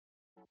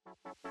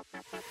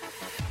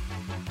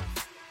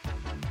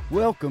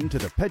Welcome to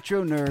the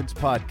Petro Nerds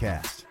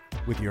Podcast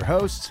with your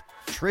hosts,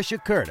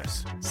 Trisha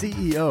Curtis,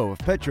 CEO of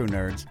Petro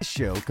Nerds. This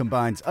show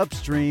combines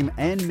upstream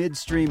and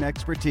midstream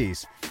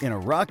expertise in a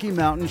Rocky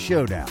Mountain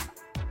showdown.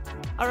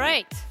 All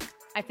right.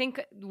 I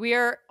think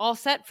we're all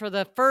set for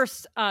the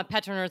first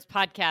Petro Nerds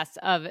podcast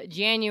of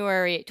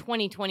January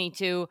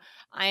 2022.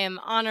 I am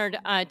honored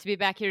to be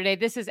back here today.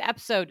 This is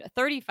episode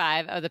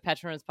 35 of the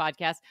Petro Nerds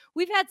podcast.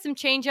 We've had some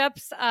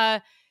change-ups,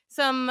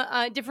 some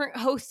different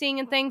hosting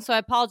and things, so I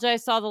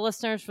apologize to all the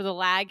listeners for the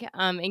lag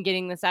in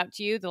getting this out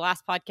to you. The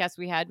last podcast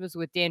we had was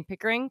with Dan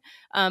Pickering,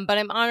 but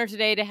I'm honored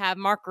today to have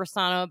Mark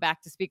Rossano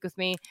back to speak with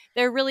me.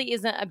 There really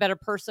isn't a better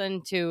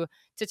person to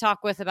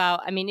talk with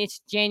about, it's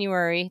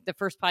January, the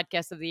first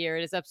podcast of the year.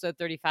 It is episode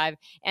 35.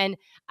 And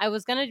I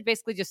was going to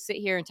basically just sit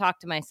here and talk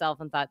to myself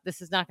and thought,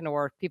 this is not going to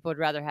work. People would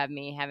rather have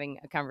me having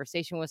a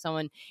conversation with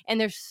someone. And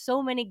there's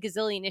so many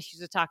gazillion issues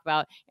to talk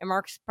about. And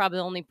Mark's probably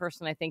the only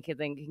person I think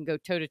can go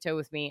toe to toe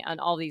with me on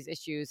all these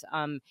issues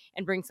and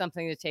bring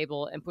something to the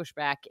table and push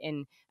back.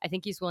 And I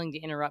think he's willing to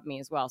interrupt me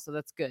as well. So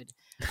that's good.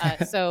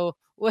 So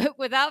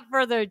without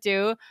further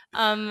ado,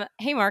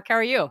 hey, Mark, how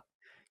are you?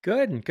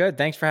 Good.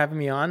 Thanks for having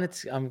me on.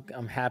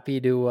 I'm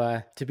happy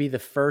to be the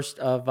first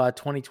of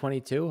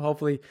 2022.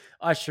 Hopefully,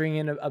 ushering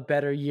in a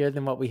better year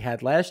than what we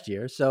had last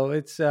year. So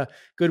it's a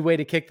good way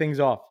to kick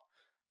things off.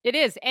 It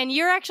is, and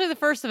you're actually the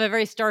first of a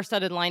very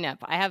star-studded lineup.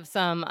 I have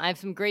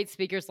some great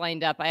speakers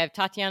lined up. I have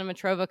Tatiana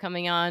Metrova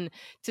coming on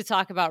to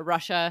talk about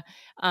Russia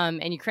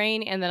and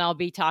Ukraine, and then I'll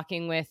be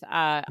talking with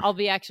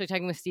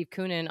Steve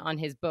Koonin on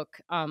his book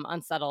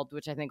Unsettled,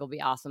 which I think will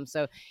be awesome.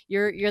 So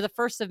you're the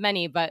first of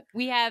many, but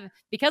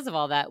because of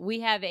all that,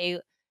 we have a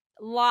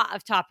lot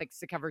of topics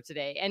to cover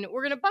today, and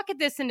we're going to bucket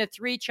this into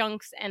three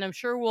chunks, and I'm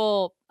sure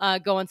we'll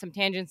go on some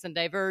tangents and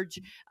diverge.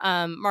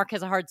 Mark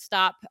has a hard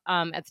stop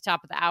at the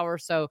top of the hour,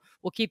 so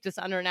we'll keep this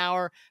under an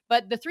hour.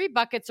 But the three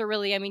buckets are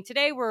really,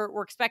 today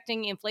we're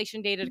expecting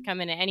inflation data to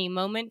come in at any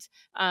moment.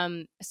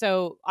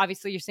 So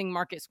obviously you're seeing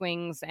market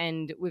swings,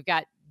 and we've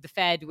got the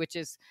Fed, which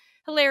is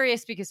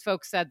hilarious because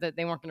folks said that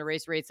they weren't going to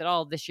raise rates at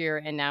all this year,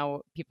 and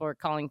now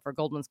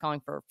Goldman's calling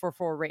for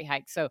 4 rate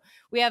hikes. So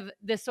we have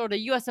this sort of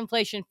U.S.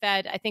 inflation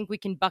Fed. I think we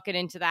can bucket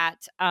into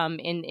that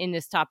in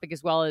this topic,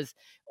 as well as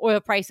oil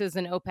prices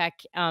and OPEC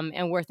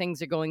and where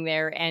things are going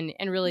there, and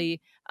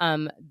really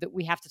that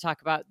we have to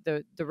talk about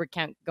the rig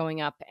count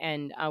going up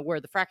and where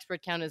the frac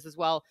spread count is as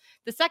well.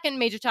 The second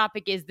major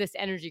topic is this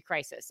energy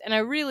crisis, and I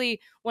really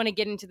want to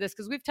get into this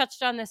because we've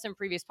touched on this in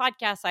previous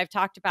podcasts. I've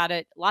talked about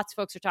it. Lots of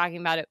folks are talking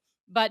about it.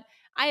 But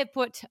I have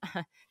put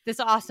this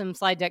awesome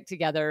slide deck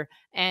together,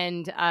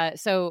 and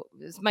so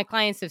my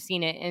clients have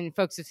seen it and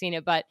folks have seen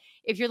it. But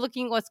if you're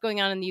looking at what's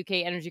going on in the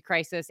UK energy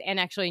crisis and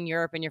actually in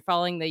Europe, and you're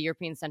following the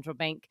European Central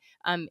Bank,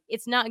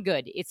 it's not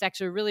good. It's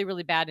actually really,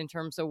 really bad in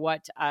terms of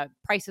what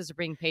prices are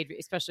being paid,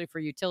 especially for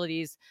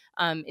utilities,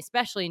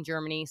 especially in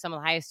Germany, some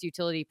of the highest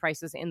utility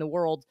prices in the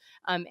world.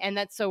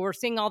 So we're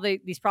seeing all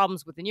these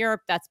problems within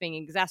Europe. That's being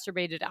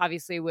exacerbated,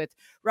 obviously, with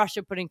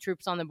Russia putting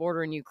troops on the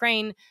border in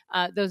Ukraine.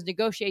 Those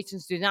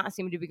negotiations do not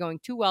seem to be going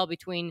too well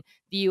between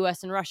the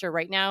U.S. and Russia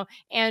right now.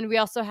 And we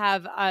also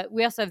have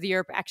the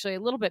Europe actually a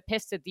little bit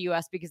pissed at the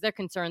U.S. because they're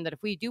concerned that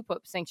if we do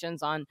put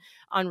sanctions on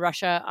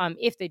Russia,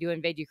 if they do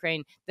invade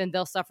Ukraine, then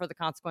they'll suffer the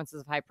consequences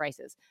of high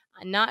prices.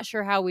 I'm not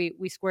sure how we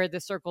square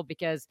this circle,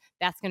 because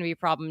that's going to be a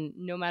problem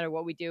no matter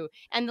what we do.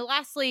 And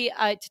lastly,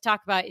 to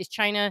talk about is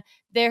China.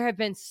 There have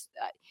been,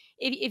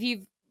 if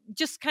you've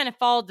just kind of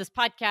followed this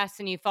podcast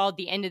and you followed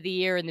the end of the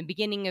year and the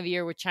beginning of the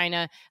year with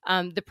China,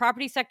 the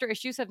property sector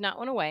issues have not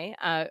went away.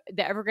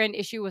 The Evergrande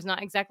issue was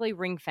not exactly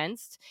ring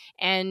fenced.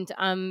 And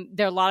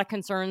there are a lot of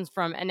concerns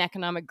from an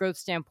economic growth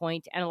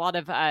standpoint, and a lot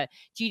of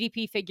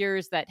GDP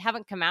figures that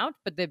haven't come out,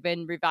 but they've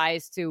been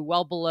revised to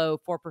well below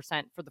 4%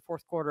 for the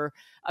fourth quarter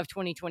of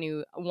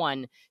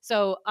 2021.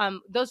 So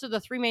those are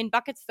the three main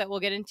buckets that we'll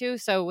get into.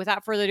 So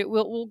without further ado,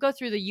 we'll go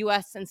through the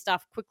U.S. and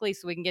stuff quickly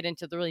so we can get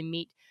into the really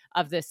meat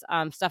of this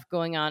stuff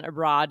going on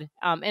abroad.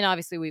 And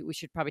obviously we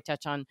should probably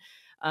touch on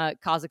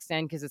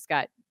Kazakhstan, because it's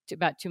got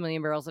about 2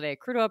 million barrels a day of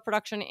crude oil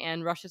production,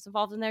 and Russia's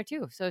involved in there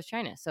too. So is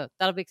China. So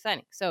that'll be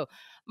exciting. So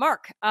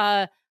Mark,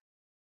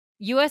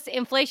 U.S.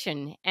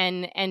 inflation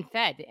and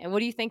Fed. And what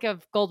do you think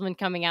of Goldman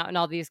coming out and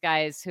all these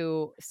guys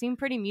who seemed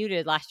pretty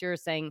muted last year,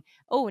 saying,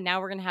 oh, now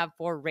we're going to have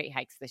 4 rate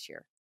hikes this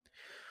year?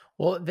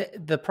 Well,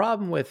 the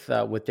problem with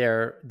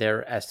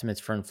their estimates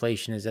for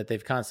inflation is that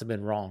they've constantly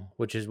been wrong,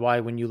 which is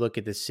why when you look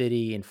at the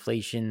Citi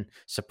Inflation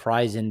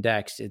Surprise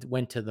Index, it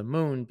went to the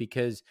moon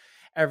because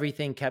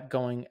everything kept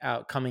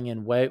coming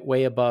in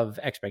way above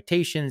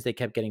expectations. They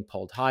kept getting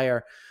pulled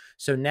higher.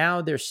 So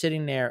now they're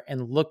sitting there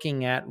and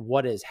looking at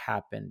what has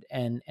happened.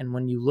 And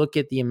when you look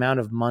at the amount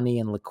of money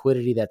and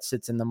liquidity that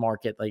sits in the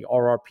market, like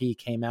RRP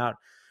came out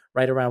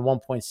right around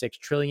 1.6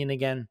 trillion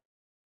again.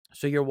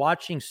 So you're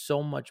watching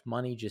so much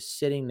money just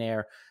sitting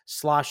there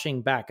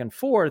sloshing back and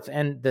forth.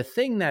 And the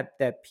thing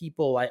that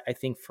people, I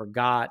think,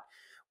 forgot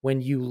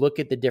when you look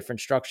at the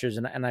different structures,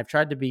 and I've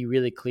tried to be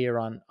really clear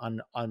on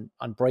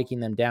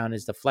breaking them down,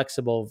 is the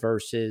flexible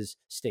versus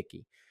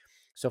sticky.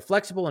 So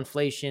flexible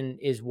inflation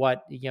is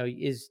what,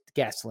 is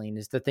gasoline,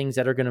 is the things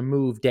that are going to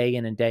move day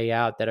in and day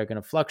out, that are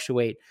going to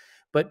fluctuate.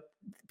 But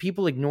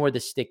people ignore the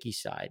sticky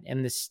side.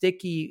 And the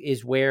sticky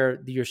is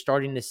where you're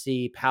starting to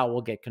see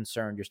Powell get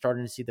concerned. You're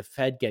starting to see the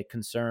Fed get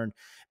concerned,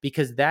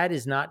 because that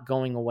is not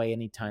going away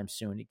anytime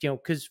soon.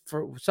 Because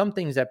for some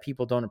things that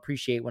people don't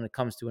appreciate when it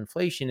comes to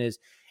inflation is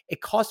it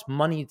costs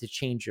money to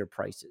change your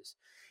prices.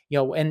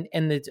 And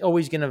it's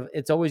always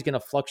gonna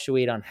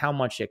fluctuate on how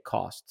much it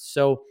costs.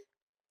 So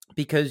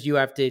because you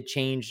have to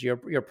change your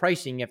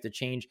pricing, you have to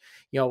change,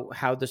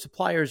 how the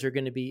suppliers are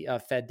going to be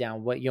fed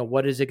down.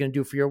 What is it going to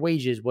do for your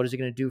wages? What is it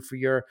going to do for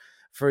your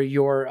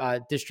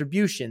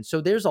distribution? So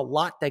there's a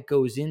lot that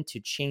goes into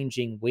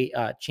changing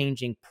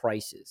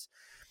prices,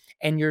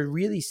 and you're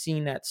really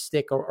seeing that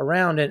stick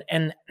around.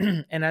 And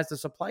and as the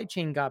supply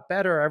chain got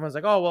better, everyone's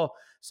like, oh well,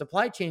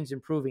 supply chain's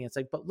improving. It's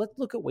like, but let's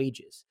look at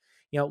wages.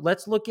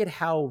 Let's look at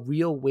how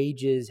real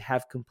wages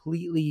have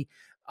completely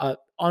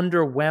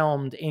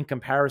underwhelmed in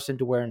comparison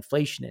to where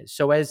inflation is.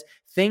 So as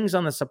things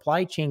on the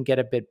supply chain get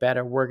a bit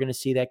better, we're going to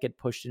see that get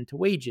pushed into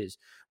wages.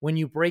 When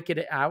you break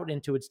it out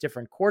into its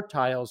different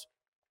quartiles,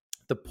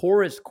 the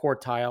poorest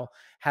quartile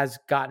has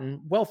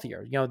gotten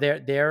wealthier.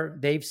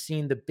 They've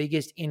seen the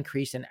biggest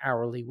increase in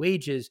hourly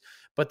wages,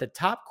 but the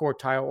top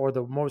quartile, or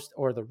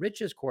the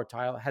richest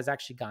quartile, has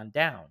actually gone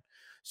down.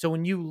 So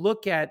when you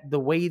look at the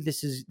way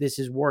this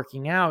is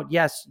working out,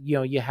 yes,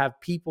 you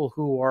have people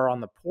who are on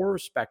the poorer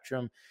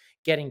spectrum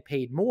getting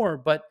paid more,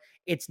 but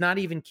it's not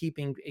even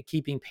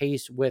keeping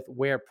pace with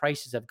where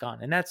prices have gone.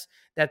 And that's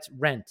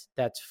rent,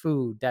 that's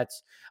food,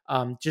 that's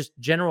just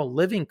general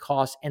living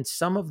costs. And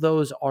some of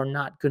those are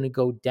not going to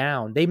go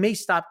down. They may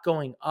stop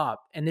going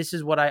up. And this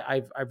is what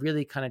I've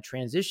really kind of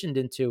transitioned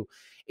into.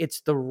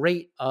 It's the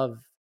rate of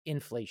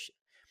inflation.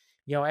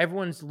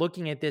 Everyone's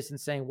looking at this and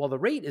saying, well, the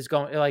rate is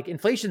going, like,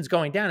 inflation's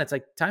going down. It's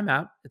like, time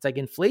out. It's like,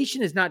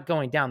 inflation is not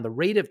going down. The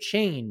rate of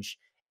change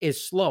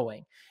is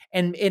slowing.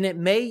 And it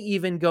may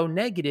even go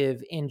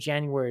negative in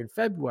January and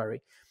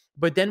February,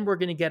 but then we're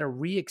going to get a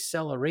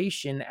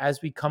reacceleration as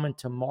we come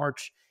into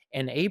March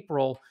and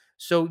April.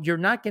 So you're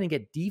not going to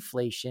get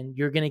deflation.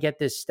 You're going to get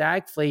this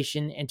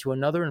stagflation into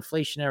another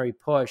inflationary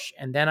push.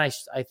 And then I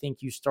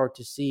think you start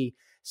to see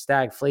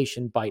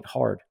stagflation bite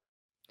hard.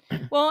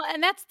 Well,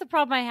 and that's the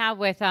problem I have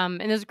with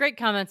and there's great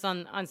comments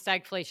on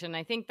stagflation.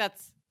 I think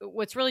that's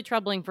what's really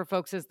troubling for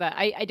folks, is that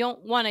I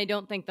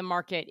don't think the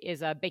market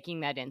is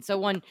baking that in. So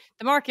when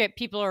the market,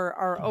 people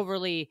are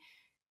overly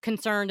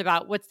concerned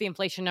about what's the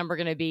inflation number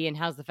going to be and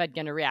how's the Fed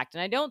going to react.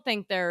 And I don't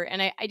think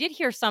I did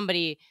hear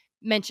somebody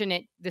mention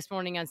it this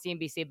morning on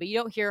CNBC, but you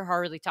don't hear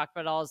hardly talked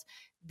about it all, is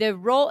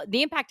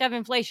the impact of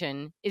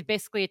inflation is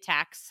basically a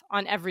tax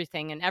on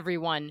everything and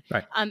everyone.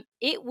 Right.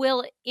 It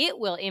will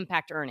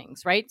impact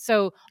earnings, right?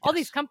 So all Yes.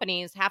 these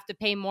companies have to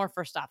pay more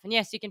for stuff. And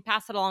yes, you can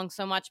pass it along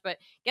so much, but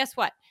guess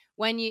what?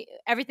 When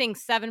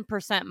everything's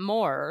 7%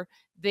 more,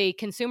 the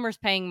consumer's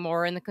paying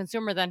more, and the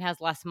consumer then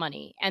has less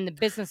money, and the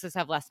businesses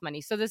have less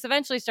money. So this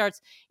eventually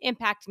starts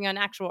impacting on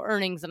actual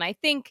earnings. And I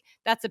think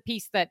that's a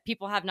piece that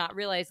people have not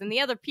realized. And the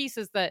other piece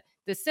is that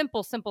the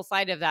simple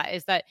side of that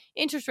is that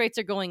interest rates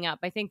are going up.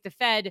 I think the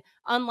Fed,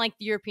 unlike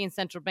the European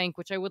Central Bank,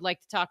 which I would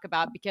like to talk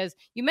about, because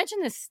you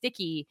mentioned the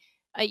sticky,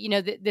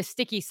 the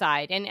sticky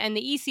side, and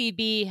the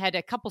ECB had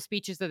a couple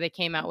speeches that they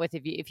came out with.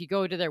 If you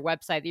go to their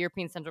website, the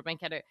European Central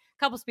Bank had a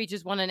couple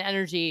speeches, one on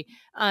energy,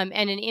 and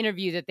an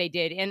interview that they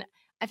did. And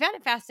I found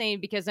it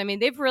fascinating because,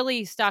 they've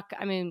really stuck.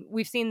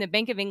 We've seen the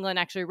Bank of England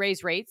actually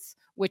raise rates,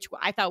 which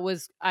I thought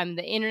was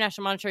the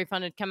International Monetary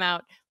Fund had come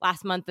out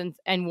last month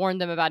and warned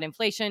them about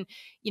inflation.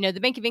 The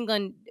Bank of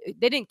England,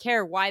 they didn't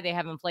care why they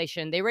have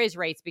inflation. They raise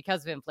rates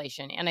because of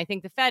inflation. And I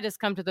think the Fed has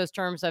come to those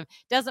terms of,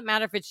 doesn't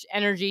matter if it's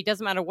energy,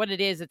 doesn't matter what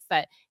it is, it's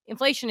that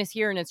inflation is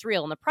here and it's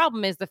real. And the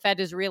problem is the Fed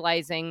is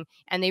realizing,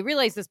 and they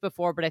realized this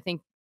before, but I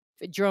think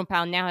Jerome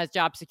Powell now has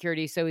job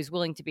security, so he's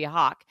willing to be a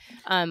hawk,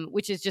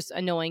 which is just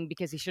annoying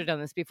because he should have done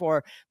this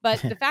before.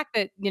 But the fact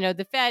that,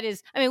 the Fed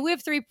is, we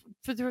have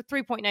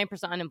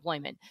 3.9%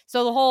 unemployment.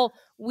 So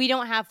we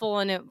don't have full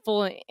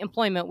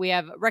employment. We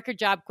have record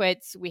job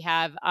quits. We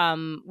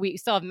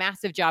still have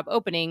massive job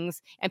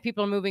openings, and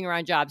people are moving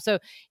around jobs. So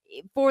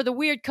for the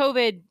weird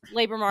COVID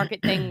labor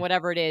market thing,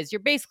 whatever it is,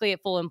 you're basically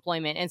at full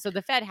employment. And so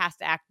the Fed has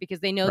to act because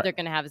they know Right. they're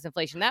going to have this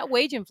inflation. That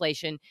wage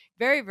inflation,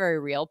 very, very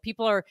real.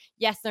 People are,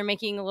 yes, they're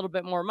making a little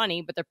bit more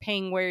money, but they're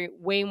paying way,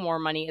 way more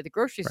money at the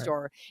grocery Right.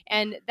 store.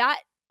 And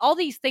all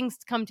these things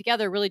come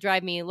together really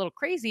drive me a little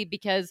crazy,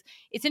 because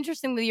it's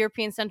interesting, the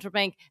European Central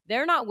Bank,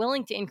 they're not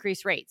willing to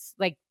increase rates.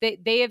 Like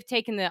they have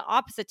taken the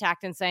opposite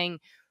tact and saying,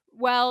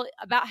 well,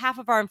 about half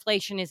of our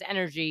inflation is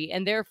energy,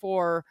 and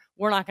therefore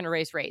we're not going to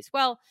raise rates.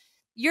 Well,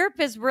 Europe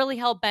is really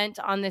hell bent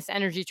on this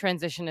energy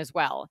transition as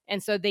well.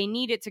 And so they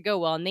need it to go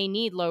well, and they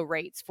need low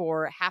rates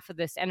for half of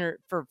this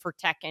for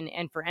tech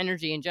and for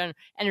energy and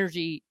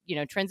energy,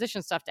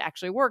 transition stuff to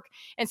actually work.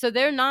 And so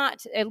they're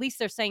not, at least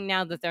they're saying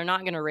now that they're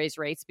not going to raise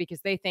rates because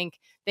they think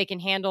they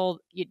can handle,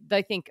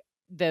 they think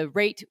the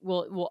rate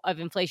of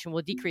inflation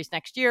will decrease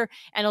next year,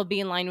 and it'll be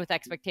in line with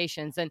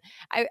expectations. And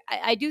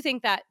I do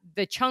think that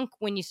the chunk,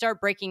 when you start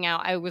breaking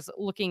out, I was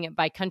looking at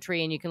by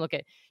country, and you can look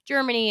at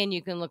Germany, and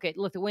you can look at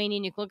Lithuania,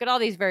 and you can look at all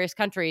these various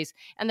countries.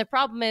 And the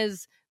problem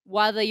is,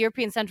 while the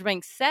European Central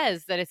Bank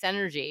says that it's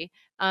energy,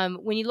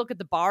 when you look at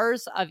the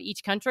bars of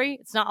each country,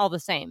 it's not all the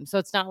same. So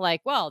it's not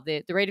like, well,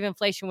 the rate of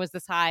inflation was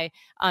this high,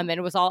 and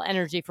it was all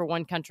energy for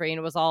one country, and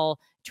it was all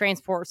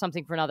transport or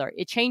something for another.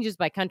 It changes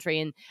by country.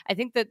 And I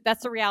think that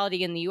that's the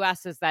reality in the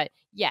US, is that,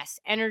 yes,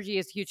 energy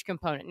is a huge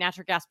component.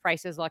 Natural gas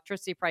prices,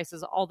 electricity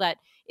prices, all that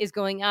is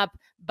going up,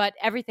 but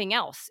everything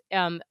else,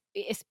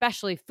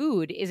 especially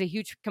food, is a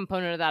huge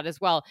component of that as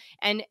well.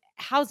 And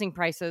housing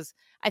prices,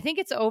 I think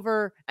it's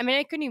over. I mean,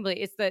 I couldn't even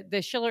believe it's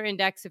the Schiller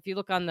index. If you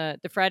look on the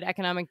Fred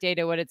economic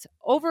data, what it's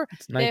over,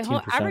 It's the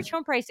 19%. average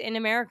home price in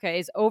America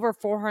is over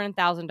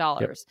 $400,000.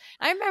 Yep.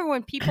 I remember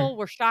when people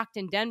were shocked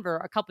in Denver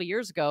a couple of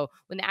years ago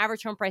when the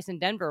average home price in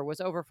Denver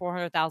was over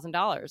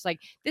 $400,000. Like,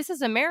 this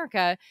is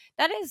America.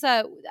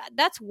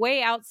 That's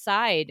way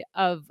outside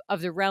of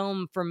the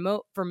realm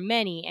for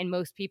many and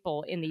most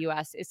people in the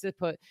U.S. is to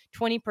put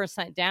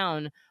 20%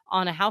 down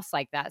on a house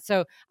like that.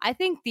 So I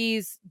think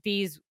these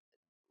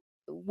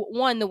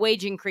one, the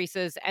wage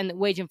increases and the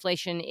wage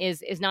inflation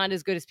is not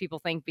as good as people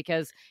think,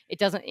 because it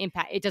doesn't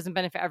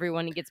benefit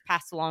everyone. It gets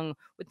passed along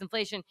with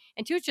inflation.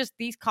 And two, it's just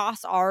these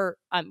costs are,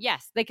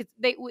 yes,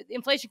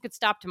 inflation could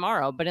stop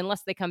tomorrow, but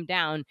unless they come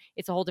down,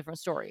 it's a whole different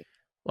story.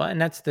 Well, and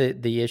that's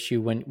the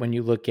issue when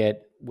you look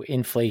at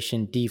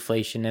inflation,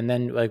 deflation, and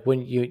then like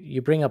when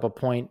you bring up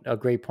a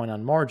great point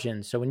on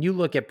margin. So when you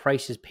look at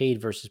prices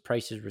paid versus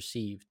prices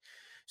received,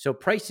 so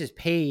prices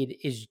paid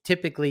is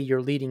typically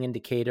your leading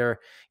indicator.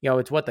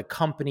 It's what the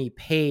company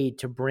paid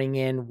to bring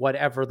in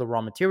whatever the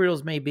raw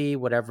materials may be,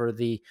 whatever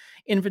the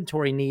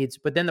inventory needs.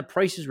 But then the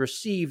prices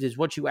received is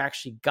what you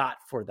actually got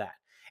for that.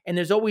 And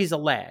there's always a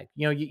lag.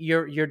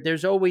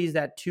 There's always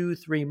that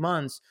 2-3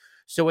 months.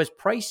 So as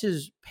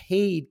prices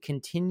paid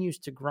continues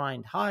to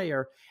grind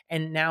higher,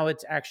 and now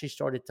it's actually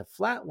started to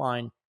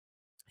flatline,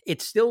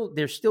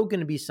 there's still going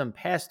to be some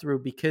pass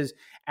through, because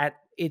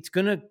it's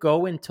going to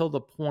go until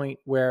the point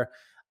where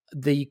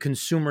the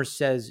consumer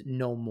says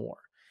no more.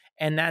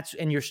 And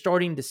you're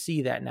starting to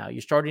see that now.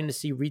 You're starting to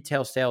see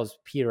retail sales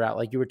peter out.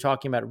 Like you were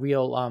talking about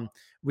real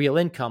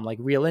income. Like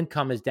real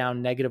income is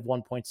down negative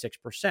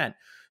 1.6%.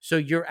 So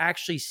you're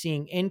actually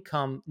seeing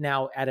income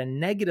now at a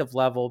negative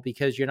level,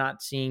 because you're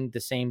not seeing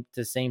the same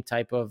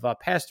type of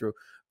pass through.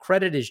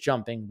 Credit is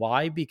jumping.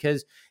 Why?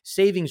 Because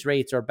savings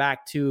rates are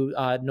back to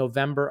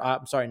October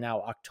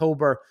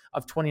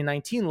of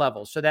 2019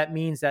 levels. So that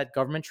means that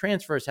government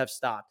transfers have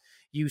stopped.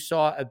 You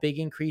saw a big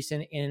increase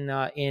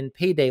in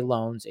payday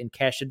loans, in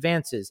cash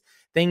advances,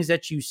 things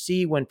that you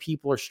see when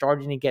people are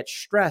starting to get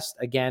stressed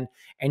again,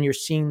 and you're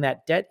seeing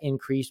that debt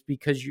increase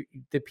because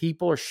the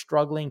people are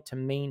struggling to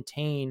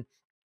maintain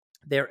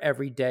their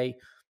everyday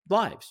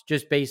lives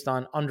just based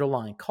on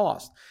underlying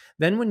cost.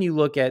 Then when you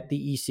look at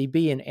the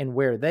ECB and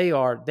where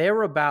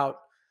they're about,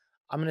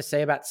 I'm going to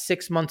say, about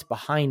 6 months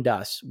behind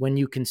us when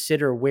you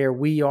consider where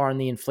we are in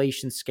the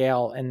inflation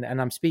scale. And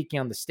I'm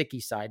speaking on the sticky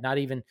side, not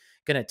even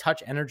going to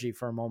touch energy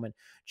for a moment.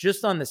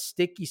 Just on the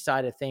sticky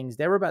side of things,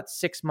 they're about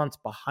 6 months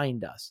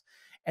behind us.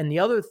 And the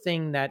other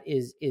thing that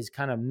is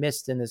kind of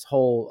missed in this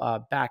whole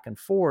back and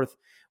forth,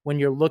 when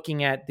you're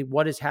looking at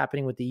what is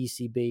happening with the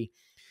ECB,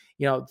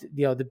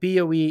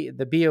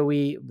 the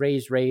BOE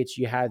raised rates.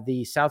 You had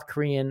the South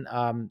Korean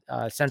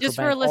central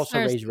bank also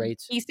raised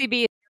rates.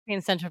 ECB is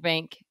European Central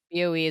Bank.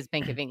 BOE is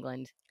Bank of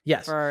England.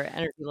 Yes. For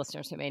energy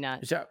listeners who may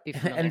not be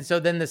familiar. And so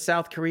then the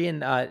South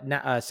Korean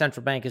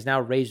central bank has now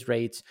raised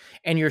rates,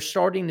 and you're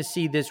starting to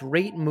see this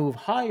rate move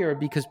higher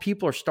because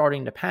people are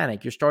starting to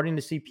panic. You're starting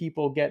to see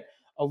people get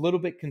a little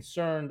bit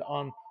concerned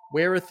on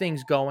where are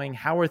things going,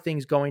 how are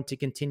things going to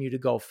continue to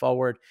go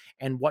forward,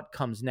 and what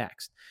comes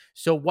next.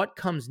 So what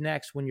comes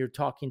next when you're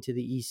talking to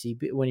the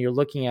ECB, when you're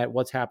looking at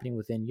what's happening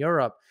within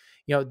Europe,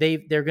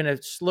 they're going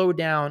to slow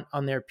down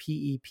on their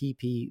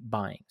PEPP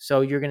buying.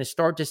 So you're going to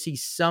start to see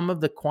some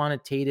of the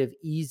quantitative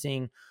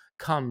easing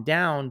come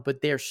down,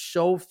 but they're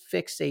so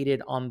fixated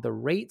on the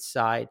rate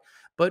side.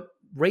 But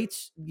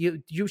rates,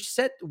 you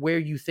set where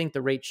you think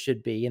the rate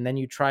should be, and then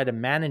you try to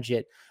manage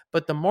it.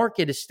 But the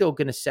market is still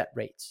going to set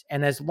rates.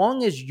 And as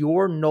long as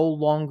you're no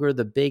longer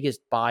the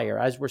biggest buyer,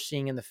 as we're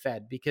seeing in the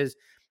Fed, because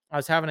I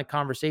was having a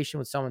conversation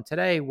with someone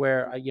today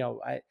where,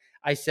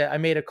 I said, I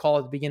made a call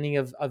at the beginning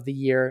of the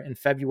year in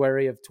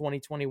February of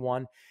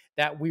 2021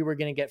 that we were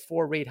going to get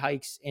 4 rate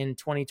hikes in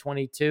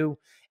 2022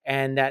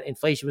 and that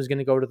inflation was going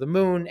to go to the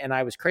moon. And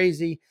I was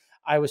crazy.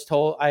 I was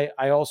told,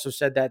 I also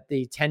said that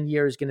the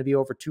 10-year is going to be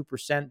over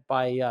 2%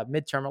 by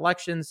midterm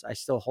elections. I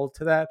still hold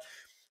to that.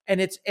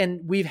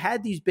 And we've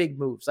had these big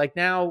moves. Like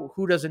now,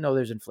 who doesn't know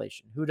there's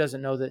inflation? Who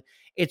doesn't know that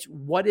it's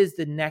what is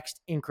the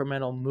next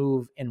incremental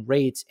move in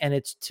rates? And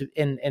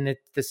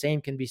the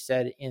same can be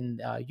said in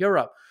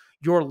Europe.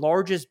 Your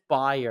largest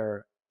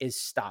buyer is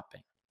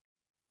stopping.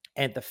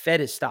 and the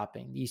Fed is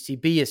stopping, the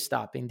ECB is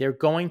stopping. They're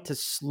going to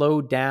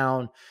slow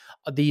down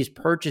these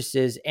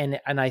purchases. And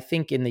I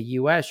think in the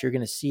US, you're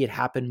going to see it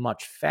happen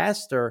much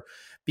faster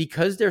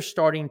because they're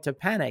starting to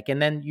panic.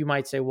 And then you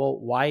might say, well,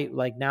 why,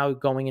 like now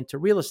going into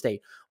real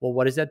estate? Well,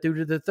 what does that do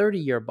to the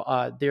 30-year,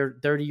 their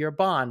 30-year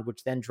bond,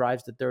 which then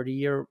drives the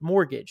 30-year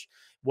mortgage?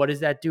 What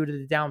does that do to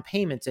the down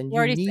payments? And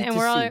We're you already need to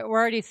we're see.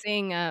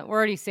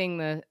 already seeing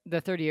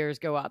the 30 years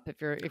go up if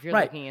you're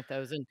Right. looking at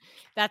those, and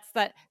that's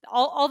that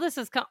all this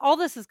is all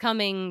this is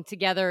coming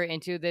together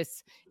into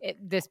this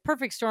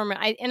perfect storm.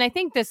 I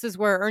think this is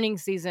where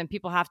earnings season,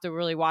 people have to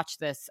really watch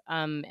this,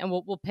 and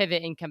we'll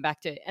pivot and come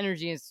back to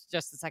energy in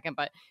just a second,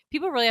 but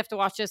people really have to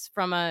watch this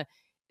from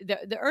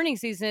the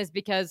earnings season, is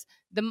because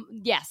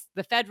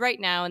the Fed right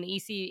now and the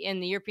EC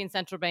and the European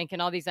Central Bank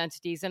and all these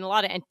entities and a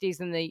lot of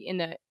entities in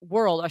the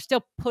world are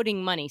still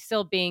putting money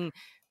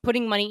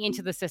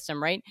into the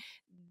system, right?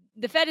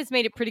 The Fed has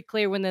made it pretty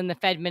clear when then the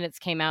Fed minutes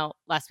came out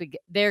last week,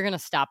 they're going to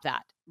stop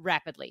that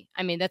rapidly.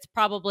 I mean, that's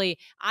probably,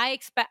 I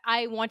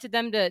wanted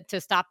them to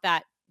stop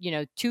that,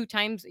 2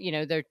 times,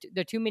 their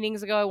 2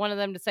 meetings ago. I wanted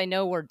them to say,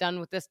 no, we're done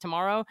with this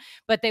tomorrow,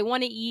 but they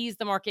want to ease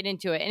the market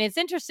into it. And it's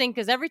interesting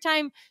because every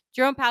time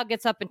Jerome Powell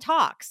gets up and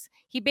talks,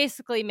 he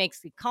basically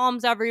he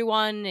calms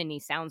everyone, and he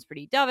sounds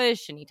pretty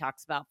dovish, and he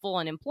talks about full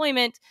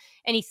unemployment,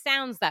 and he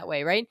sounds that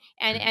way, right?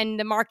 And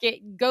the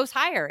market goes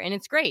higher, and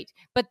it's great.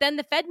 But then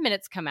the Fed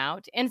minutes come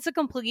out, and it's a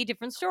completely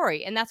different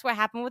story. And that's what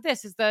happened with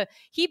this.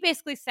 He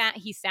basically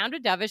he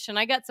sounded dovish, and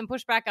I got some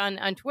pushback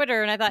on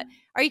Twitter, and I thought,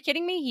 are you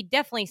kidding me? He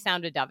definitely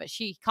sounded dovish.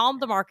 He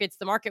calmed the markets.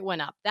 The market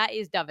went up. That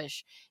is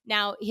dovish.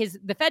 Now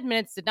the Fed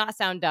minutes did not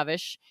sound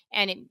dovish,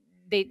 and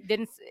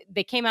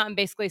they came out and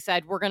basically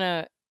said, we're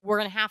gonna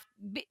have,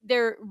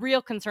 there are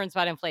real concerns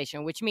about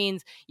inflation, which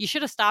means you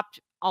should have stopped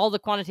all the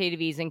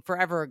quantitative easing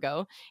forever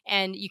ago,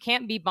 and you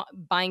can't be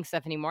buying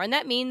stuff anymore. And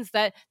that means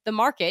that the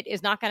market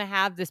is not going to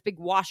have this big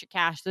wash of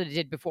cash that it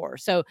did before.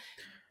 So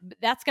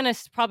that's going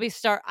to probably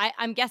start,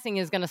 I'm guessing,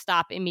 is going to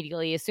stop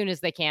immediately as soon as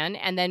they can.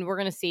 And then we're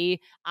going to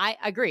see, I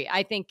agree.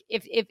 I think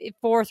if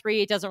 4 or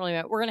 3, it doesn't really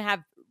matter. We're going to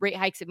have rate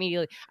hikes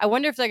immediately. I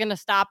wonder if they're going to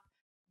stop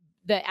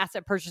the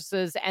asset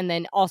purchases and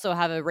then also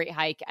have a rate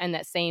hike and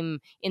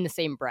in the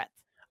same breath.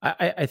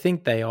 I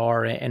think they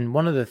are. And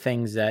one of the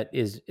things that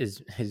is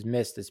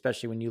missed,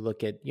 especially when you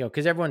look at,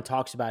 because everyone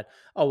talks about,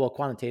 oh, well,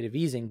 quantitative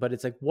easing, but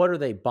it's like, what are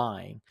they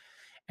buying?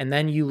 And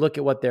then you look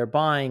at what they're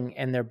buying,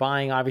 and they're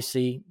buying,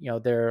 obviously,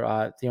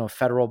 their,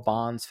 federal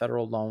bonds,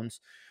 federal loans,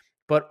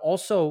 but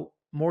also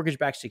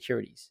mortgage-backed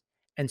securities.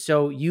 And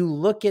so you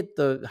look at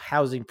the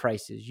housing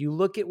prices, you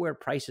look at where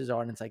prices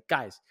are, and it's like,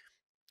 guys,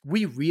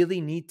 we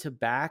really need to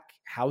back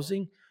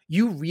housing.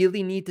 You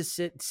really need to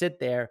sit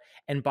there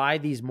and buy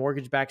these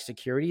mortgage-backed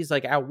securities.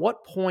 Like, at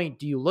what point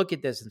do you look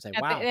at this and say,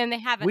 "Wow, and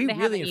we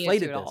really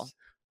inflated this"?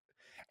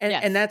 And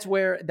Yes. and that's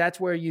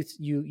where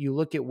you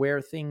look at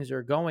where things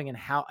are going and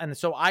how. And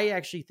so I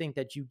actually think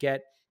that you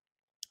get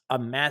a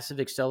massive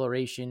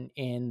acceleration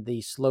in the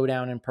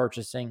slowdown in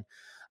purchasing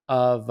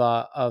of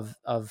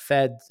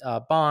Fed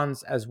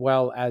bonds as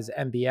well as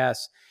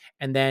MBS,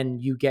 and then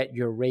you get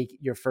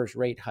your first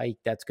rate hike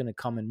that's going to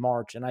come in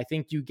March. And I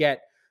think you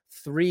get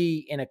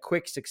 3 in a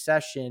quick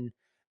succession.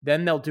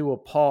 Then they'll do a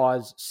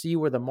pause, see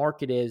where the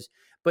market is,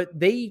 but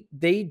they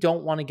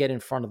don't want to get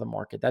in front of the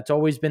market. That's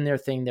always been their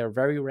thing. They're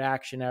very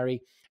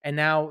reactionary. And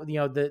now,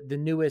 the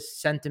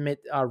newest sentiment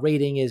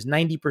rating is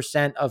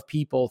 90% of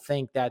people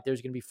think that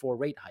there's going to be 4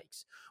 rate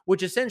hikes,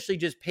 which essentially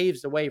just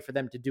paves the way for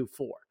them to do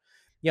 4.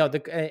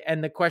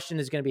 And the question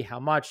is going to be how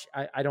much.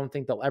 I don't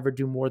think they'll ever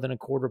do more than a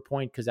quarter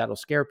point because that'll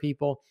scare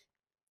people.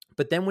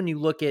 But then when you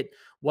look at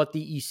what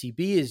the ECB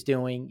is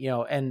doing,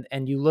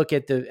 and you look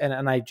at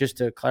and I just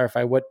to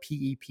clarify what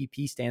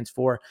PEPP stands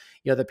for,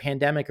 the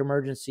Pandemic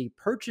Emergency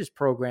Purchase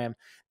Program,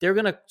 they're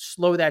going to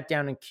slow that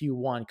down in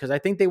Q1 because I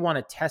think they want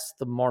to test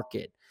the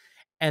market.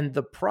 And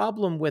the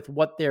problem with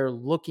what they're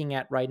looking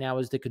at right now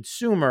is the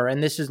consumer,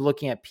 and this is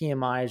looking at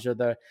PMIs or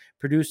the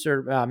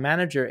Producer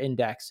Manager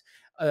Index.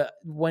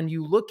 When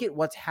you look at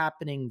what's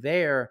happening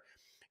there,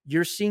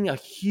 you're seeing a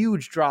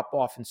huge drop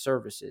off in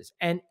services.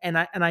 And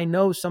I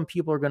know some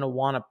people are going to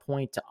want to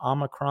point to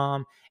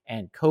Omicron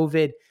and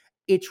COVID.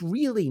 It's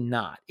really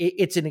not.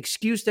 It's an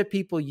excuse that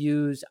people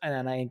use,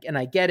 and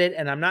I get it.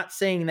 And I'm not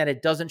saying that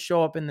it doesn't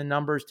show up in the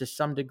numbers to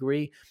some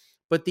degree,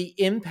 but the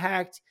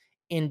impact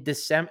in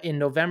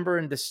November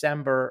and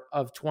December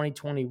of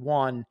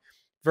 2021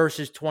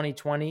 versus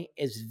 2020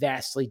 is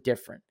vastly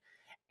different.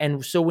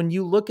 And so when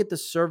you look at the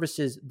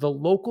services, the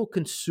local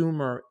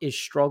consumer is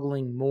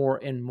struggling more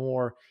and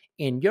more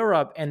in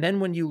Europe. And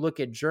then when you look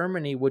at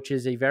Germany, which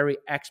is a very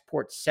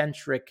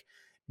export-centric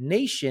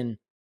nation,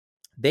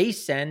 they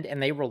send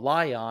and they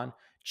rely on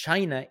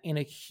China in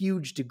a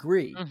huge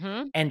degree.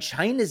 Mm-hmm. And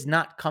China's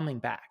not coming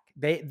back.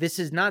 This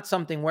is not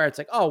something where it's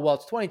like, oh, well,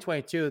 it's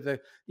 2022. The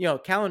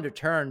calendar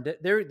turned.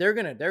 They're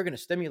gonna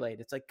stimulate.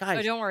 It's like,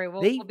 guys, don't worry,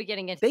 we'll be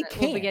getting into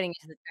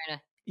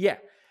China. Yeah.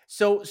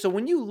 So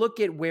when you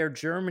look at where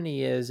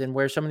Germany is and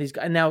where some of these,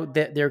 and now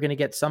they're going to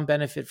get some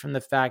benefit from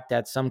the fact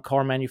that some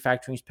car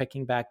manufacturing is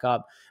picking back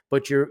up,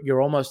 but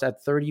you're almost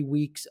at 30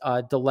 weeks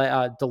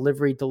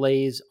delivery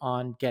delays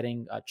on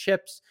getting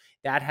chips.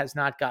 That has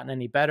not gotten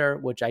any better,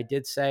 which I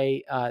did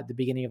say at the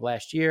beginning of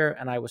last year,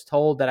 and I was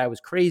told that I was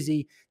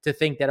crazy to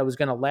think that it was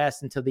going to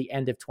last until the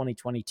end of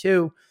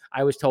 2022.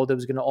 I was told it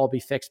was going to all be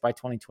fixed by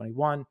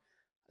 2021.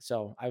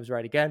 So I was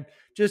right again.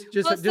 Just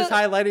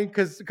highlighting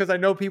because I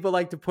know people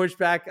like to push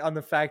back on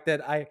the fact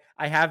that I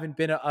haven't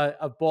been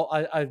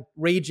a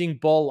raging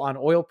bull on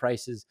oil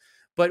prices.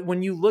 But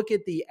when you look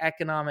at the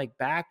economic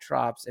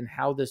backdrops and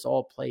how this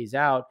all plays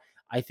out,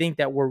 I think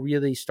that we're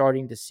really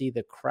starting to see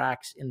the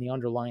cracks in the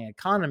underlying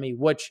economy,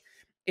 which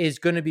is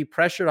going to be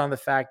pressured on the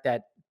fact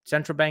that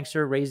central banks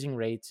are raising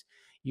rates.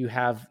 You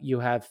have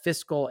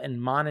fiscal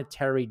and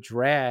monetary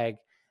drag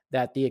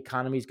that the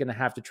economy is going to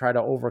have to try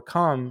to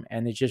overcome,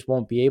 and it just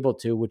won't be able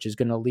to, which is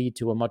going to lead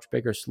to a much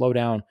bigger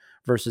slowdown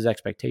versus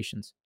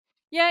expectations.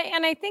 Yeah,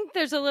 and I think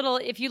there's a little,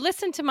 if you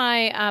listen to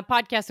my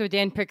podcast with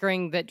Dan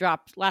Pickering that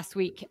dropped last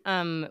week,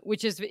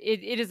 which is,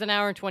 it is an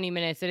hour and 20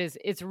 minutes.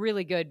 It's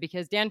really good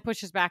because Dan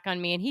pushes back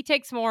on me and he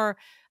takes more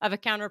of a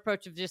counter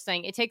approach of just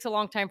saying it takes a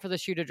long time for the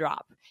shoe to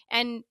drop.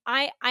 And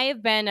I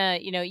have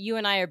been, you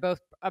and I are both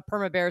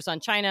perma bears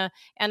on China.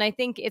 And I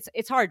think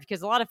it's hard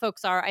because a lot of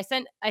folks are, I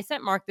sent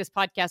Mark this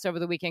podcast over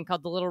the weekend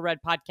called the Little Red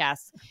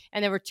Podcast.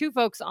 And there were two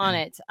folks on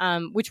it,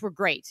 which were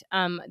great,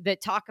 that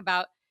talk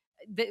about,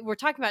 we're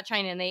talking about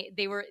China, and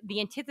they were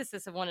the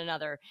antithesis of one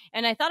another.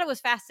 And I thought it was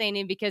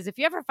fascinating because if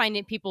you ever find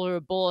it, people who are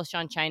bullish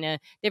on China,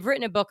 they've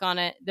written a book on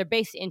it. They're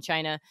based in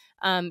China.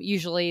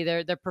 Usually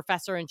they're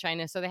professor in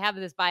China. So they have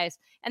this bias.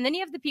 And then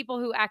you have the people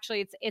who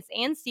actually, it's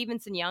Anne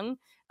Stevenson Young.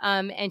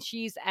 And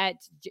she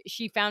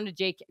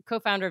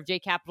co-founder of J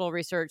Capital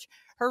Research.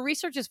 Her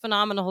research is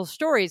phenomenal. Her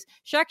stories.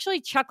 She actually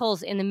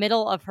chuckles in the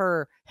middle of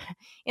her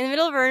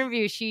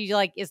interview. She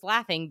is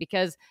laughing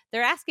because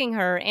they're asking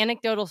her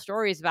anecdotal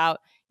stories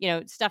about,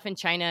 stuff in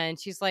China. And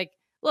she's like,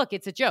 look,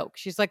 it's a joke.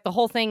 She's like, the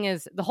whole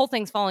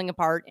thing's falling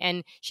apart.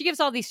 And she gives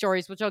all these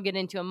stories, which I'll get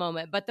into in a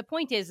moment. But the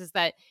point is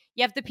that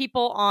you have the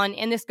people on,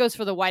 and this goes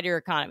for the wider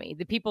economy,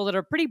 the people that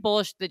are pretty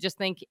bullish that just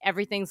think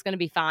everything's going to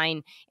be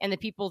fine. And the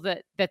people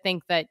that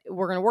think that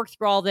we're going to work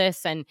through all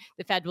this and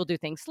the Fed will do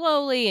things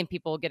slowly and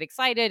people will get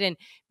excited. And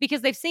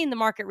because they've seen the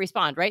market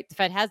respond, right? The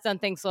Fed has done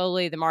things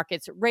slowly. The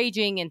market's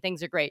raging and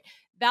things are great.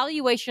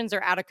 Valuations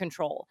are out of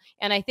control.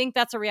 And I think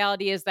that's a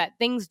reality, is that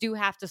things do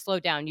have to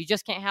slow down. You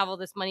just can't have all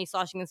this money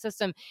sloshing the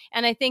system.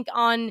 And I think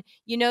on,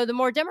 the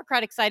more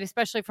democratic side,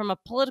 especially from a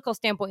political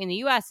standpoint in the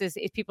US, is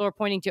people are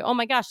pointing to, oh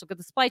my gosh, look at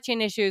the supply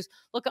chain issues,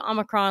 look at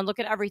Omicron, look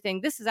at everything.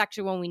 This is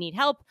actually when we need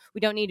help.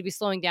 We don't need to be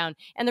slowing down.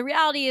 And the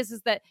reality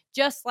is that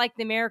just like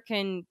the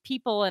American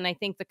people, and I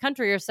think the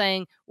country, are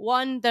saying,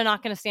 one, they're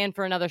not going to stand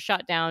for another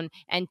shutdown.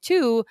 And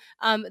two,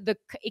 the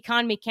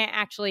economy can't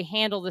actually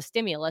handle the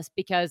stimulus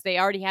because they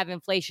already have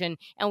inflation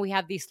and we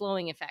have these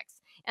slowing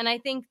effects. And I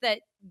think that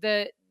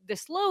the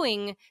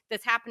slowing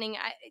that's happening,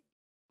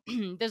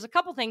 there's a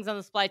couple things on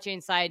the supply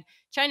chain side.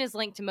 China's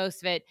linked to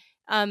most of it.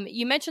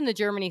 You mentioned the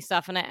Germany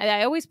stuff, and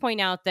I always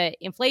point out that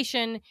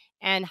inflation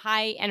and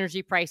high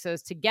energy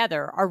prices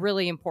together are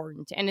really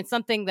important. And it's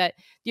something that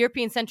the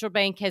European Central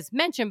Bank has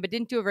mentioned, but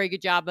didn't do a very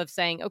good job of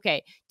saying,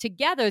 okay,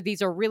 together,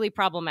 these are really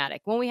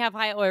problematic. When we have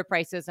high oil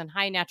prices and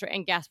high natural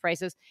and gas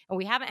prices, and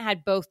we haven't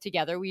had both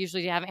together, we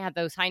usually haven't had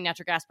those high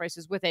natural gas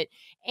prices with it,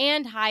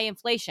 and high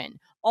inflation.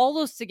 All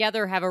those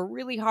together have a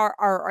really hard,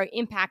 are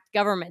impact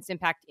governments,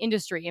 impact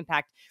industry,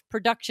 impact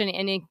production,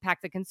 and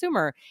impact the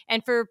consumer.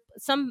 And for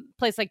some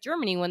place like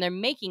Germany, when they're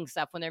making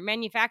stuff, when they're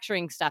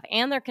manufacturing stuff,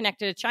 and they're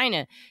connected to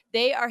China,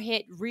 they are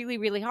hit really,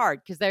 really hard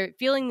because they're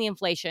feeling the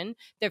inflation,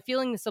 they're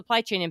feeling the supply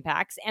chain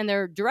impacts, and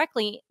they're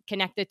directly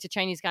connected to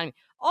Chinese economy.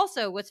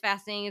 Also, what's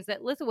fascinating is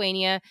that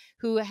Lithuania,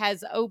 who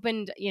has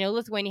opened,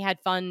 Lithuania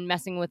had fun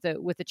messing with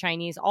the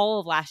Chinese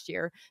all of last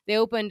year. They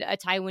opened a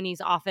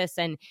Taiwanese office,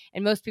 and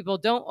most people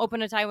don't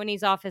open a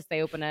Taiwanese office.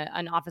 They open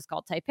an office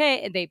called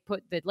Taipei. They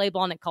put the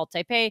label on it called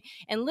Taipei.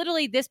 And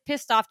literally this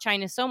pissed off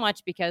China so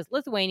much because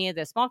Lithuania,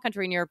 the small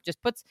country in Europe,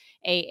 just puts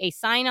a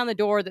sign on the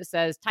door that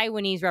says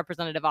Taiwanese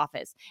representative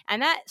office.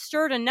 And that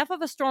stirred enough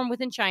of a storm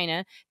within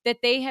China that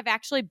they have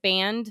actually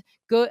banned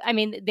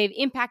they've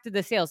impacted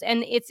the sales,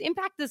 and it's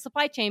impacted the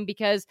supply chain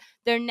because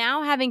they're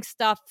now having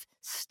stuff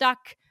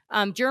stuck.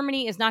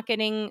 Germany is not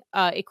getting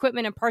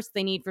equipment and parts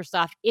they need for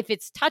stuff. If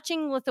it's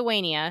touching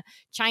Lithuania,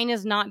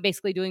 China's not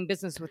basically doing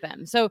business with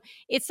them. So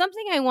it's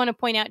something I want to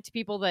point out to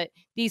people, that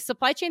these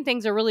supply chain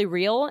things are really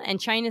real, and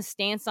China's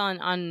stance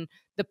on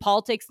the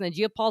politics and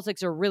the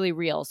geopolitics are really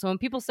real. So when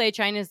people say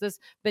China is this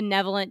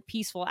benevolent,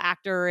 peaceful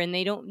actor and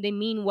they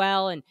mean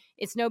well and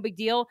it's no big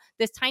deal,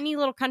 this tiny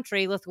little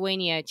country,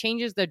 Lithuania,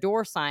 changes their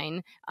door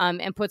sign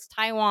and puts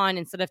Taiwan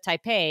instead of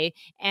Taipei,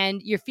 and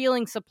you're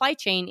feeling supply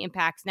chain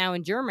impacts now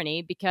in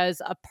Germany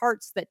because of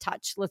parts that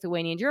touch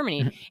Lithuania and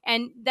Germany.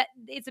 And that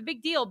it's a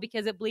big deal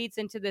because it bleeds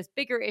into this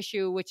bigger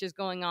issue, which is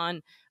going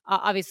on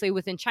obviously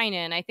within China.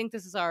 And I think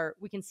this is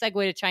we can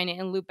segue to China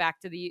and loop back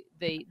to the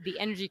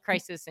energy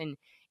crisis in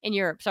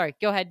Europe. Sorry,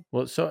 go ahead.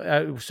 Well,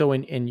 so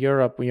in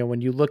Europe,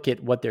 when you look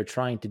at what they're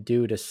trying to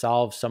do to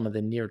solve some of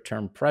the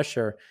near-term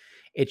pressure,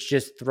 it's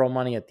just throw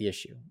money at the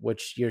issue,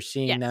 which you're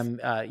seeing them,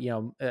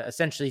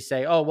 essentially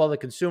say, oh, well, the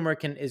consumer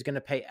is going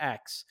to pay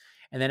X,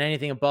 and then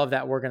anything above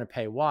that, we're going to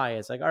pay Y.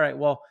 It's like, all right,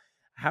 well,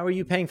 how are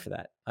you paying for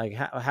that? Like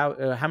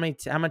how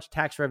much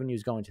tax revenue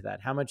is going to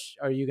that? How much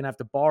are you going to have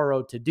to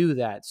borrow to do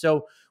that?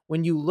 So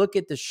when you look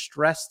at the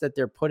stress that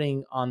they're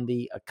putting on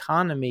the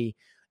economy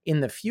in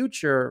the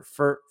future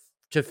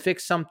to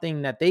fix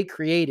something that they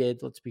created,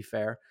 let's be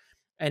fair,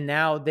 and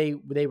now they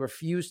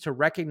refuse to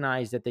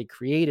recognize that they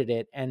created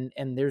it, and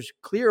there's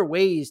clear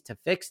ways to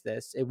fix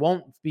this. It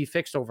won't be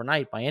fixed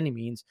overnight by any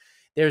means.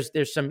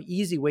 There's some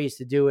easy ways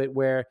to do it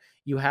where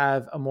you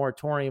have a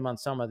moratorium on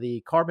some of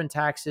the carbon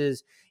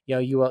taxes.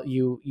 You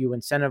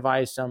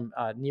incentivize some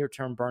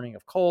near-term burning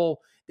of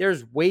coal.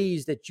 There's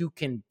ways that you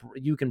can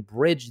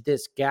bridge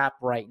this gap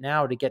right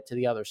now to get to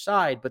the other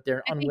side, but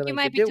they're unwilling to do it.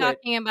 I think you might be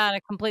talking about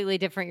a completely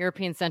different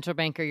European central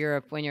bank or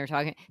Europe when you're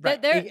talking. Right.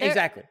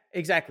 Exactly.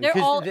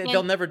 Because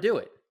they'll never do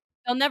it.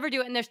 They'll never do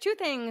it. And there's two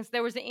things.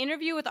 There was an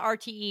interview with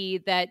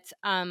RTE that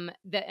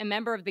a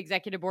member of the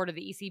executive board of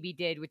the ECB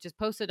did, which is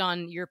posted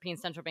on European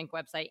Central Bank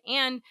website.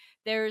 And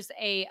there's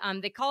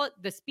they call it,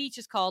 the speech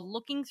is called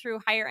Looking Through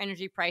Higher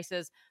Energy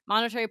Prices,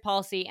 Monetary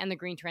Policy, and the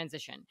Green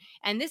Transition.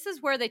 And this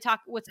is where they talk.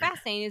 What's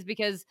fascinating is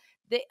because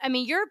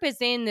Europe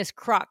is in this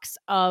crux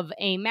of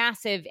a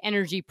massive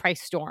energy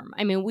price storm.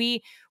 I mean,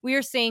 we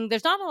are seeing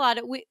there's not a lot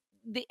of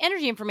the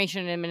Energy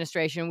Information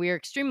Administration, we are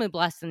extremely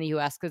blessed in the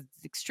U.S. because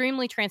it's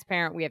extremely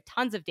transparent. We have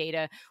tons of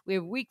data. We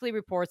have weekly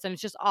reports, and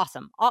it's just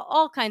awesome.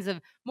 All kinds of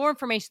more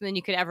information than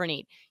you could ever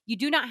need. You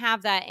do not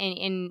have that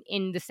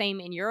in the same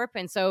in Europe,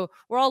 and so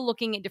we're all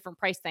looking at different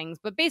price things.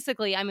 But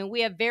basically,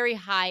 we have very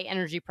high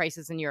energy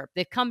prices in Europe.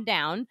 They've come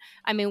down.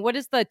 What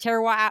is the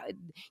terawatt?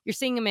 You're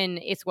seeing them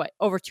it's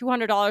over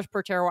 $200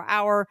 per terawatt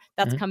hour.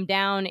 That's come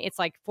down. It's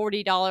like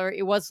 $40.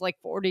 It was like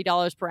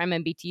 $40 per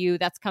MMBTU.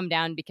 That's come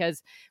down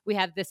because we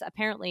have this.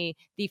 Apparently,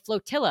 the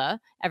flotilla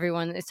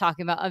everyone is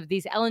talking about of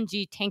these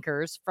LNG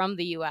tankers from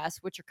the U.S.,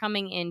 which are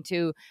coming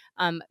into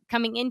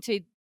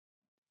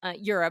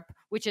Europe,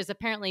 which is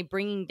apparently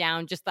bringing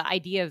down, just the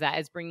idea of that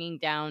is bringing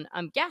down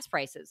gas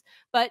prices.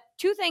 But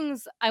two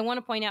things I want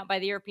to point out by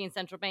the European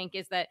Central Bank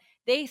is that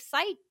they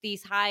cite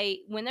these high,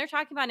 when they're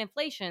talking about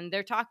inflation,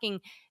 they're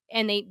talking,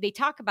 and they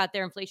talk about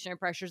their inflationary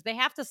pressures, they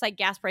have to cite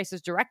gas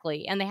prices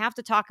directly, and they have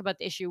to talk about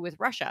the issue with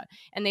Russia.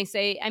 And they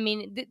say,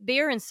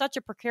 they're in such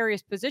a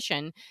precarious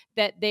position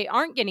that they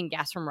aren't getting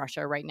gas from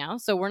Russia right now.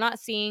 So we're not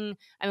seeing,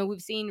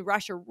 we've seen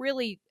Russia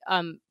really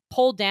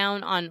pulled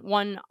down on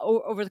one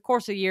over the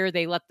course of the year.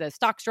 They let the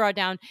stocks draw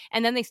down,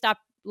 and then they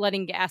stopped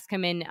letting gas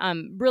come in,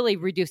 really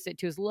reduce it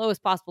to as low as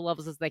possible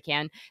levels as they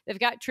can. They've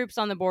got troops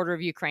on the border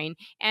of Ukraine,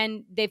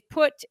 and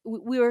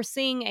we were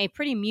seeing a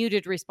pretty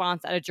muted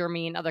response out of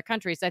Germany and other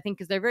countries, I think,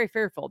 because they're very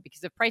fearful,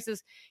 because if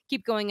prices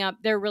keep going up,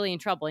 they're really in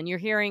trouble. And you're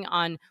hearing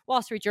on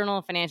Wall Street Journal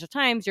and Financial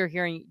Times, you're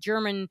hearing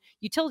German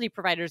utility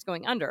providers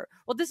going under.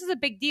 Well, this is a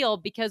big deal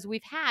because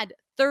we've had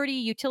 30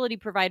 utility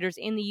providers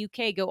in the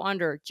UK go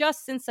under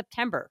just since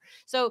September.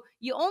 So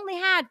you only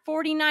had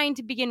 49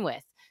 to begin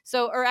with.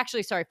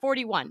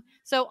 41.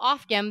 So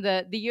Ofgem,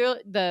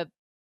 the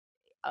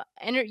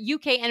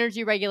UK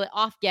energy regulator,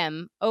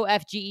 Ofgem,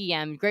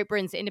 OFGEM, Great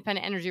Britain's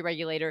independent energy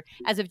regulator,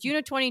 as of June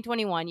of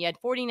 2021, you had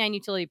 49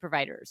 utility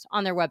providers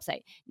on their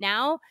website.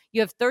 Now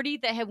you have 30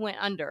 that have went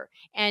under,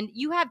 and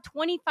you have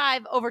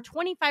over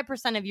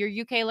 25% of your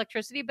UK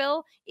electricity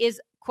bill is,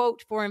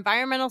 quote, for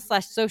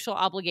environmental/social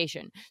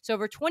obligation. So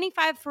over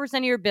 25%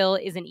 of your bill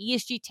is an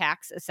ESG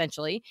tax,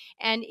 essentially.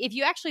 And if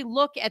you actually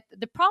look at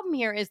the problem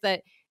here is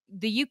that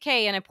the UK,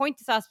 and I point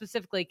this out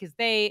specifically because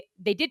they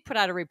did put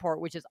out a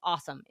report, which is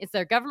awesome. It's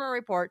their government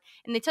report,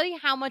 and they tell you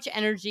how much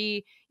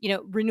energy,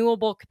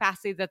 renewable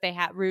capacity that they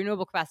have,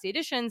 renewable capacity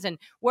additions, and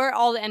where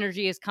all the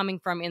energy is coming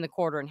from in the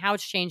quarter and how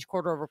it's changed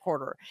quarter over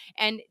quarter.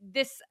 And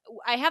this,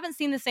 I haven't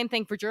seen the same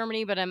thing for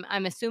Germany, but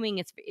I'm assuming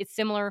it's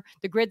similar.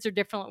 The grids are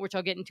different, which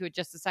I'll get into in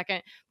just a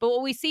second. But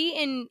what we see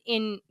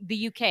in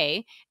the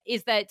UK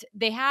is that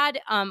they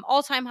had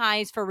all-time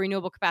highs for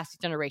renewable capacity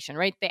generation,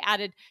 right? They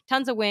added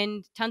tons of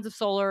wind, tons of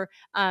solar,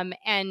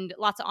 and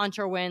lots of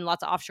onshore wind,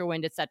 lots of offshore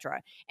wind,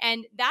 etc.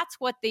 And that's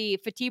what the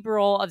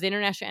FTSE of the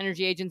International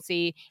Energy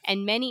Agency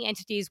and many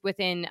entities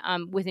within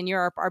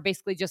Europe are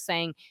basically just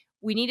saying,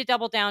 we need to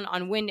double down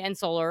on wind and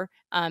solar.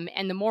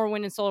 And the more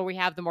wind and solar we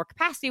have, the more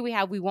capacity we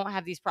have, we won't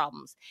have these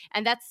problems.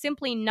 And that's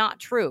simply not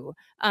true.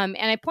 And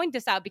I point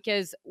this out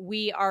because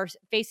we are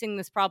facing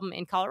this problem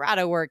in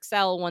Colorado, where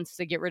Xcel wants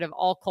to get rid of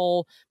all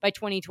coal by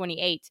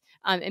 2028.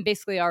 And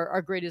basically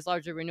our grid is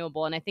largely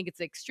renewable. And I think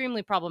it's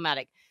extremely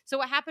problematic. So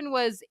what happened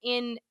was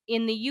in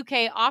the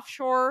UK,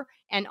 offshore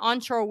and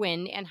onshore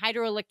wind and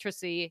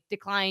hydroelectricity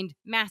declined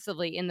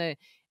massively in the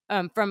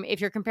from, if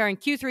you're comparing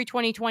Q3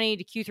 2020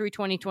 to Q3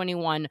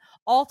 2021,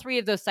 all three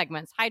of those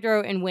segments,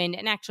 hydro and wind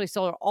and actually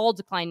solar, all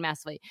declined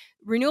massively.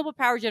 Renewable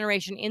power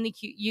generation in the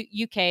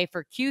UK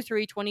for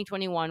Q3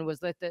 2021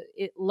 was at the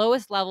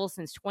lowest level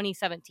since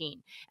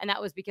 2017. And that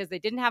was because they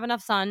didn't have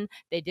enough sun,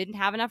 they didn't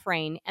have enough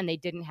rain, and they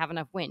didn't have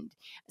enough wind.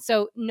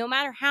 So no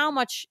matter how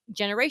much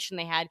generation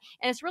they had,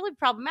 and it's really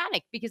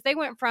problematic because they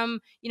went from,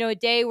 a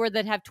day where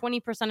they'd have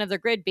 20% of their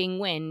grid being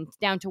wind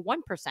down to 1%.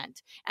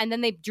 And then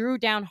they drew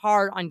down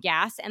hard on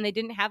gas, and they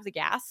didn't have the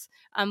gas.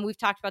 We've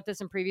talked about this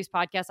in previous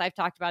podcasts. I've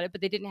talked about it,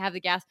 but they didn't have the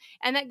gas.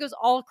 And that goes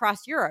all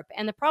across Europe.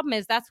 And the problem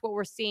is that's what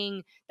we're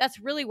seeing. That's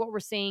really what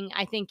we're seeing,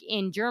 I think,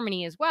 in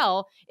Germany as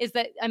well, is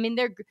that,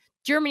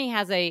 Germany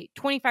has a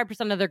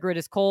 25% of their grid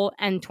is coal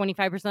and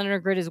 25% of their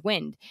grid is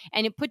wind.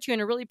 And it puts you in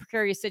a really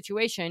precarious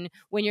situation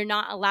when you're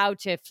not allowed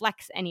to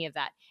flex any of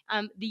that.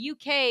 The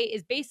UK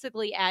is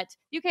basically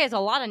the UK has a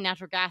lot of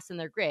natural gas in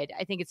their grid.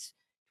 I think it's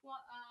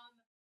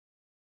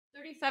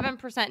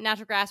 37%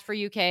 natural gas for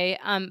UK.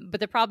 But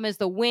the problem is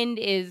the wind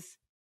is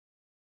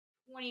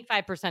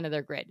 25% of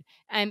their grid.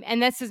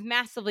 And this has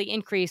massively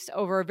increased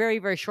over a very,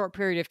 very short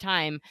period of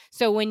time.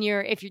 So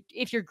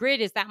if your grid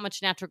is that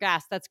much natural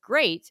gas, that's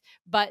great,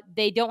 but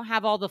they don't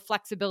have all the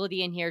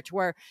flexibility in here to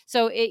where,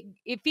 so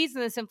it feeds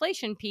in this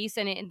inflation piece,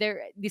 and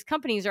these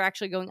companies are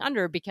actually going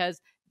under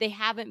because they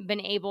haven't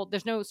been able,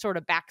 there's no sort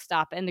of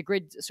backstop, and the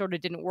grid sort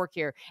of didn't work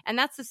here. And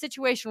that's the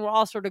situation we're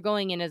all sort of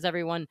going in as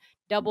everyone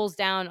doubles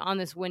down on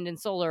this wind and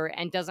solar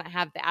and doesn't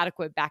have the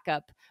adequate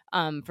backup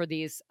for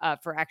these,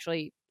 for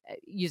actually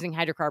using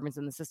hydrocarbons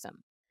in the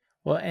system.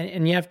 Well,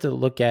 and you have to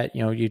look at,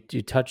 you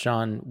touch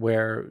on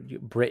where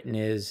Britain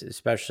is,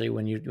 especially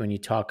when you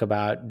talk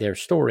about their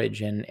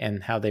storage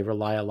and how they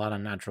rely a lot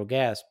on natural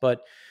gas.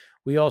 But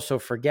we also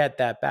forget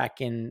that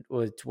back in,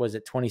 was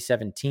it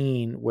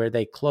 2017, where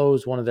they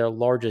closed one of their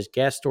largest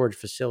gas storage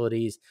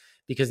facilities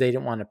because they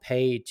didn't want to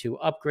pay to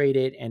upgrade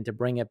it and to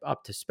bring it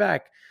up to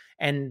spec.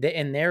 And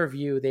in their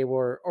view, they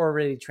were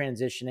already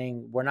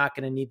transitioning. We're not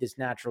going to need this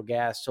natural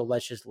gas, so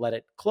let's just let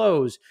it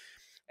close.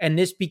 And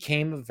this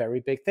became a very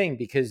big thing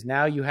because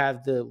now you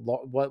have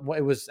what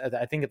it was,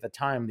 I think at the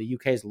time, the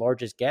UK's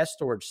largest gas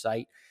storage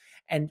site.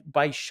 And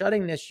by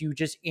shutting this, you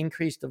just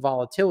increase the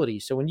volatility.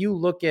 So when you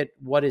look at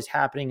what is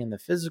happening in the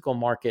physical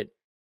market,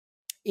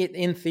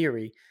 in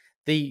theory,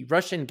 the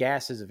Russian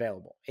gas is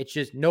available. It's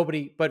just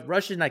but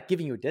Russia's not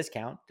giving you a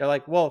discount. They're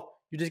like, well,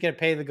 you're just going to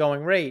pay the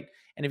going rate.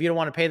 And if you don't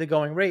want to pay the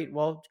going rate,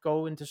 well,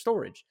 go into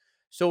storage.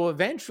 So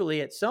eventually,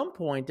 at some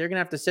point, they're going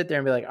to have to sit there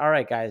and be like, all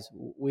right, guys,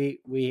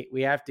 we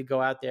have to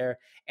go out there.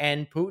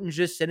 And Putin's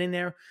just sitting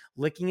there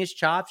licking his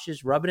chops,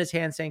 just rubbing his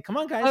hands saying, come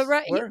on, guys.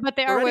 But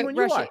they are when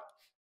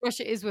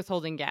Russia is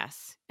withholding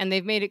gas, and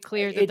they've made it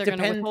clear that they're going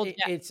to withhold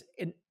gas.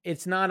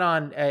 It's not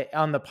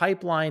on the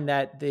pipeline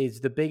that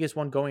is the biggest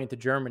one going into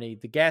Germany.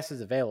 The gas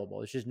is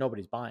available. It's just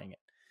nobody's buying it.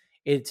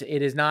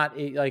 It is not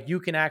like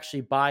you can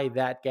actually buy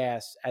that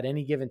gas at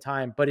any given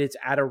time, but it's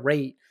at a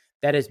rate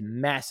that is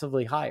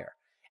massively higher.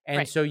 And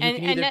right. So you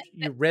can either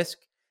you risk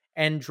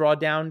and draw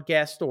down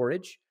gas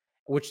storage,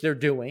 which they're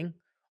doing,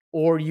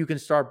 or you can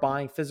start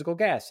buying physical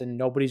gas, and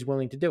nobody's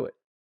willing to do it.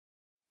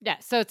 Yeah,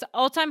 so it's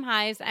all-time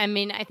highs.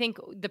 I think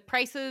the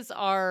prices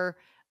are,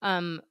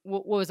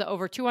 what was it,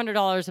 over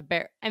 $200 a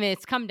barrel?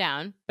 It's come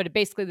down, but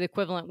basically the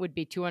equivalent would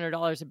be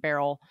 $200 a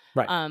barrel,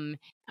 right.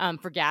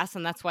 For gas,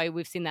 and that's why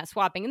we've seen that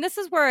swapping. And this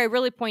is where I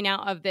really point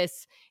out of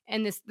this,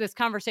 and this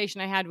conversation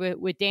I had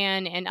with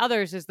Dan and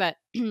others, is that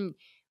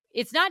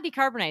it's not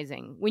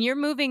decarbonizing. When you're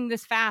moving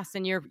this fast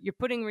and you're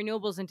putting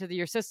renewables into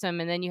your system,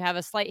 and then you have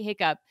a slight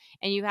hiccup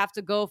and you have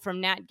to go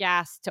from nat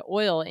gas to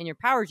oil in your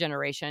power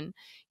generation,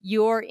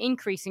 you're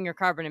increasing your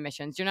carbon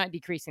emissions. You're not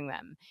decreasing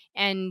them.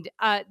 And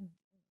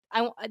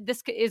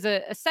this is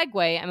a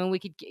segue. We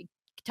could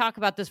talk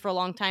about this for a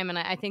long time. And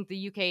I think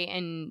the UK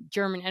and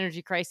German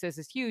energy crisis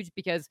is huge,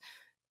 because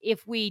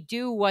if we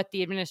do what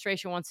the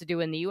administration wants to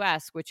do in the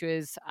US, which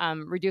is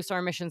reduce our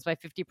emissions by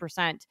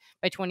 50%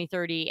 by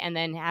 2030, and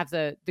then have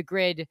the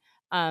grid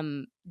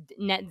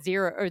net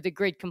zero, or the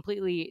grid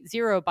completely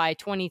zero by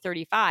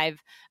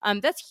 2035,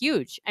 that's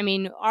huge.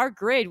 Our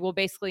grid will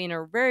basically, in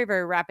a very,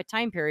 very rapid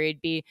time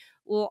period, be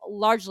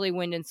largely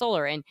wind and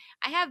solar. And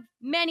I have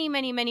many,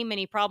 many, many,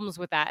 many problems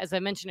with that, as I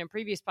mentioned in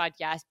previous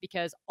podcasts,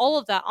 because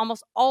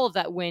almost all of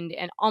that wind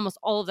and almost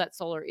all of that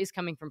solar is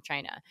coming from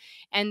China.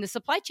 And the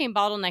supply chain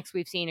bottlenecks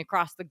we've seen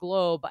across the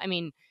globe,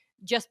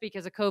 just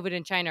because of COVID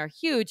in China, are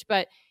huge.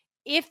 But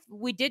if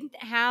we didn't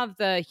have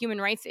the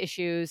human rights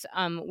issues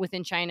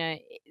within China,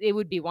 it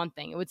would be one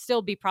thing. It would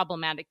still be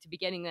problematic to be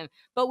getting them.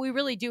 But we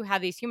really do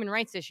have these human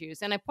rights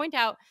issues. And I point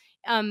out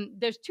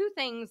There's two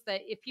things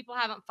that if people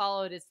haven't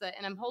followed, is that,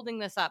 and I'm holding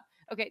this up.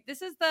 Okay,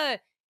 this is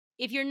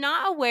if you're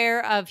not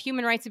aware of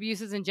human rights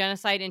abuses and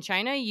genocide in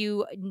China,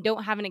 you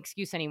don't have an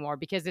excuse anymore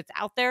because it's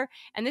out there.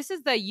 And this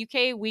is the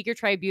UK Uyghur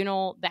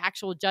Tribunal, the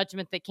actual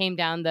judgment that came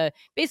down.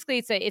 Basically,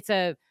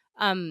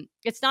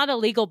 it's not a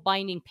legal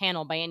binding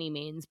panel by any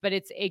means, but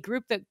it's a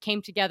group that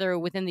came together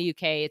within the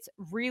UK. It's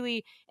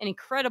really an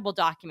incredible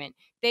document.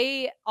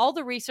 All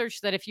the research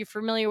that, if you're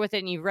familiar with it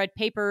and you've read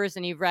papers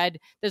and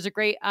there's a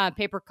great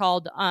paper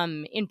called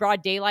In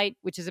Broad Daylight,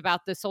 which is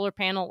about the solar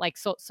panel,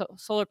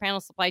 solar panel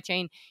supply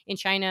chain in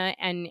China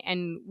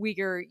and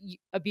Uyghur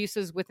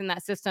abuses within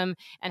that system,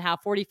 and how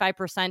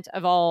 45%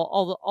 of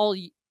all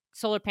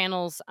solar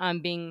panels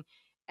being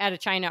out of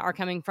China are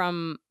come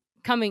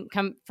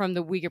from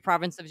the Uyghur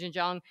province of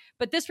Xinjiang.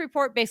 But this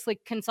report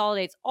basically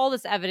consolidates all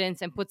this evidence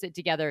and puts it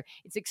together.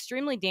 It's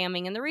extremely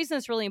damning. And the reason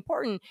it's really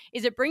important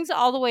is it brings it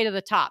all the way to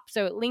the top.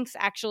 So it links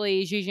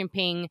actually Xi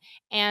Jinping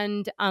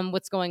and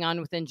what's going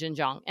on within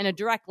Xinjiang, and a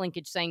direct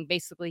linkage saying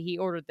basically he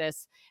ordered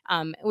this,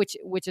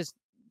 which is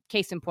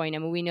case in point. I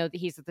mean, we know that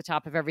he's at the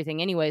top of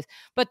everything anyways,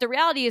 but the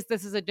reality is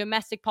this is a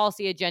domestic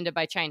policy agenda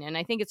by China. And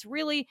I think it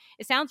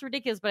sounds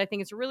ridiculous, but I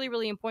think it's really,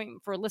 really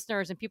important for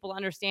listeners and people to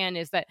understand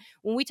is that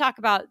when we talk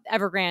about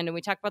Evergrande and we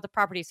talk about the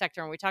property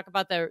sector and we talk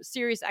about the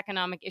serious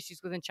economic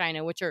issues within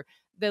China,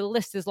 the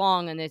list is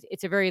long and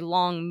it's a very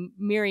long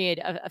myriad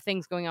of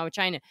things going on with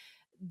China.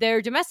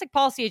 Their domestic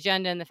policy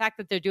agenda and the fact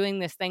that they're doing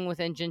this thing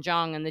within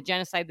Xinjiang and the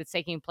genocide that's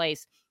taking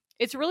place,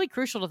 it's really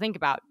crucial to think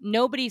about.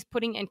 Nobody's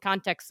putting in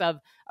context of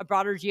a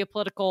broader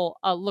geopolitical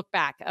look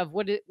back of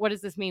what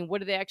does this mean? What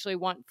do they actually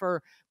want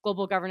for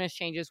global governance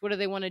changes? What do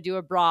they want to do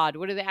abroad?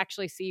 What do they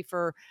actually see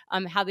for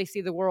how they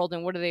see the world,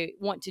 and what do they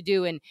want to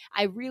do? And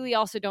I really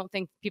also don't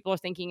think people are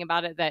thinking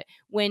about it that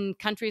when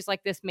countries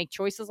like this make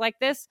choices like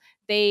this,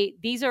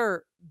 these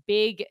are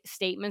big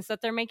statements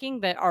that they're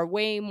making that are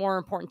way more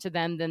important to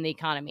them than the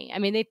economy. I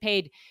mean, they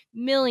paid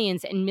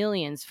millions and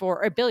millions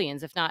or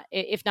billions, if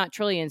not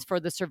trillions, for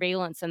the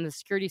surveillance and the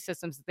security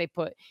systems that they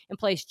put in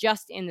place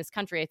just in this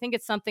country. I think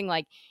it's something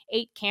like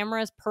 8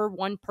 cameras per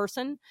one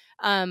person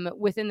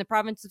within the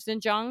province of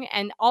Xinjiang,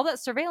 and all that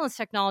surveillance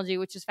technology,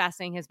 which is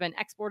fascinating, has been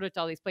exported to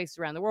all these places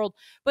around the world.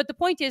 But the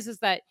point is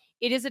that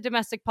it is a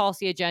domestic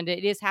policy agenda.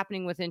 It is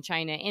happening within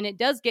China, and it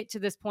does get to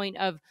this point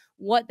of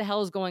what the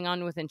hell is going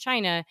on within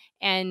China,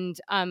 and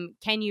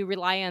can you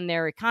rely on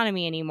their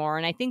economy anymore?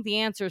 And I think the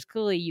answer is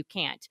clearly you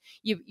can't.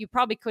 You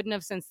probably couldn't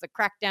have since the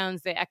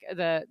crackdowns,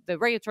 the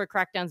regulatory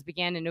crackdowns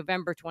began in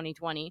November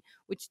 2020,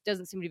 which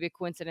doesn't seem to be a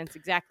coincidence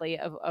exactly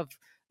of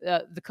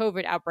the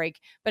COVID outbreak.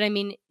 But I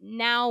mean,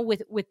 now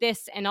with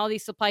this and all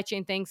these supply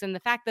chain things, and the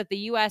fact that the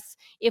U.S.,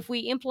 if we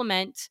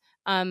implement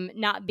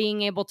not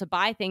being able to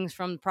buy things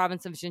from the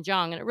province of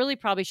Xinjiang, and it really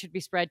probably should be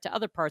spread to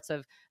other parts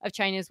of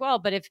China as well.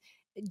 But if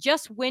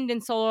just wind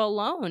and solar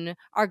alone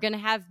are going to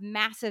have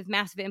massive,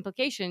 massive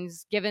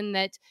implications, given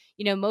that,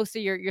 most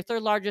of your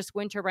third largest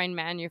wind turbine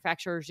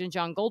manufacturer,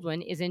 Xinjiang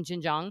Goldwind, is in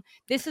Xinjiang.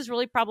 This is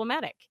really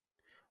problematic.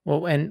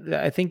 Well, and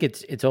I think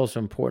it's also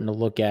important to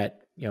look at,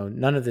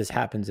 none of this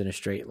happens in a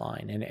straight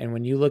line. And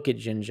when you look at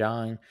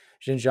Xinjiang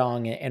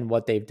and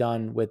what they've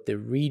done with the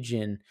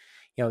region,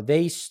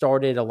 they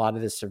started a lot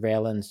of this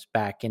surveillance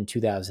back in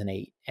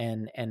 2008.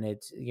 And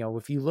it's,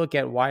 if you look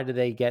at why do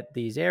they get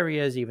these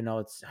areas, even though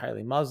it's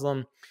highly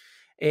Muslim,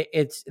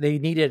 they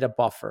needed a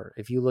buffer.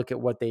 If you look at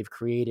what they've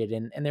created,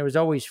 and there was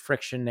always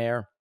friction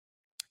there.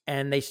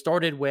 And they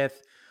started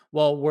with,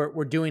 well,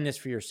 we're doing this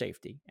for your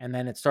safety. And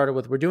then it started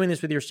with, we're doing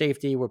this with your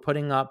safety. We're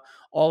putting up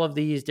all of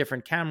these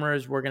different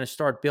cameras. We're going to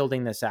start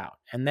building this out.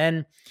 And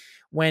then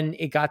when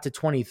it got to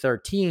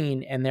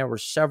 2013 and there were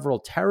several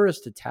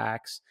terrorist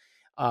attacks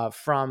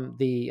from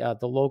the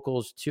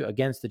locals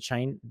against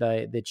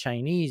the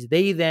Chinese,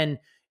 they then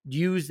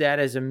used that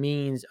as a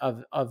means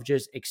of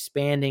just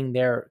expanding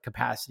their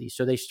capacity.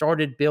 So they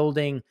started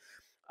building,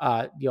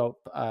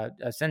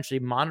 essentially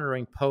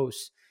monitoring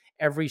posts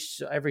every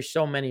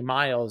so many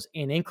miles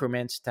in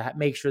increments to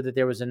make sure that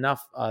there was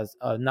enough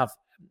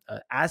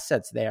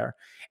assets there.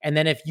 And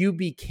then if you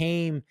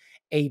became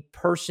a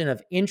person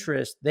of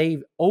interest, they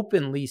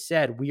openly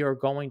said, we are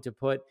going to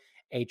put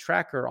a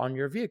tracker on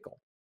your vehicle.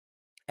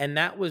 And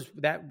that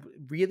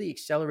really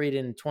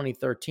accelerated in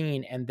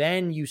 2013. And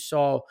then you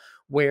saw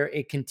where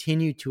it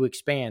continued to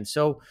expand.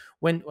 So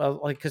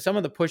because some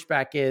of the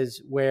pushback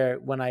is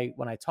when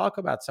I talk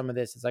about some of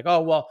this, it's like,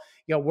 oh, well,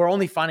 we're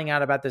only finding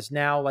out about this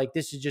now. Like,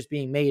 this is just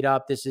being made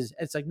up.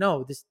 It's like,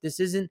 no, this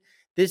isn't.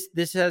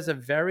 This has a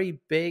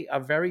very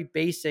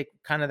basic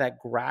kind of that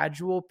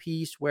gradual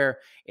piece where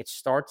it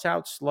starts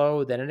out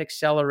slow, then it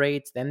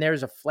accelerates, then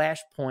there's a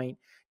flashpoint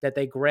that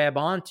they grab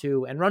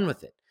onto and run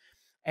with it.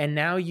 And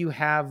now you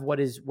have what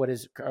is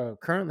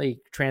currently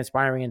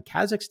transpiring in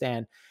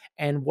Kazakhstan,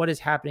 and what is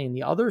happening in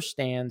the other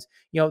stands.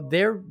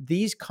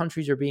 These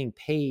countries are being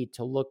paid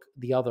to look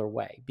the other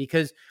way,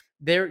 because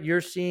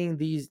you're seeing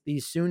these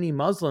Sunni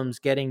Muslims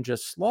getting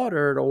just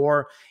slaughtered,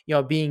 or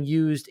being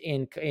used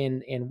in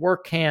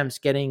work camps,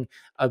 getting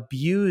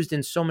abused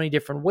in so many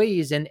different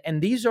ways. And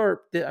these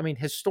are, I mean,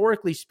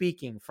 historically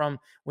speaking, from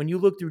when you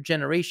look through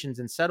generations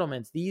and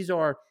settlements, these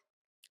are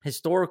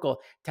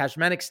historical.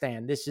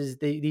 Tajikistan,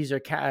 these are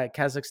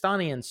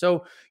Kazakhstanians.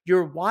 So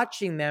you're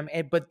watching them,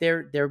 but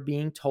they're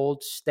being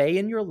told, stay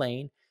in your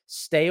lane,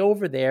 stay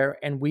over there,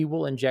 and we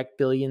will inject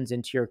billions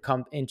into your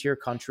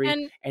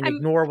country and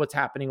ignore what's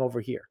happening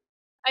over here.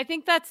 I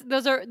think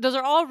those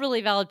are all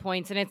really valid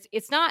points, and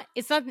it's not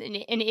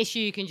an issue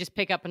you can just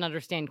pick up and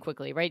understand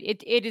quickly, right?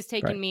 It has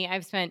taken me. I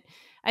spent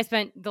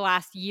the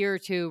last year or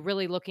two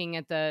really looking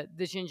at the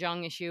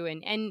Xinjiang issue,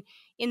 and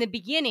in the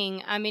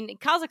beginning, I mean,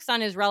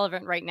 Kazakhstan is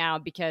relevant right now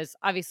because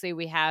obviously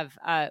we have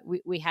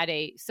we had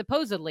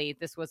supposedly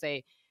this was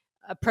a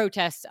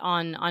protest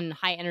on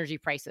high energy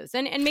prices,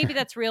 and maybe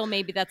that's real,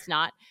 maybe that's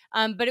not,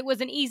 but it was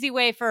an easy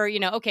way for,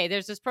 okay,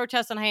 there's this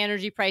protest on high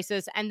energy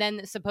prices, and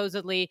then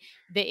supposedly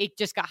it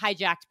just got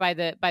hijacked by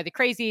the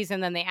crazies,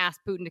 and then they asked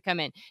Putin to come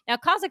in. Now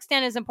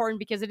Kazakhstan is important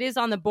because it is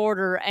on the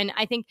border, and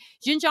I think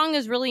Xinjiang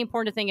is really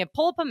important to think of.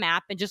 Pull up a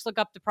map and just look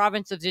up the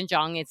province of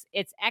Xinjiang.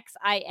 It's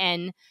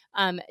XIN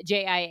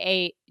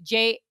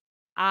JIANG.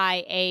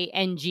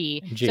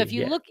 So if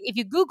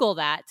you Google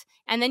that,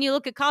 and then you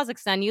look at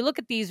Kazakhstan, you look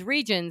at these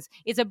regions,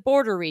 it's a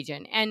border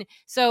region. And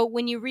so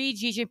when you read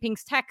Xi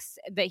Jinping's texts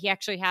that he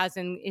actually has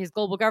in his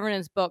global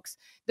governance books,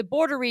 the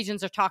border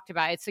regions are talked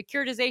about. It's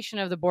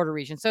securitization of the border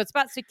region. So it's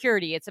about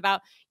security. It's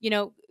about,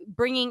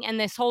 bringing in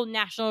this whole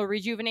national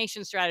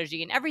rejuvenation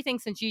strategy and everything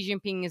since Xi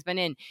Jinping has been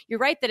in. You're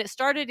right that it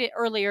started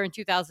earlier in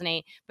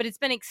 2008, but it's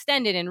been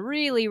extended and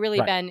really,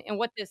 really been. And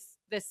what this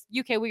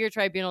UK Uyghur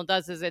Tribunal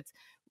does is it's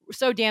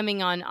so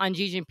damning on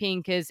Xi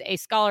Jinping, because a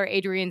scholar,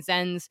 Adrian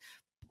Zenz,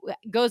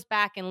 goes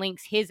back and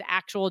links his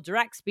actual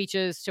direct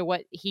speeches to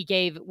what he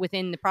gave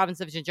within the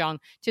province of Xinjiang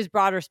to his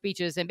broader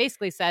speeches, and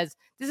basically says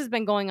this has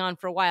been going on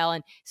for a while.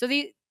 And so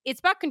it's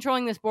about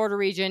controlling this border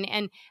region,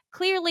 and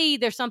clearly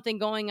there's something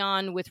going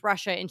on with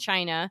Russia and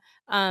China,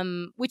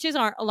 which is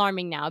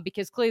alarming now,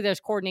 because clearly there's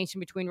coordination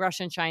between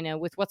Russia and China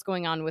with what's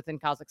going on within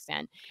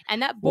Kazakhstan,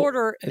 and that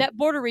border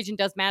region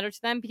does matter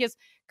to them, because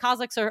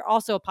Kazakhs are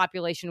also a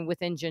population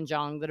within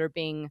Xinjiang that are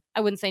being,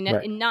 I wouldn't say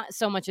not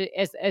so much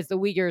as the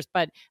Uyghurs,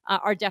 but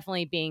are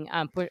definitely being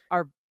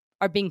are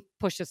being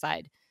pushed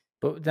aside.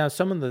 But now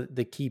some of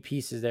the key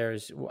pieces there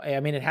is, I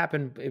mean,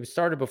 it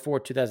started before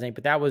 2008,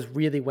 but that was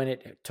really when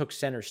it took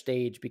center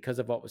stage because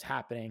of what was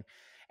happening.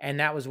 And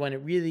that was when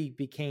it really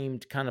became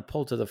kind of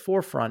pulled to the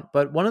forefront.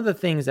 But one of the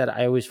things that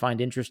I always find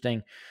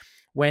interesting,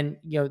 when,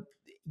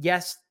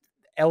 yes,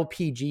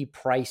 LPG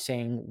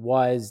pricing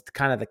was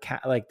kind of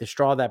the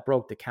straw that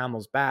broke the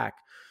camel's back.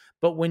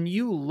 But when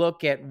you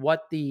look at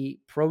what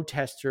the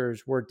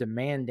protesters were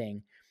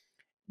demanding,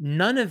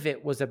 none of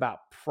it was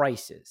about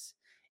prices.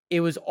 It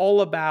was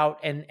all about,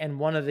 and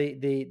one of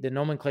the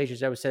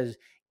nomenclatures that says,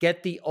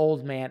 get the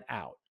old man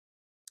out.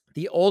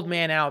 The old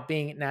man out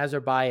being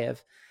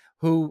Nazarbayev,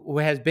 who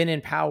has been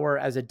in power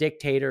as a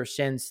dictator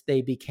since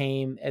they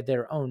became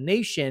their own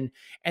nation.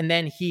 And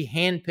then he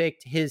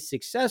handpicked his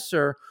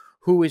successor,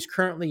 who is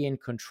currently in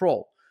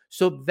control.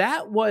 So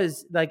that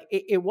was like,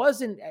 it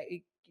wasn't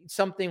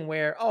something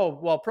where, oh,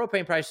 well,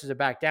 propane prices are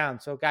back down,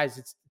 so guys,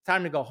 it's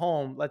time to go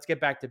home, let's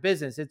get back to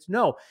business.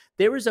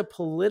 There is a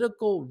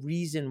political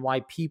reason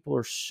why people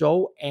are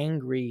so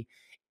angry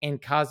in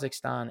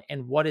Kazakhstan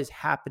and what is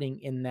happening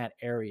in that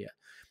area.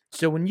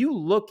 So when you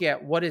look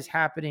at what is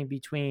happening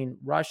between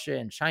Russia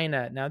and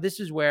China, now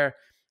this is where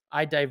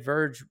I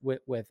diverge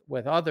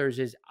with others,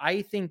 is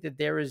I think that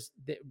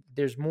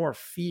there's more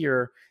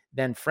fear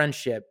than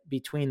friendship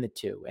between the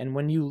two. And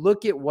when you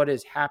look at what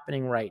is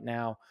happening right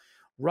now,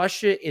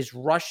 Russia is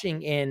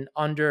rushing in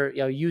under,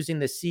 using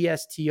the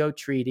CSTO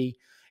treaty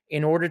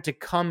in order to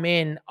come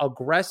in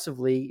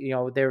aggressively.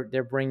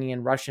 They're bringing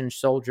in Russian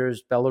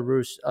soldiers,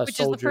 Belarus which soldiers.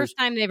 Is the first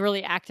time they've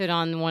really acted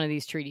on one of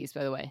these treaties,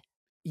 by the way.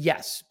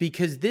 Yes,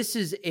 because this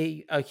is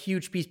a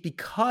huge piece,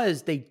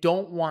 because they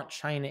don't want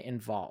China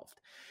involved.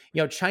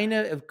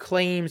 China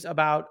claims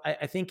about,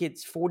 I think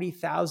it's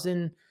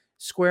 40,000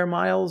 square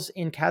miles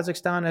in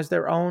Kazakhstan as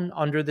their own,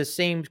 under the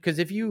same, because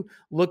if you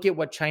look at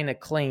what China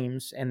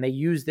claims, and they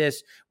use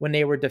this when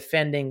they were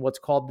defending what's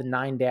called the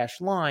 9-dash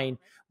line,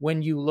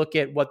 when you look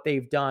at what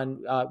they've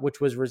done,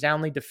 which was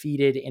resoundingly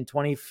defeated in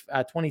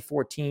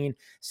 2014,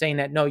 saying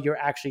that, no, you're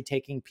actually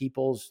taking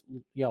people's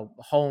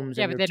homes,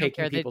 and you're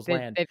taking people's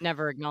land. They've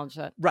never acknowledged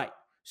that. Right.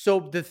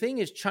 So the thing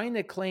is,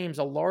 China claims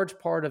a large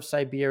part of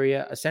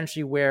Siberia,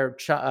 essentially where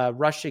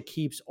Russia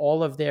keeps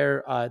all of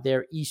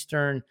their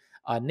eastern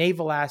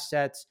naval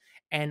assets,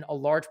 and a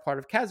large part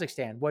of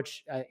Kazakhstan,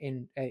 which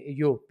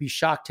you'll be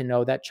shocked to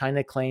know that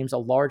China claims a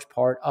large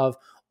part of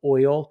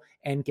oil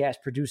and gas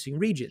producing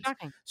regions.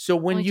 Shocking. So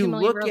when Only you 2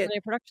 million look barrels at a day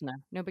of production there,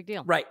 no big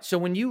deal. Right. So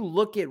when you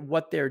look at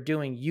what they're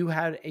doing, you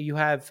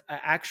have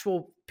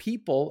actual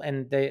people,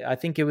 and I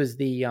think it was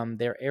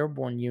their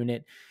airborne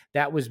unit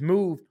that was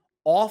moved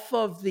off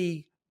of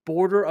the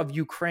border of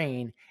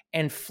Ukraine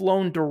and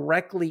flown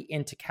directly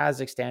into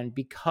Kazakhstan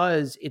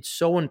because it's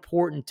so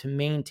important to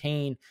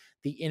maintain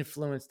the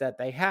influence that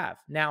they have.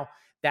 Now,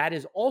 that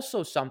is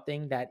also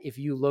something that if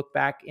you look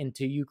back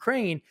into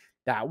Ukraine,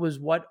 that was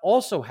what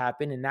also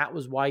happened. And that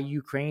was why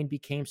Ukraine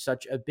became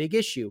such a big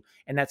issue.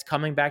 And that's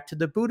coming back to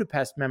the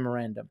Budapest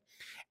Memorandum.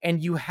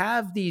 And you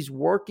have these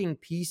working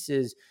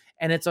pieces.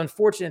 And it's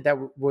unfortunate that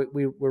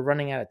we're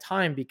running out of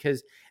time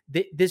because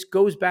this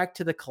goes back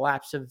to the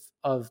collapse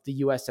of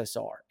the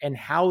USSR and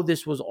how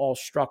this was all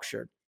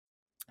structured.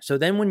 So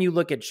then when you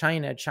look at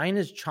China,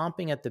 China's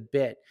chomping at the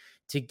bit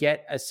to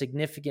get a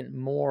significant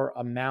more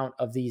amount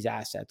of these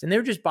assets. And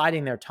they're just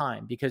biding their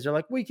time because they're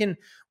like, we can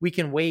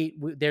wait.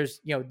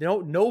 There's,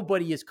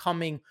 nobody is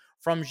coming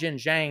from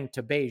Xinjiang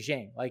to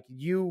Beijing. Like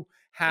you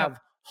have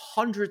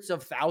hundreds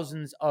of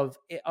thousands of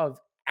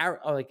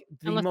like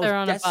the Unless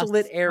most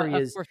desolate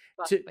areas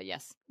but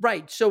yes.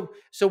 Right. So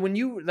when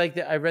you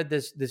I read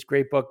this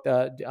great book,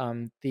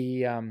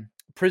 the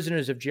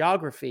Prisoners of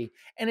Geography,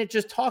 and it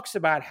just talks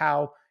about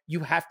how you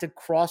have to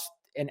cross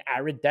an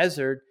arid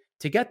desert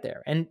to get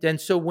there. And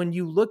so when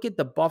you look at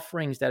the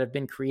bufferings that have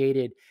been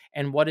created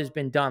and what has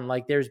been done,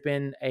 like there's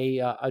been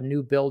a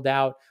renewed build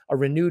out,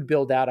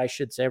 I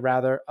should say,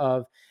 rather,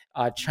 of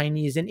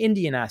Chinese and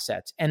Indian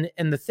assets. And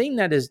the thing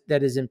that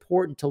is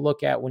important to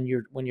look at when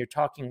you're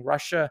talking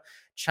Russia,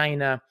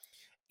 China,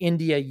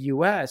 India,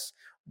 US,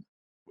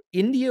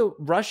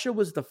 Russia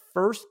was the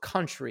first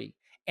country,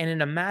 and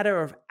in a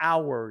matter of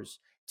hours,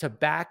 to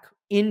back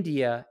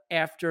India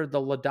after the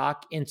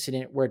Ladakh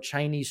incident where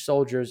Chinese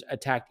soldiers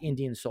attacked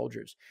Indian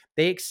soldiers.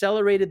 They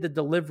accelerated the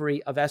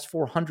delivery of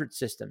S-400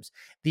 systems.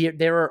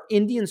 There are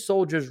Indian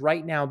soldiers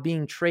right now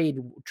being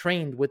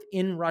trained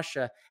within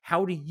Russia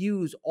how to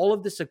use all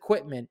of this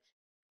equipment,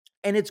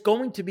 and it's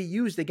going to be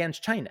used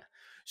against China.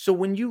 So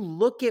when you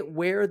look at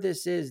where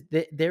this is,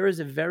 there is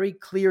a very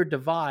clear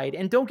divide.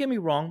 And don't get me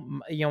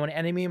wrong, an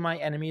enemy of my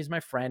enemy is my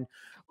friend.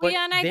 Well,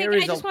 yeah, and I think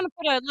I just want to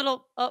put a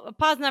little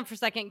pause on that for a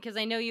second because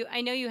I know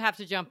you have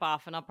to jump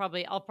off, and I'll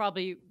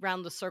probably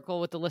round the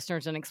circle with the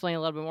listeners and explain a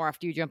little bit more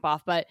after you jump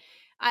off. But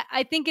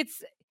I think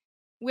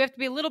we have to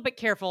be a little bit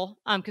careful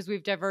because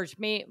we've diverged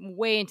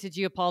way into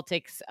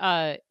geopolitics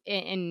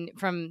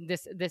from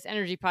this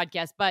energy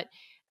podcast. But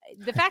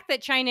the fact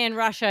that China and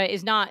Russia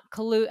is not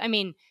I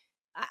mean,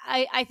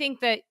 I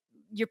think that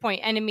your point,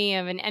 enemy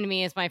of an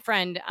enemy is my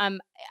friend. I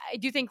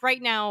do think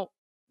right now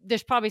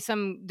there's probably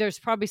some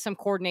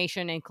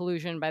coordination and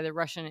collusion by the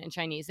Russian and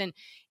Chinese, and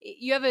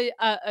you have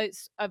a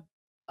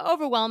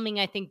overwhelming,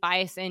 I think,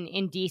 bias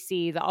in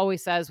DC that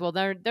always says, well,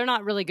 they're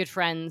not really good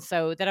friends,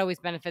 so that always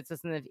benefits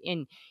us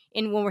in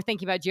when we're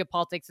thinking about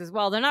geopolitics as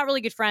well. They're not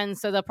really good friends,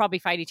 so they'll probably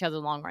fight each other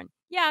in the long run.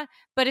 Yeah,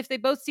 but if they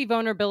both see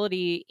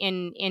vulnerability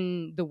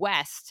in the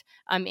West,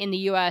 in the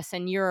US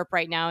and Europe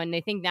right now, and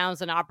they think now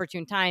is an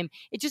opportune time,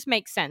 it just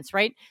makes sense,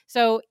 right?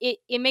 So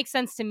it makes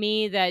sense to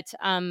me that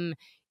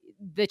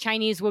the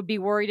Chinese would be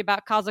worried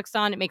about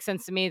Kazakhstan. It makes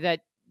sense to me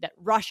that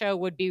Russia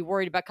would be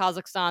worried about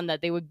Kazakhstan,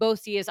 that they would both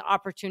see as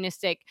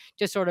opportunistic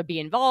to sort of be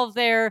involved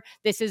there.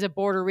 This is a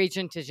border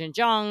region to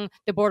Xinjiang.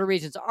 The border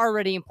regions are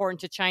already important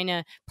to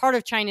China. Part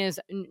of China's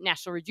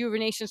national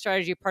rejuvenation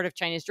strategy, part of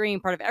China's dream,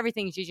 part of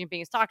everything Xi Jinping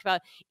has talked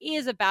about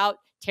is about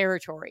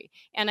territory.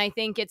 And I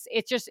think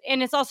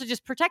it's also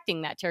just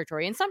protecting that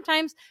territory. And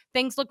sometimes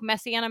things look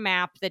messy on a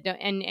map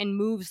and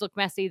moves look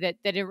messy that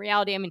in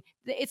reality, I mean,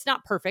 it's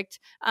not perfect.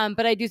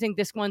 But I do think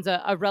this one's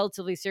a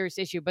relatively serious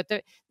issue, but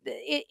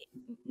they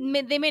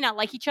may not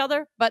like each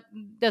other, but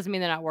doesn't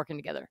mean they're not working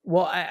together.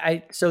 Well,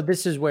 so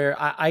this is where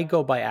I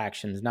go by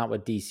actions, not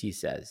what DC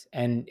says.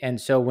 And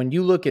so when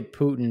you look at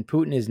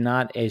Putin is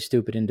not a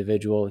stupid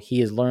individual. He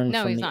has learned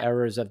from the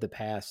errors of the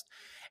past.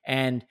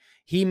 And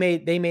they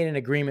made an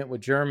agreement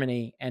with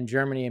Germany, and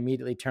Germany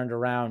immediately turned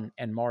around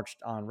and marched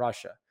on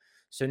Russia.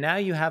 So now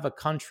you have a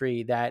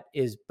country that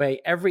is, by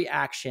every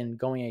action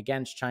going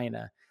against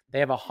China, they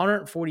have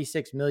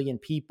 146 million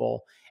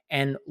people,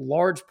 and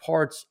large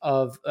parts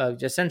of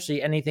essentially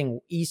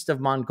anything east of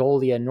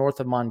Mongolia, north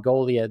of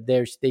Mongolia,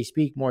 they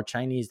speak more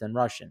Chinese than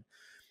Russian.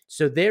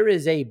 So there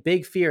is a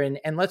big fear.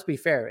 And let's be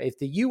fair, if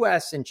the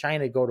US and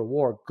China go to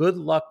war, good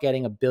luck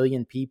getting 1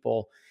 billion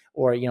people,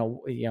 or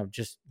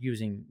just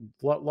using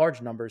large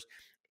numbers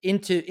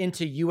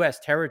into US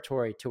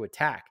territory to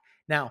attack.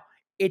 Now,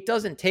 it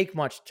doesn't take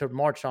much to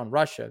march on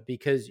Russia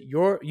because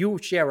you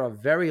share a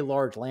very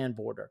large land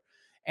border.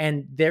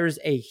 And there's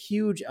a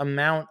huge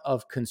amount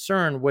of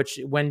concern, which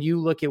when you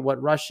look at what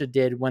Russia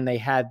did when they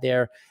had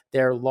their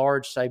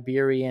large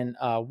Siberian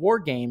war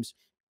games,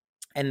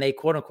 and they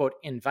quote unquote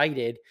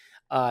invited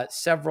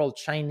several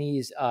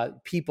Chinese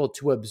people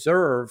to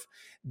observe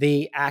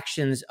the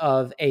actions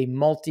of a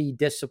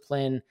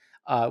multi-discipline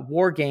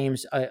war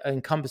games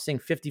encompassing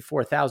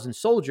 54,000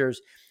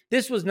 soldiers.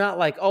 This was not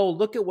like, oh,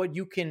 look at what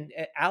you can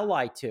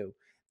ally to.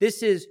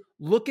 This is,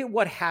 look at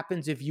what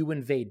happens if you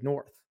invade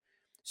North.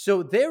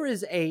 So there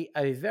is a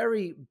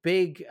very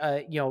big,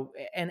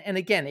 and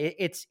again,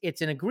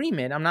 it's an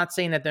agreement. I'm not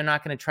saying that they're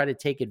not going to try to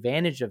take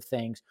advantage of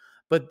things,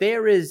 but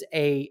there is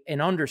an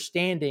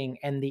understanding,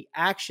 and the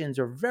actions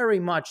are very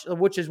much,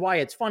 which is why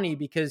it's funny,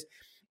 because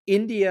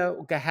India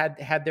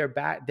had their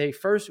back. They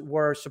first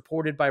were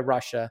supported by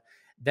Russia,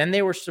 then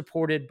they were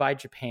supported by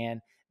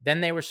Japan, then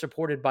they were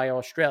supported by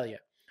Australia.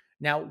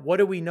 Now, what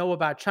do we know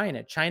about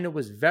China? China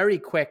was very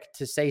quick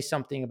to say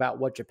something about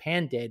what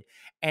Japan did,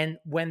 and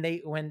when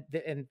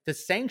the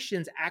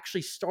sanctions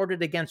actually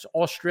started against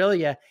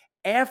Australia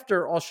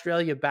after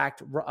Australia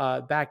backed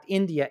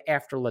India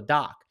after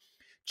Ladakh,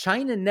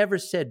 China never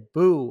said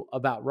boo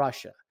about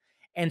Russia.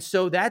 And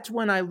so that's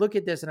when I look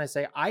at this and I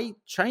say,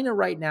 China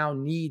right now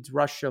needs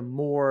Russia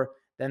more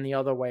than the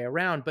other way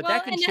around, but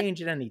that can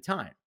change at any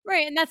time.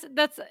 Right. And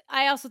that's,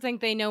 I also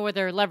think they know where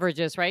their leverage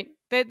is, right?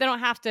 They don't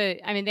have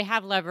to, I mean, they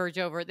have leverage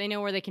over it. They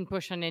know where they can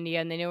push on India,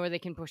 and they know where they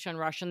can push on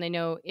Russia. And they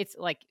know it's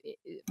like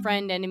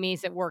friend,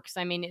 enemies, it works.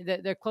 I mean,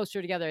 they're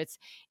closer together. It's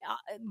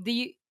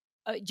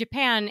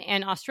Japan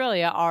and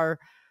Australia are,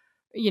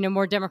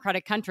 more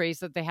democratic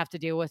countries that they have to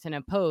deal with and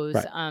oppose.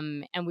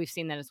 Right. And we've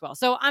seen that as well.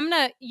 So I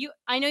know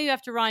you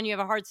have to run. You have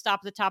a hard stop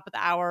at the top of the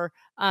hour.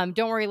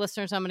 Don't worry,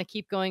 listeners. I'm going to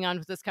keep going on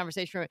with this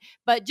conversation.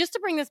 But just to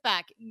bring this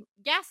back,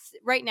 gas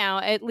right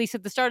now, at least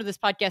at the start of this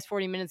podcast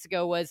 40 minutes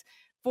ago, was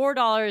 $4,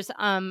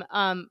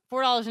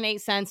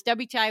 $4.08.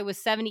 WTI was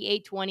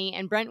 $78.20,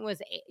 and Brent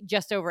was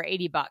just over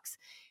 $80.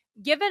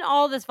 Given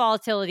all this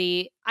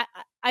volatility,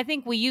 I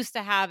think we used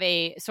to have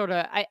a sort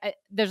of,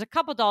 there's a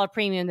couple dollar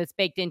premium that's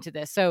baked into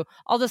this. So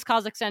all this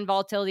Kazakhstan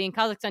volatility, and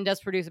Kazakhstan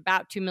does produce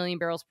about 2 million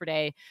barrels per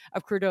day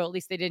of crude oil, at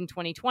least they did in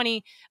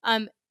 2020.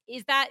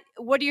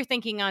 What are you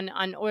thinking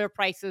on oil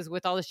prices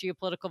with all this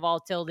geopolitical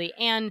volatility,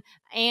 and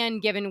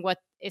given what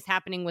is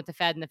happening with the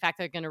Fed and the fact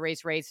that they're going to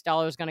raise rates,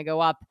 dollar is going to go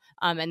up,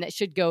 and that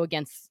should go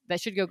against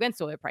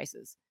oil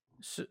prices?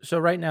 So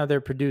right now they're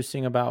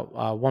producing about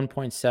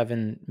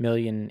 1.7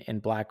 million in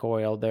black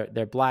oil.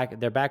 They're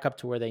back up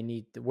to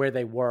where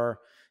they were.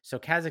 So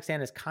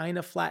Kazakhstan is kind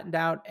of flattened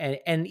out,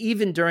 and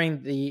even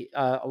during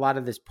a lot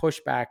of this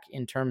pushback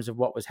in terms of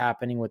what was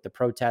happening with the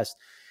protest,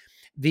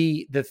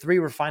 the three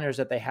refiners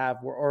that they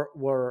have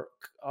were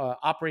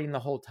operating the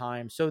whole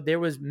time. So there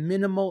was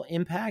minimal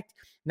impact.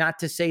 Not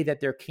to say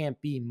that there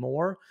can't be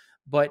more,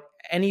 but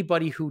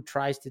anybody who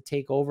tries to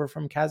take over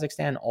from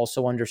Kazakhstan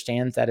also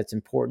understands that it's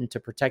important to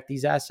protect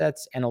these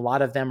assets. And a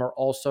lot of them are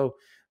also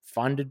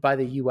funded by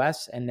the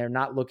U.S., and they're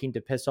not looking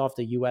to piss off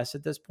the U.S.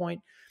 at this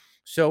point.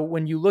 So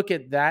when you look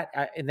at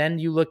that, and then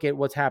you look at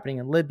what's happening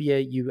in Libya,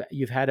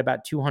 you've had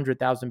about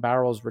 200,000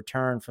 barrels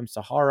return from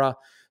Sahara.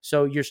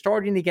 So you're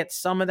starting to get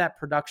some of that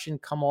production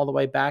come all the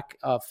way back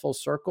full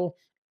circle.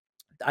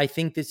 I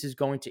think this is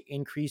going to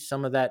increase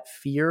some of that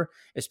fear,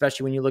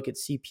 especially when you look at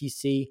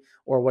CPC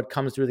or what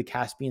comes through the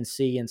Caspian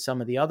Sea and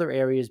some of the other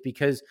areas,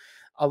 because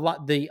a lot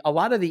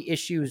of the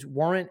issues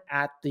weren't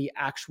at the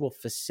actual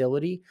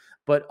facility,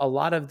 but a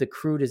lot of the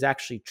crude is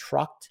actually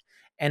trucked.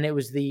 And it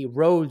was the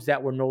roads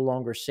that were no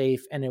longer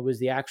safe, and it was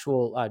the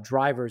actual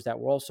drivers that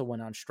also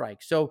went on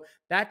strike. So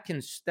that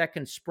can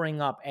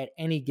spring up at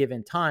any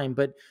given time.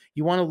 But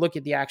you want to look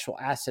at the actual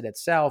asset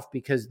itself,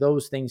 because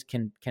those things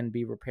can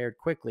be repaired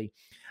quickly.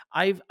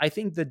 I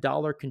think the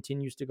dollar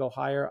continues to go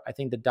higher. I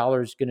think the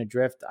dollar is going to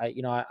drift.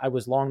 I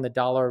was long the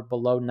dollar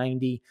below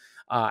 90.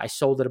 I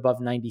sold it above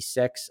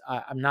 96.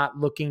 I'm not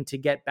looking to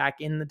get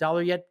back in the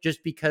dollar yet,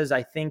 just because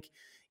I think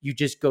you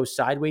just go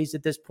sideways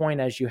at this point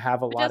as you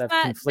have a lot of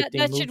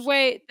conflicting moves. Should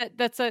weigh.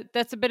 That's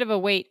a bit of a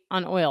weight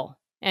on oil,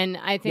 and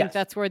I think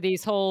that's where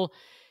these whole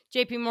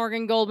J.P.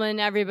 Morgan, Goldman,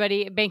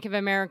 everybody, Bank of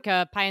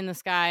America, pie in the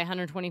sky,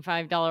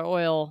 $125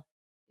 oil.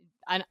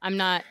 I'm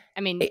not. I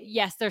mean,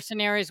 yes, there's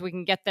scenarios we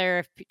can get there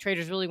if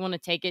traders really want to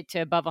take it to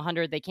above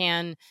 100, they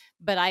can.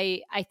 But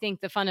I think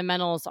the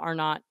fundamentals are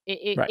not.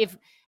 Right. If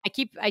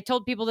I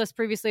told people this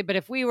previously, but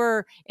if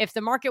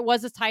the market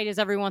was as tight as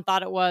everyone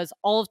thought it was,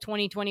 all of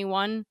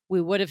 2021, we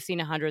would have seen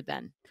 100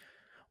 then.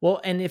 Well,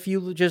 and if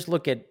you just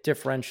look at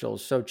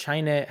differentials, so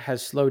China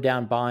has slowed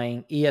down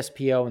buying.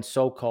 ESPO and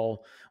SOCOL,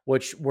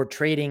 which were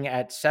trading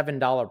at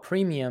 $7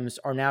 premiums,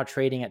 are now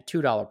trading at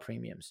 $2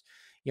 premiums.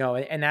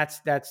 And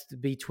that's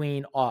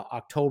between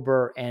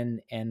October and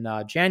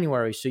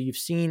January. So you've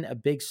seen a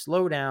big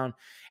slowdown.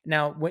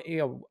 Now,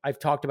 I've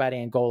talked about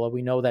Angola.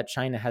 We know that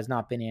China has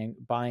not been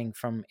buying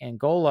from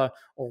Angola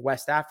or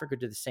West Africa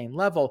to the same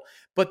level,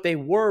 but they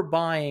were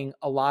buying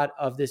a lot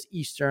of this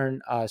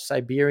Eastern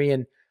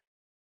Siberian,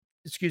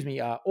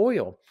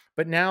 oil.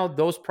 But now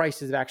those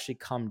prices have actually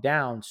come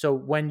down. So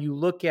when you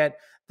look at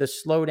the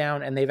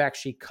slowdown, and they've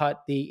actually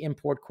cut the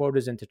import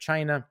quotas into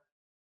China.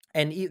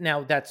 And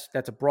now that's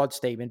a broad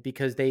statement,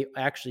 because they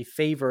actually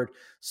favored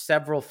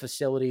several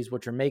facilities,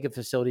 which are mega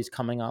facilities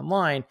coming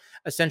online,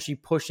 essentially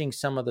pushing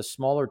some of the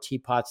smaller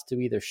teapots to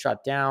either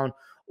shut down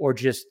or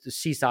just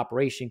cease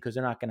operation because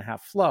they're not going to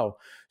have flow.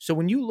 So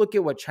when you look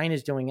at what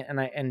China's doing,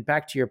 and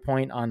back to your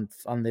point on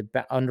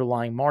the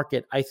underlying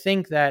market, I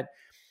think that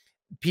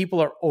people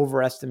are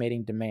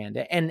overestimating demand.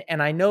 And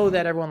I know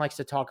that everyone likes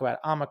to talk about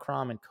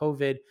Omicron and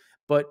COVID,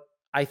 but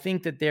I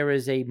think that there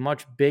is a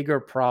much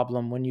bigger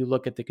problem when you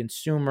look at the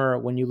consumer,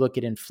 when you look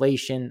at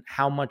inflation,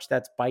 how much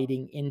that's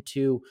biting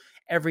into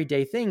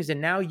everyday things.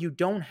 And now you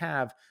don't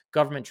have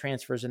government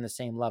transfers in the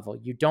same level.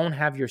 You don't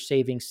have your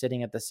savings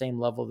sitting at the same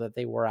level that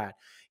they were at.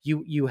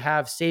 You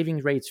have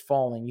savings rates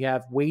falling. You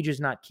have wages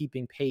not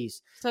keeping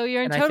pace. So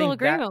you're in And I total think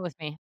that, agreement with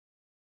me.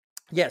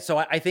 yeah, so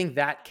I think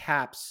that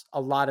caps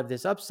a lot of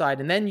this upside,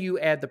 and then you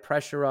add the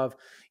pressure of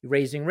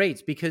raising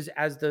rates, because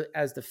as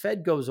the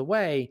Fed goes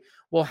away,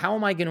 well, how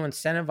am I going to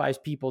incentivize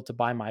people to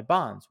buy my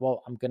bonds?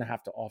 Well, I'm going to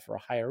have to offer a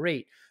higher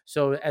rate.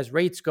 So as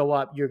rates go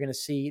up, you're going to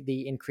see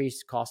the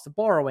increased cost of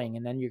borrowing,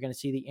 and then you're going to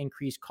see the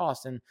increased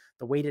cost, and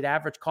the weighted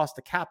average cost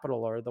of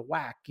capital, or the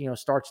WACC,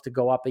 starts to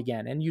go up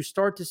again, and you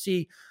start to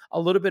see a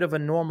little bit of a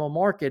normal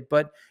market,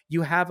 but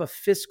you have a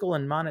fiscal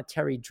and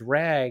monetary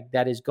drag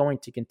that is going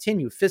to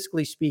continue.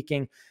 Fiscally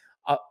speaking,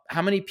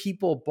 how many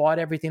people bought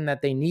everything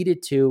that they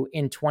needed to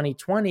in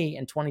 2020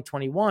 and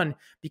 2021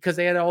 because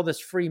they had all this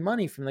free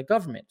money from the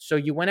government? So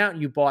you went out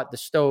and you bought the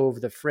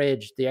stove, the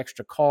fridge, the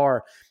extra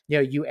car,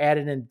 you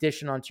added an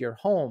addition onto your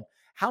home.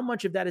 How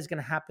much of that is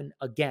going to happen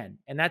again?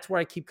 And that's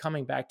where I keep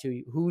coming back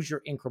to, who's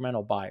your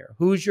incremental buyer?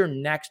 Who's your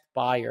next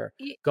buyer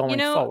going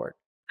forward?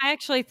 I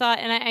actually thought,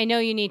 and I know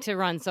you need to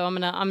run, so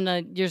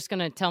you're just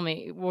gonna tell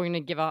me, we're gonna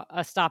give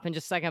a stop in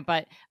just a second.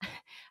 But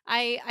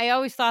I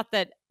always thought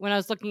that when I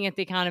was looking at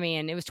the economy,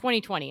 and it was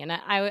 2020, and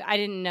I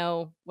didn't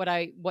know what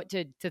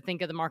to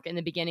think of the market in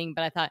the beginning,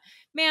 but I thought,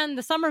 man,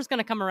 the summer's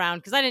gonna come around,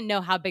 because I didn't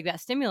know how big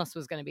that stimulus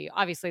was gonna be.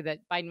 Obviously,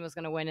 that Biden was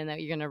gonna win, and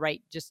that you're gonna write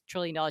just $1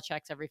 trillion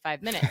checks every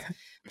 5 minutes.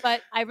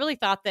 But I really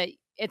thought that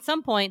at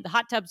some point the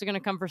hot tubs are going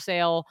to come for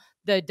sale.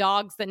 The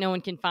dogs that no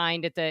one can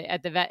find at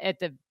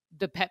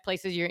the pet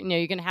places, you're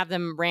going to have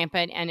them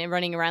rampant and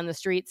running around the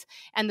streets,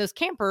 and those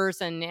campers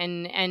and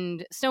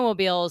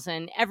snowmobiles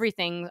and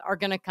everything are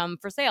going to come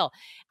for sale.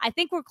 I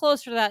think we're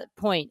closer to that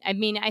point. I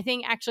mean, I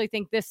think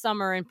this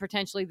summer and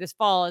potentially this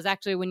fall is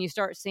actually when you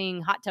start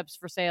seeing hot tubs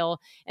for sale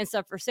and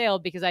stuff for sale,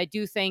 because I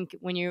do think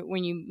when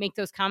you make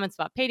those comments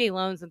about payday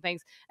loans and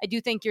things, I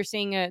do think you're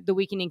seeing the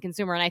weakening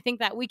consumer. And I think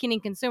that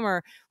weakening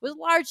consumer was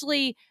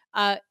largely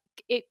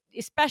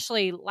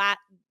especially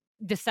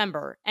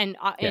December and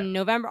in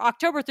November,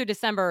 October through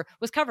December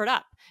was covered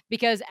up,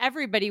 because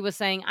everybody was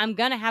saying, I'm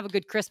going to have a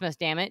good Christmas,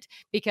 damn it,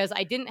 because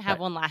I didn't have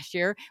one last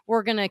year.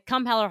 We're going to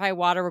come hell or high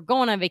water. We're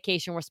going on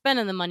vacation. We're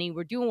spending the money.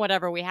 We're doing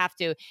whatever we have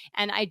to.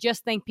 And I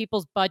just think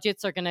people's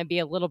budgets are going to be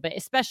a little bit,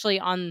 especially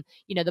on,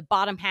 the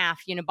bottom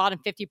half, bottom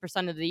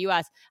 50% of the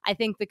US. I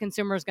think the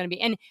consumer is going to be,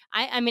 and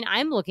I mean,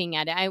 I'm looking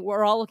at it.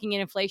 We're all looking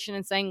at inflation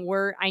and saying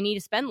I need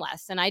to spend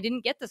less, and I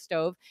didn't get the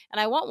stove and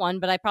I want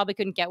one, but I probably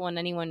couldn't get one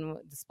anyone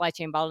with the supply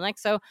chain bottleneck.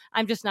 So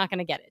I'm just not going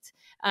to get it.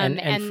 And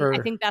I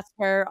think that's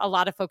where a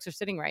lot of folks are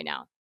sitting right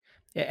now.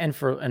 And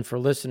for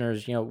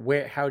listeners,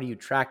 how do you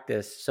track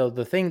this? So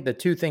the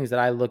two things that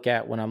I look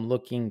at when I'm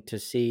looking to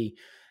see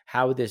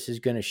how this is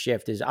going to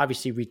shift is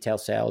obviously retail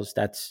sales.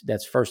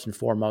 That's first and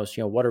foremost.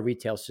 What are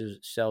retail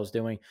sales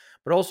doing?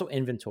 But also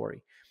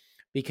inventory.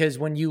 Because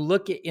when you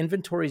look at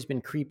inventory, has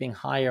been creeping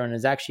higher and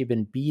has actually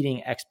been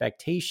beating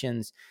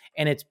expectations.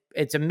 And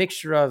it's a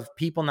mixture of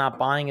people not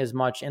buying as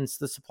much, and it's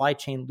the supply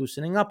chain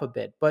loosening up a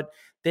bit. But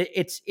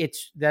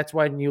that's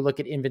why when you look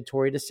at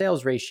inventory to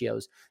sales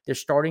ratios, they're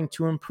starting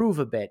to improve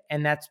a bit.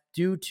 And that's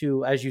due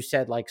to, as you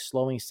said, like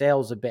slowing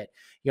sales a bit.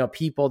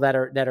 People that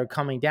are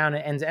coming down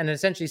and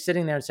essentially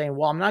sitting there and saying,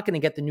 well, I'm not going to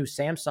get the new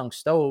Samsung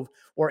stove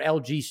or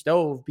LG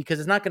stove because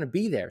it's not going to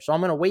be there. So I'm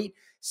going to wait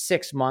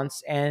 6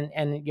 months and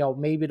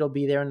maybe it'll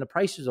be there and the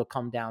prices will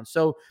come down.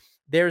 So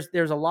there's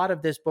a lot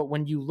of this, but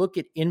when you look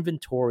at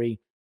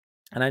inventory,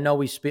 and I know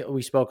we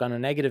spoke on a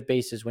negative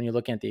basis when you're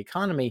looking at the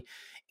economy,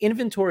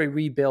 inventory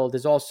rebuild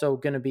is also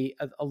going to be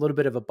a little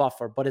bit of a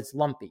buffer, but it's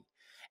lumpy.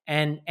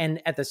 And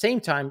at the same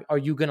time, are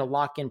you going to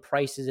lock in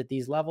prices at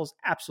these levels?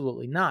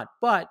 Absolutely not.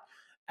 But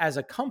as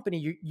a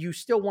company, you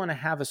still want to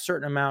have a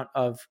certain amount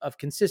of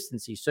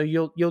consistency. So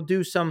you'll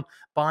do some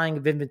buying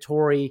of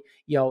inventory,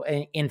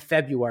 in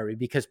February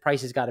because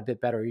prices got a bit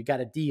better. You got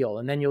a deal,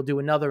 and then you'll do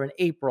another in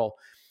April.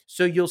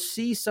 So you'll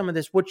see some of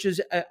this, which is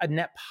a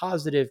net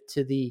positive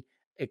to the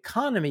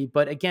economy.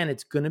 But again,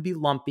 it's going to be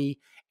lumpy,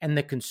 and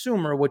the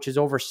consumer, which is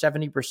over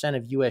 70%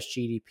 of US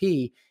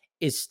GDP,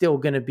 is still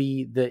going to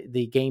be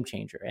the game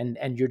changer.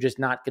 And you're just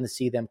not going to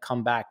see them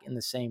come back in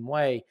the same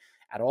way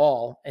at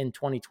all in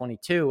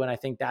 2022. And I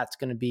think that's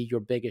going to be your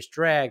biggest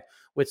drag,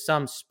 with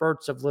some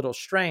spurts of little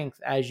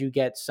strength as you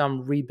get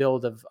some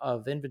rebuild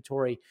of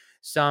inventory,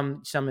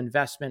 some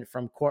investment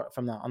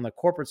on the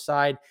corporate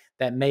side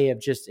that may have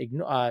just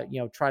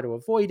try to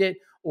avoid it,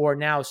 or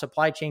now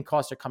supply chain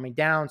costs are coming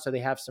down, so they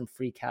have some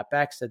free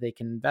CapEx that they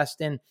can invest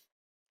in.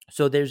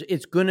 So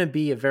it's going to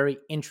be a very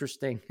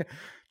interesting,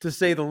 to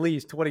say the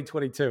least,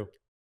 2022.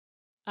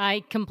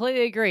 I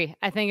completely agree.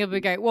 I think it'll be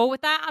great. Well,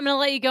 with that, I'm going to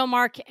let you go,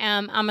 Mark.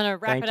 I'm going to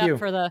wrap it up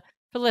for the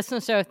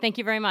listeners. So thank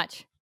you very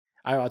much.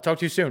 I'll talk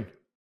to you soon.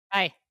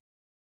 Bye.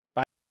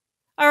 Bye.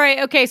 All right.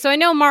 Okay. So I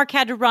know Mark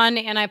had to run,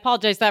 and I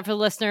apologize that for the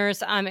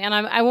listeners. And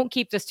I won't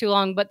keep this too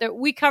long, but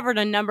we covered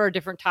a number of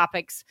different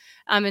topics,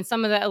 and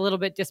some of that a little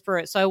bit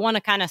disparate. So I want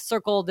to kind of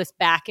circle this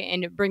back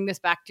and bring this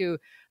back to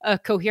a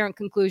coherent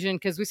conclusion,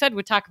 because we said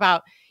we'd talk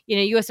about,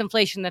 U.S.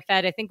 inflation, the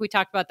Fed. I think we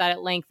talked about that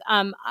at length.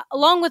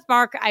 Along with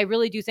Mark, I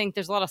really do think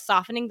there's a lot of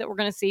softening that we're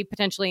going to see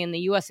potentially in the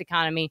U.S.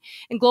 economy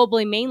and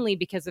globally, mainly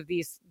because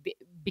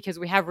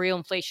we have real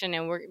inflation,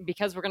 and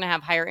because we're going to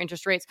have higher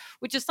interest rates,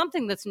 which is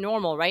something that's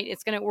normal, right?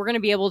 We're going to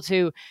be able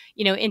to,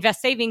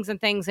 invest savings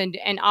and things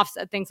and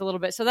offset things a little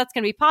bit. So that's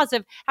going to be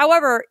positive.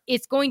 However,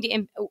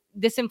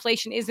 this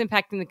inflation is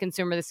impacting the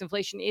consumer. This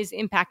inflation is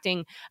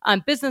impacting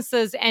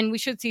businesses, and we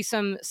should see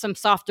some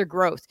softer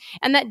growth.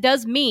 And that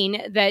does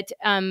mean that,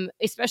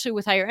 especially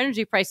with higher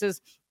energy prices,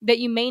 that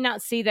you may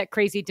not see that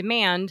crazy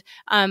demand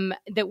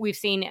that we've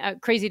seen,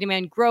 crazy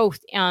demand growth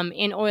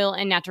in oil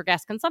and natural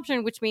gas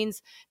consumption, which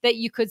means that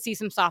you could see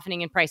some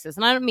softening in prices.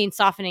 And I don't mean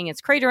softening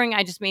as cratering.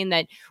 I just mean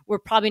that we're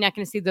probably not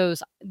going to see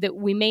that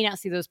we may not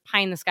see those pie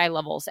in the sky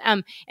levels.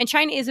 And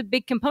China is a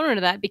big component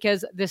of that,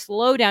 because the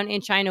slowdown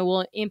in China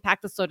will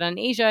impact the slowdown in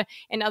Asia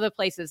and other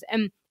places.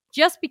 And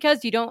just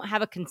because you don't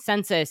have a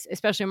consensus,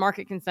 especially a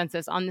market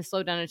consensus, on the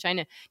slowdown in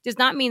China, does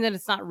not mean that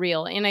it's not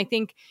real. And I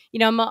think,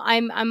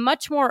 I'm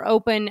much more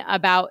open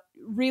about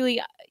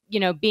really,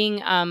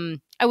 being,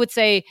 I would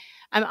say,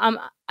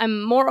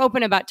 I'm more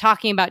open about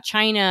talking about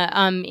China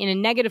in a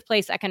negative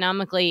place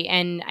economically.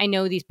 And I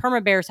know these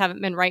perma bears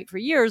haven't been right for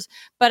years,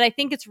 but I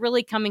think it's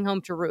really coming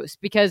home to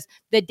roost, because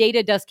the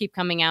data does keep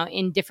coming out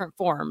in different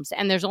forms,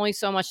 and there's only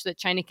so much that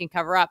China can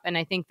cover up. And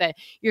I think that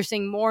you're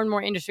seeing more and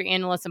more industry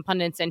analysts and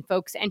pundits and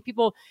folks and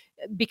people,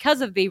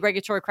 because of the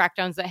regulatory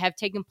crackdowns that have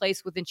taken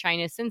place within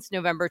China since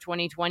November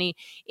 2020,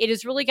 it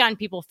has really gotten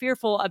people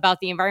fearful about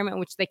the environment in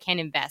which they can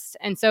invest.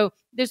 And so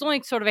there's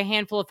only sort of a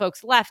handful of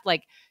folks left,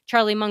 like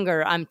Charlie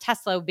Munger,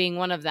 Tesla being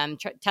one of them.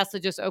 Tesla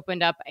just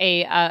opened up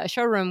a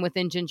showroom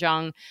within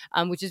Xinjiang,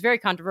 which is very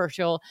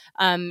controversial.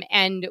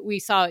 And we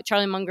saw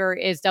Charlie Munger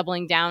is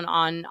doubling down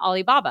on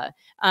Alibaba.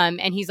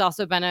 And he's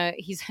also been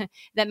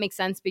that makes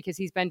sense, because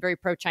he's been very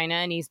pro-China,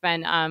 and he's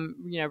been,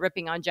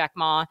 ripping on Jack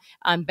Ma,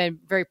 been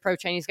very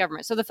pro-Chinese government.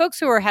 So the folks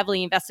who are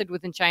heavily invested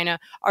within China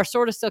are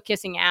sort of still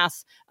kissing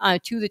ass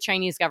to the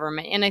Chinese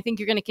government. And I think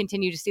you're going to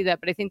continue to see that.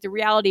 But I think the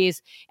reality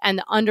is, and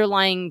the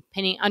underlying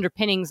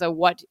underpinnings of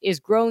what is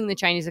growing the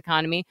Chinese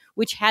economy,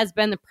 which has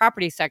been the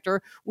property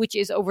sector, which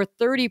is over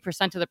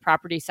 30% of the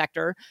property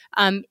sector,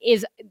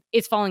 is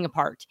falling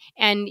apart.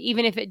 And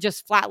even if it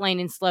just flatlined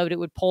and slowed, it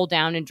would pull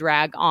down and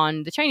drag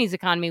on the Chinese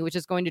economy, which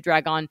is going to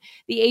drag on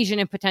the Asian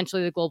and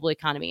potentially the global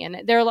economy.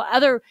 And there are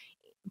other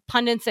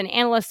pundits and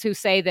analysts who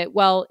say that,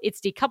 well,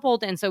 it's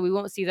decoupled, and so we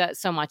won't see that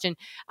so much. And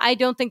I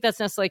don't think that's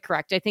necessarily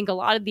correct. I think a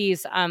lot of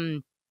these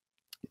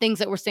things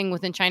that we're seeing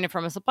within China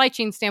from a supply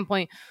chain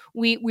standpoint,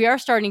 we are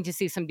starting to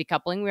see some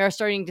decoupling. We are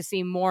starting to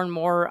see more and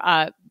more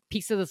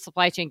pieces of the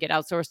supply chain get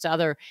outsourced to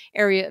other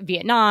areas,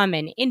 Vietnam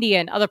and India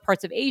and other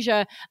parts of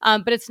Asia,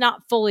 but it's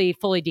not fully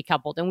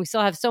decoupled. And we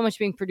still have so much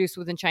being produced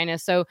within China.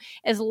 So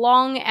as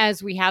long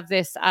as we have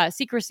this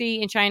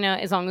secrecy in China,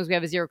 as long as we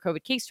have a zero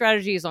COVID case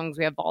strategy, as long as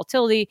we have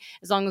volatility,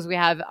 as long as we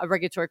have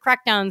regulatory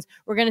crackdowns,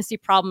 we're going to see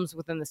problems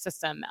within the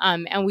system.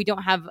 And we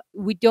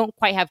don't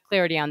quite have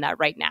clarity on that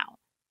right now.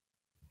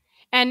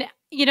 And,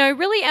 I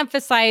really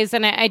emphasize,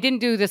 and I didn't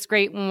do this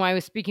great when I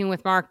was speaking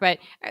with Mark, but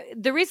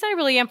the reason I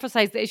really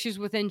emphasize the issues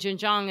within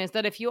Xinjiang is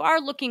that if you are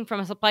looking from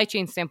a supply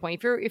chain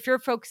standpoint, if you're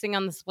focusing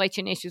on the supply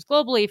chain issues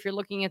globally, if you're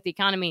looking at the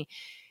economy,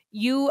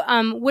 you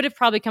would have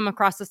probably come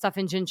across the stuff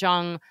in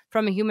Xinjiang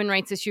from a human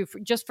rights issue,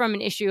 just from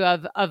an issue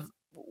of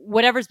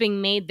whatever's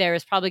being made there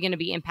is probably going to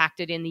be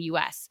impacted in the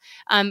US.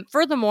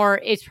 Furthermore,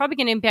 it's probably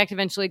going to impact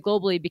eventually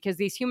globally, because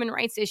these human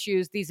rights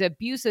issues, these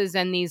abuses,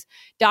 and these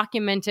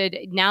documented,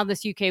 now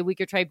this UK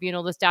Uyghur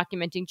Tribunal, this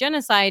documenting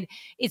genocide,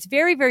 it's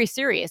very, very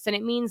serious. And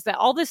it means that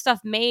all this stuff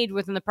made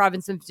within the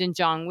province of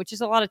Xinjiang, which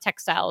is a lot of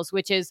textiles,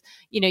 which is,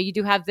 you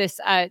do have this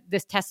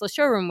Tesla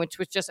showroom, which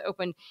was just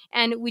opened.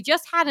 And we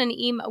just had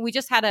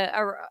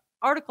a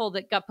article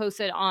that got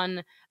posted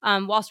on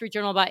Wall Street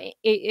Journal about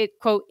it,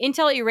 quote,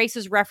 Intel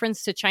erases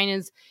reference to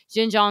China's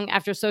Xinjiang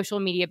after social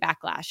media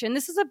backlash. And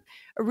this is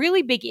a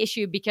really big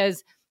issue,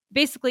 because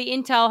basically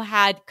Intel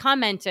had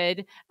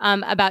commented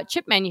about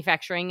chip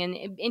manufacturing,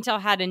 and Intel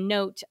had a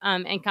note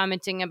and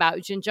commenting about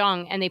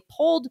Xinjiang, and they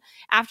pulled,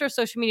 after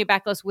social media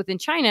backlash within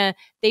China,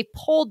 they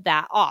pulled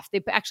that off.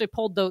 They actually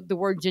pulled the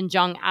word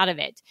Xinjiang out of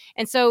it.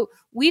 And so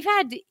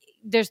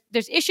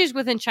there's issues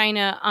within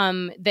China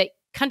that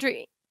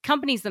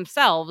companies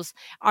themselves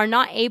are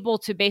not able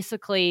to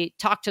basically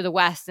talk to the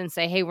West and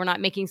say, hey, we're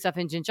not making stuff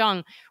in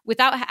Xinjiang,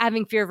 without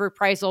having fear of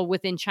reprisal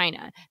within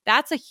China.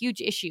 That's a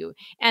huge issue.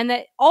 And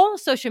that all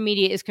social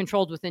media is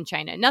controlled within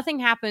China. Nothing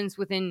happens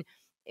within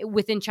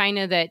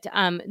China that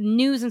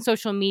news and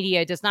social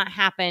media does not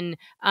happen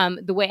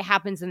the way it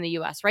happens in the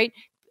US, right?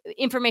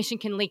 Information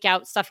can leak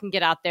out, stuff can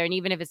get out there, and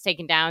even if it's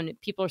taken down,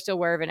 people are still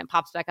aware of it and it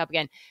pops back up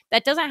again.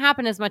 That doesn't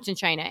happen as much in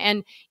China.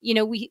 And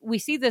we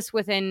see this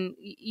within,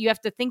 you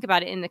have to think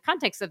about it in the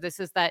context of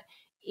this, is that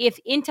if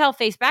Intel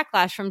faced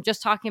backlash from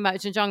just talking about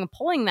Xinjiang and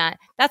pulling that,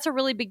 that's a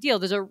really big deal.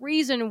 There's a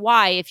reason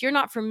why. If you're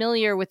not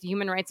familiar with the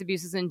human rights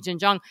abuses in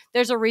Xinjiang,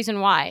 there's a reason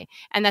why,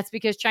 and that's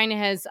because China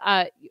has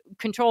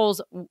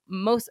controls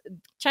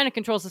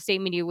the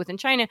state media within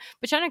China,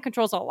 but China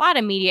controls a lot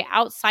of media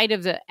outside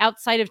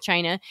of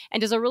China,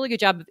 and does a really good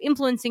job of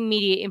influencing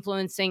media,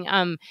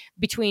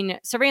 between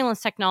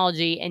surveillance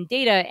technology and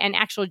data and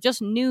actual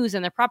just news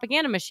and the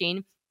propaganda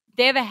machine.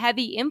 They have a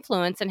heavy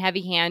influence and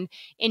heavy hand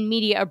in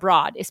media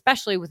abroad,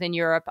 especially within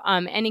Europe,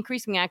 and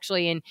increasingly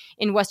actually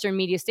in Western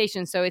media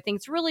stations. So I think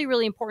it's really,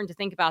 really important to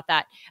think about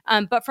that.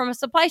 But from a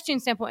supply chain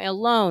standpoint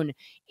alone,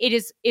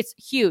 it's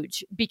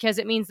huge, because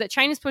it means that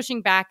China's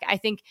pushing back. I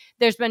think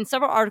there's been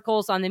several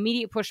articles on the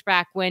immediate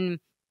pushback when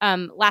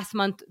last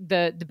month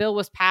the bill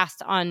was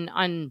passed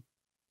on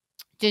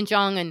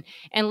Xinjiang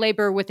and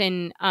labor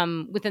within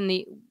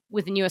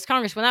U.S.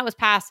 Congress. When that was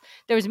passed,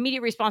 there was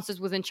immediate responses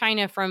within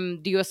China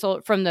from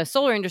the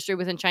solar industry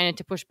within China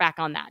to push back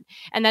on that,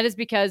 and that is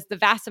because the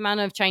vast amount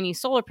of Chinese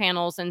solar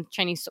panels and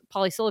Chinese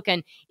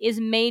polysilicon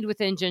is made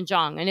within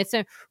Xinjiang, and it's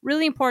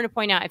really important to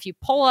point out. If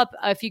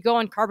you go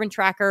on Carbon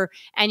Tracker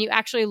and you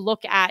actually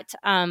look at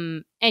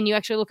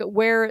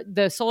where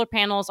the solar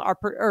panels are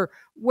or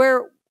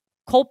where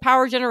coal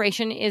power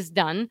generation is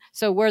done,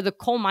 so where the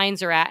coal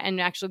mines are at,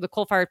 and actually the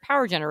coal-fired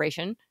power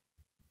generation.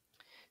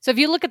 So if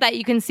you look at that,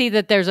 you can see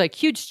that there's a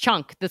huge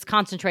chunk that's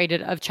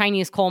concentrated of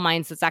Chinese coal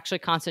mines that's actually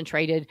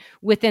concentrated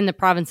within the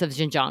province of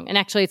Xinjiang. And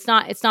actually, it's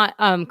not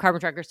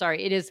Carbon Tracker,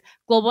 sorry. It is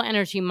Global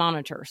Energy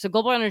Monitor. So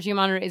Global Energy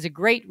Monitor is a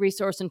great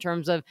resource in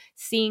terms of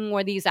seeing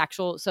where these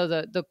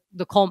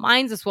the coal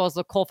mines as well as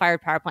the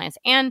coal-fired power plants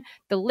and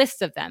the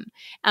list of them.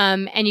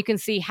 And you can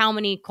see how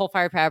many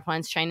coal-fired power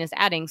plants China is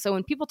adding. So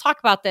when people talk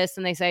about this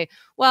and they say,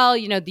 well,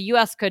 the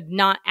U.S. could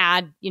not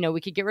add,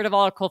 we could get rid of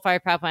all our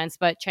coal-fired power plants,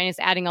 but China's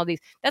adding all these.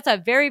 That's a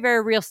very,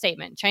 very real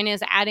statement. China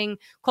is adding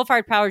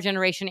coal-fired power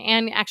generation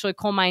and actually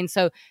coal mines.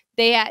 So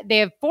they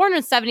have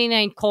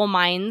 479 coal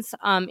mines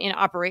in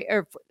operate,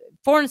 or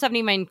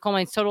 479 coal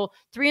mines total.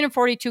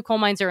 342 coal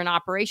mines are in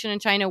operation in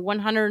China.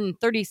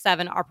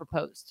 137 are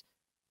proposed.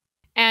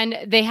 And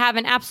they have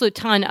an absolute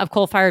ton of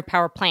coal-fired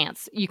power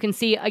plants. You can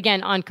see,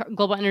 again, on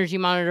Global Energy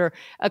Monitor,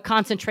 a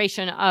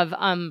concentration of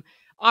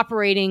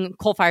operating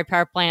coal-fired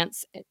power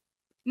plants,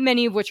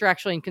 many of which are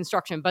actually in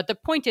construction. But the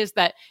point is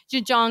that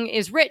Xinjiang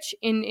is rich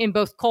in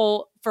both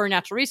coal for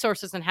natural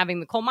resources and having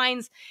the coal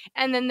mines.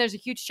 And then there's a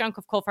huge chunk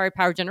of coal-fired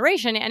power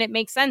generation. And it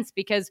makes sense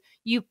because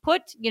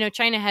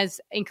China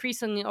has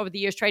increasingly over the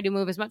years tried to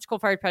move as much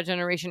coal-fired power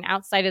generation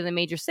outside of the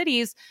major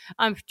cities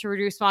to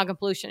reduce smog and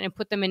pollution and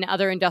put them in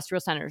other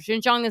industrial centers.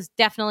 Xinjiang is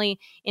definitely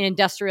an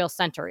industrial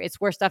center.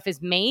 It's where stuff is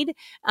made.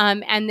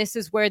 And this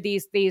is where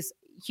these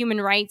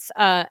human rights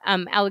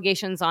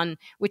allegations on,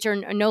 which are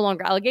no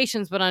longer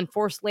allegations, but on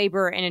forced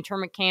labor and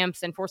internment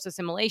camps and forced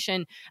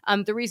assimilation.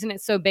 The reason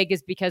it's so big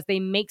is because they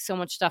make so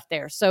much stuff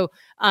there. So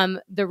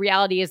the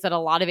reality is that a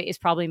lot of it is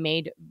probably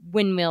made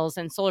windmills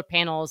and solar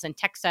panels and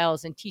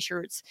textiles and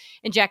t-shirts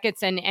and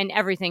jackets and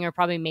everything are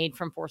probably made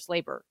from forced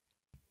labor.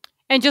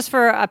 And just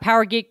for a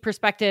Power Geek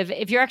perspective,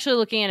 if you're actually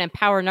looking at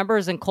power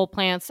numbers and coal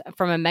plants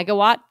from a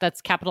megawatt,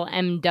 that's capital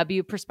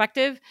MW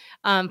perspective,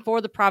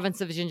 for the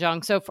province of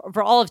Xinjiang. So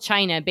for all of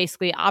China,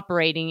 basically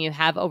operating, you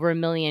have over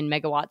 1 million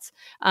megawatts.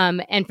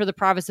 And for the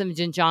province of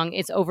Xinjiang,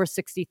 it's over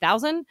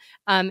 60,000.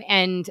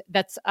 And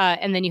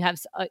then you have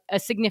a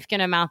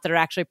significant amount that are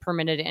actually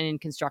permitted and in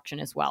construction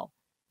as well.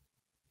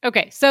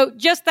 Okay, so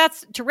just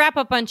that's to wrap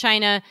up on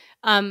China,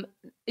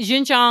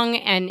 Xinjiang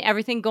and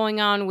everything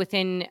going on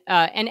within,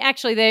 and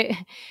actually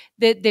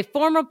the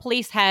former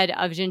police head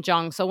of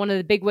Xinjiang, so one of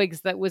the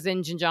bigwigs that was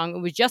in Xinjiang, it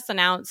was just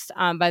announced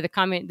by the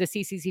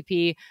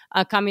CCCP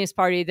Communist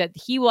Party that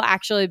he will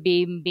actually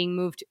be being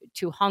moved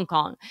to Hong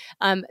Kong.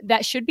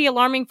 That should be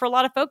alarming for a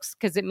lot of folks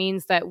because it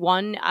means that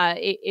one,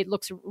 it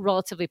looks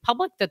relatively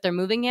public that they're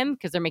moving him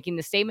because they're making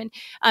the statement,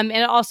 and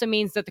it also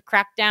means that the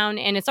crackdown,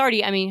 and it's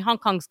already, Hong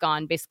Kong's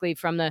gone basically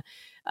from the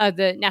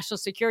national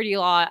security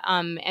law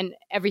and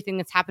everything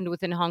that's happened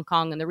within Hong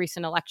Kong and the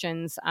recent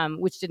elections,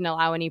 which didn't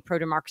allow any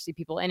pro-democracy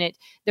people in it.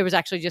 There was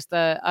actually just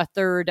a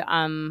third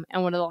and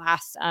one of the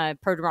last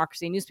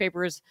pro-democracy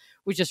newspapers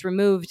was just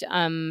removed.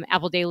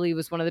 Apple Daily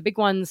was one of the big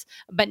ones.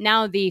 But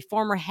now the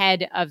former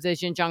head of the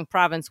Xinjiang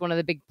province, one of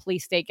the big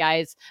police state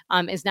guys,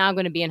 is now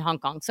going to be in Hong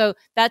Kong. So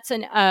that's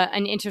an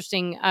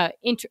interesting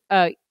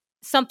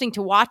something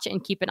to watch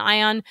and keep an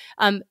eye on.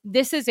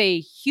 This is a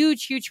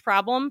huge, huge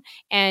problem.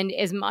 And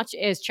as much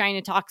as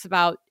China talks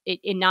about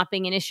it not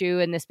being an issue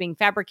and this being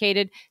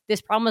fabricated,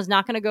 this problem is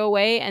not going to go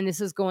away. And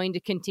this is going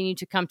to continue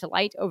to come to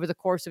light over the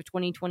course of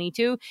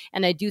 2022.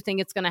 And I do think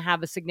it's going to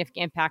have a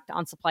significant impact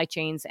on supply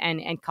chains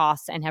and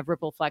costs and have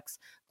ripple effects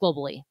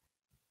globally.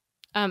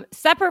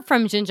 Separate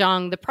from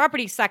Xinjiang, the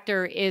property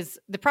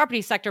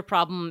sector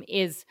problem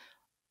is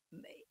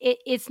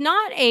it's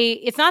not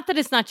that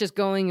it's not just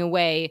going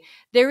away.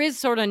 There is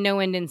sort of no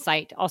end in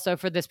sight also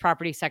for this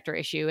property sector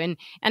issue. And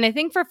I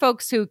think for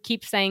folks who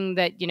keep saying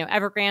that,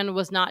 Evergrande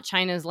was not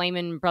China's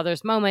Lehman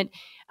Brothers moment,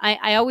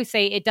 I always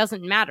say it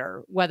doesn't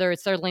matter whether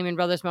it's their Lehman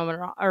Brothers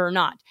moment or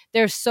not.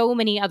 There's so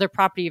many other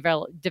property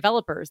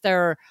developers.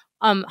 There are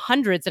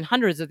hundreds and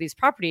hundreds of these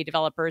property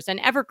developers. And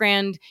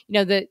Evergrande,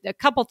 the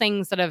couple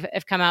things that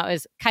have come out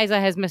is Kaisa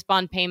has missed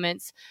bond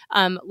payments.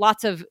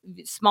 Lots of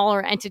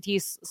smaller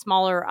entities,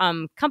 smaller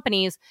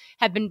companies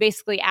have been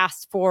basically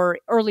asked for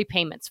early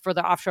payments for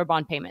their offshore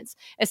bond payments.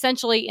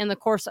 Essentially, in the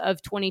course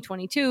of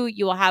 2022,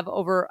 you will have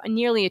over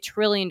nearly $1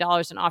 trillion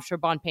in offshore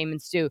bond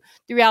payments due.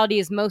 The reality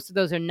is most of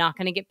those are not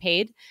going to get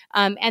paid.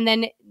 And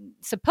then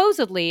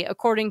supposedly,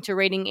 according to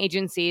rating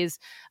agencies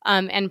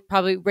and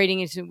probably rating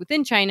agencies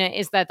within China,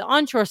 is that the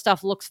onshore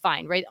stuff looks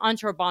fine, right?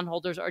 Onshore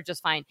bondholders are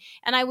just fine.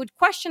 And I would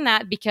question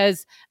that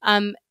because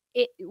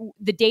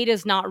the data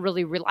is not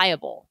really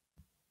reliable.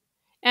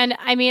 And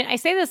I mean,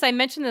 I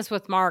mentioned this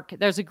with Mark.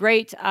 There's a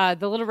great,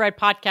 the Little Red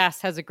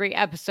podcast has a great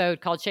episode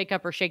called Shake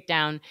Up or Shake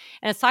Down.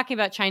 And it's talking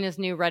about China's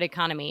new red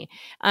economy.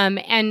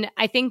 And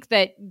I think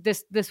that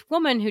this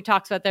woman who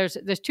talks about,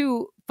 there's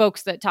two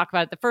folks that talk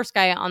about it. The first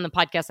guy on the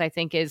podcast, I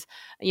think, is,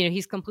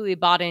 he's completely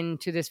bought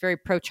into this very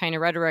pro-China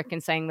rhetoric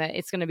and saying that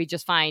it's going to be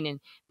just fine and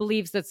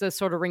believes that's a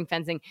sort of ring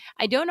fencing.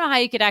 I don't know how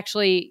you can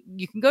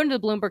go into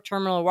the Bloomberg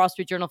Terminal or Wall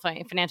Street Journal,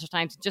 Financial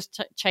Times, and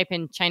just type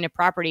in China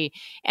property.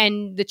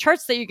 And the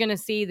charts that you're going to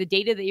see, the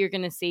data that you're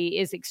going to see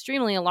is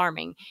extremely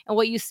alarming. And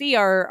what you see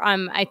are,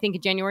 I think a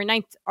January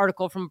 9th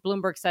article from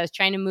Bloomberg says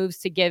China moves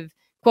to give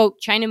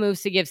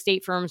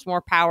state firms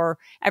more power,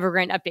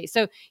 Evergrande update.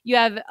 So you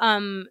have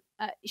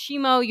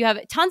Shimo, you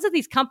have tons of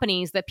these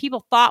companies that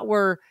people thought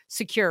were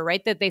secure,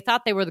 right? That they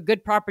thought they were the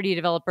good property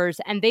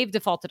developers, and they've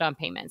defaulted on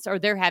payments or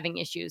they're having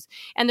issues.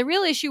 And the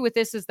real issue with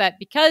this is that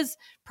because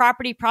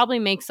property probably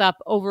makes up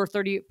over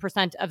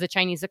 30% of the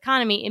Chinese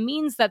economy, it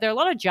means that there are a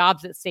lot of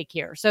jobs at stake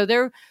here. So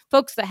there are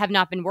folks that have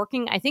not been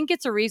working. I think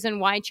it's a reason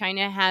why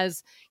China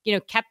has,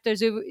 kept their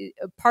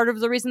part of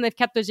the reason they've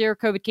kept their zero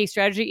COVID case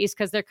strategy is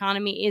because their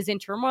economy is in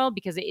turmoil,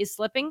 because it is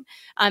slipping,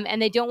 and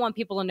they don't want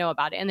people to know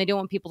about it, and they don't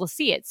want people to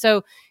see it.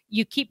 So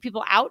you keep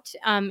people out,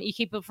 you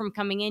keep people from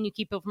coming in, you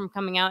keep people from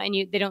coming out, and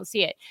they don't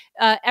see it.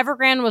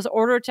 Evergrande was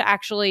ordered to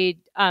actually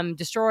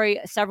destroy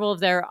several of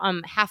their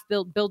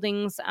half-built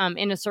buildings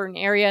in a certain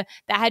area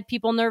that had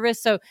people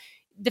nervous. So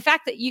the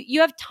fact that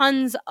you have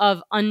tons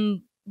of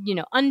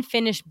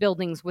unfinished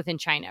buildings within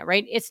China,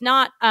 right? It's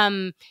not,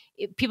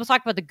 people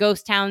talk about the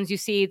ghost towns you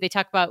see. They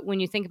talk about when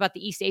you think about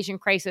the East Asian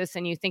crisis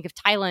and you think of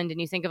Thailand and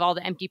you think of all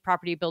the empty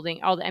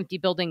all the empty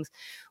buildings.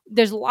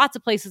 There's lots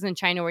of places in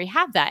China where you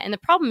have that. And the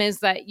problem is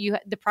that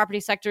the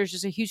property sector is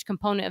just a huge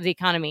component of the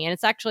economy, and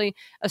it's actually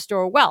a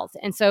store of wealth.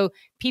 And so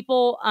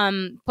people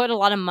put a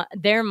lot of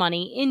their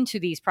money into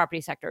these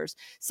property sectors.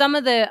 Some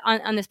of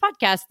on this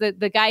podcast,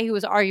 the guy who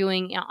was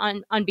arguing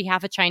on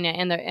behalf of China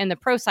and the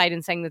pro side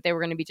and saying that they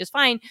were going to be just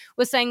fine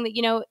was saying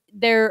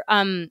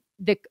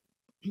that,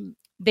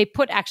 they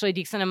put actually a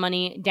decent amount of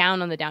money down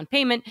on the down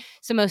payment,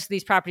 so most of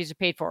these properties are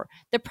paid for.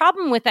 The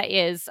problem with that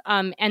is,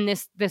 and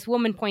this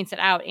woman points it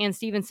out, Ann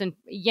Stevenson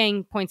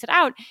Yang points it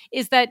out,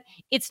 is that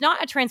it's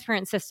not a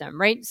transparent system,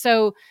 right?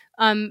 So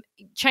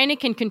China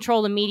can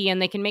control the media,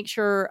 and they can make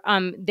sure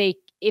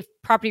if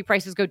property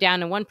prices go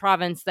down in one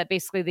province, that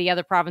basically the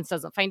other province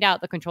doesn't find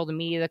out. They control the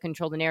media, they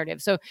control the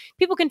narrative. So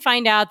people can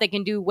find out, they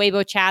can do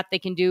Weibo chat, they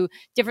can do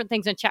different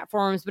things in chat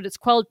forums, but it's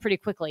quelled pretty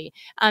quickly.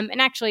 And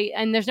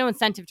there's no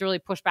incentive to really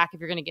push back if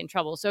you're going to get in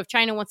trouble. So if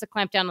China wants to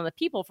clamp down on the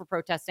people for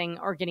protesting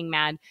or getting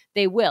mad,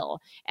 they will.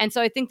 And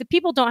so I think the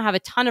people don't have a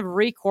ton of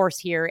recourse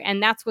here.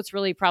 And that's what's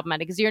really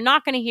problematic, because you're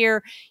not going to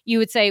hear, you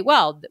would say,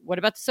 well, what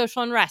about the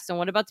social unrest? And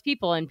what about the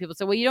people? And people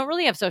say, well, you don't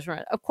really have social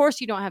unrest. Of course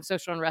you don't have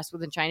social unrest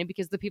within China,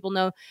 because the people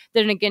know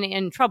they're going to get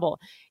in trouble.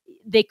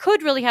 They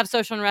could really have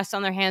social unrest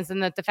on their hands,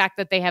 and that the fact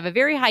that they have a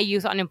very high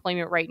youth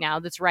unemployment right now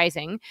that's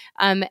rising.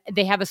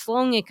 They have a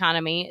slowing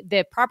economy.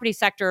 The property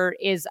sector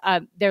is,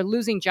 they're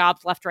losing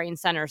jobs left, right, and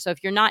center. So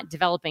if you're not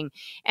developing,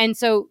 and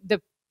so the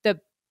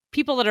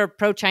people that are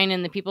pro-China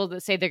and the people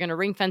that say they're going to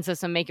ring fence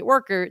this and make it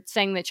work are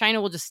saying that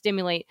China will just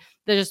stimulate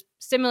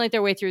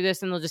their way through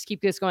this, and they'll just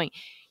keep this going.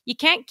 You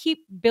can't keep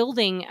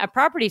building a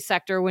property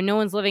sector when no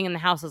one's living in the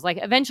houses. Like,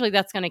 eventually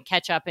that's going to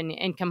catch up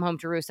and come home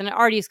to roost. And it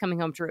already is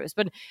coming home to roost.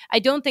 But I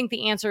don't think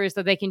the answer is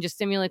that they can just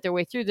stimulate their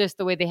way through this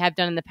the way they have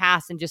done in the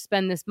past and just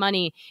spend this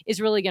money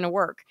is really going to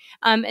work.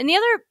 And the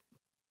other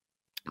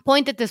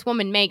point that this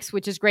woman makes,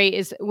 which is great,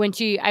 is when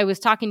I was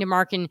talking to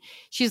Mark, and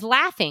she's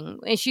laughing,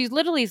 and she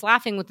literally is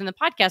laughing within the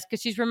podcast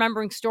because she's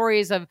remembering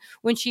stories of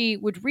when she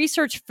would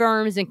research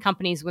firms and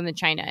companies within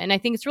China. And I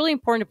think it's really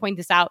important to point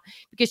this out,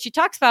 because she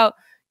talks about,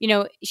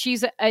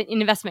 she's an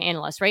investment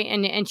analyst, right?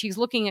 And she's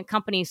looking at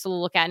companies to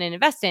look at and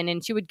invest in.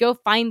 And she would go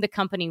find the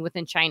company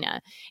within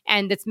China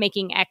and that's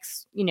making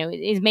X,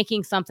 is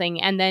making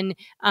something, and then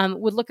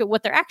would look at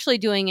what they're actually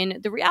doing.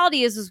 And the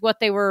reality is what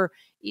they were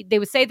they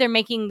would say they're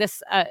making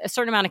this a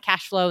certain amount of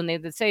cash flow, and they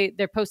would say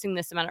they're posting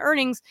this amount of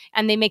earnings,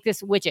 and they make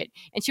this widget.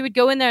 And she would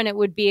go in there, and it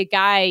would be a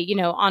guy,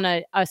 on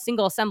a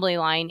single assembly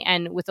line,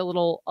 and with a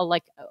little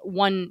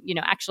one,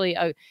 actually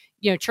a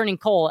churning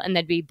coal, and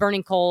they'd be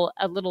burning coal,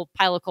 a little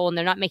pile of coal, and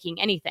they're not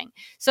making anything.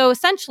 So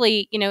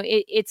essentially,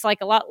 it's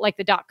like a lot like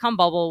the dot-com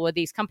bubble, where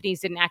these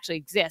companies didn't actually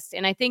exist.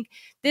 And I think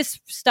this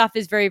stuff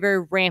is very,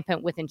 very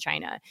rampant within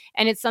China.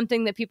 And it's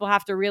something that people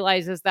have to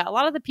realize, is that a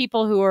lot of the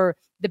people who are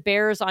the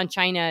bears on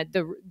China,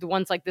 the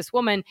ones like this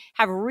woman,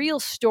 have real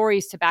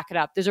stories to back it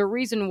up. There's a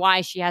reason why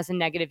she has a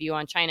negative view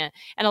on China.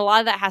 And a lot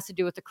of that has to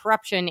do with the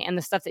corruption and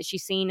the stuff that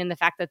she's seen, and the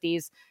fact that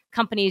these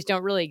companies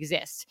don't really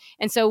exist.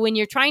 And so when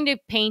you're trying to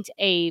paint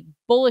a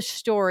bullish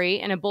story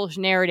and a bullish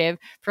narrative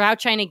for how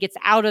China gets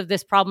out of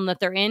this problem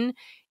that they're in,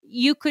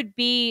 you could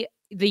be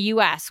the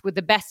U.S. with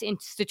the best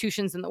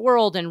institutions in the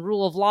world and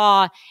rule of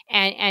law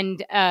and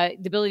the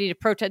ability to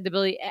protest,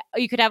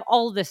 you could have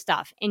all of this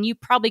stuff, and you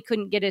probably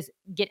couldn't get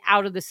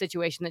out of the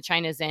situation that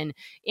China's in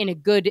a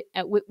good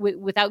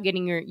without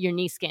getting your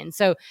knee skinned.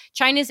 So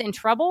China's in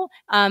trouble.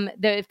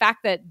 The fact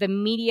that the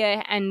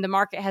media and the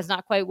market has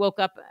not quite woke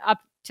up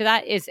to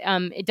that is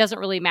it doesn't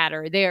really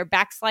matter. They are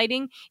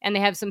backsliding, and they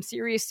have some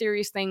serious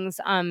things,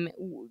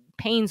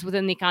 pains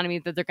within the economy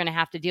that they're going to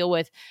have to deal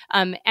with.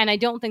 And I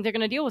don't think they're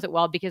going to deal with it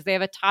well, because they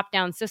have a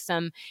top-down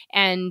system,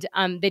 and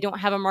they don't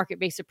have a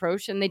market-based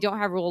approach, and they don't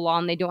have rule of law,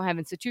 and they don't have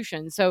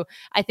institutions. So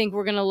I think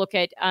we're going to look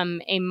at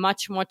a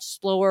much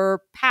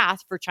slower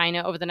path for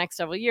China over the next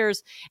several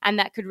years, and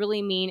that could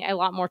really mean a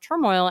lot more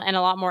turmoil and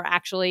a lot more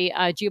actually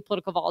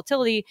geopolitical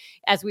volatility,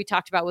 as we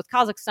talked about with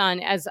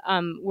Kazakhstan, as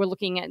we're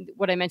looking at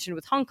what I mentioned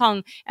with Hong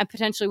Kong and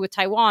potentially with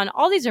Taiwan.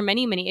 All these are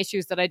many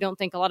issues that I don't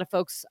think a lot of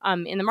folks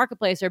in the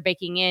marketplace are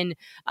baking in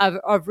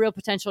of real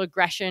potential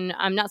aggression.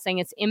 I'm not saying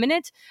it's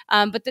imminent,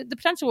 but the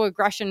potential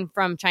aggression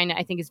from China,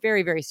 I think, is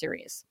very, very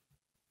serious.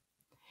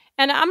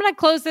 And I'm going to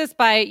close this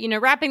by,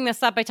 wrapping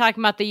this up by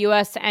talking about the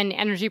U.S. and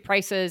energy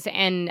prices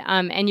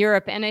and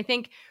Europe. And I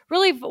think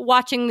really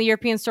watching the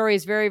European story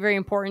is very, very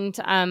important.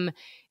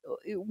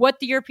 What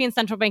the European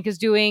Central Bank is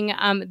doing,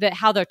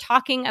 how they're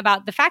talking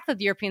about the fact that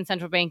the European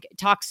Central Bank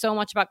talks so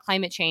much about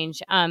climate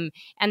change, and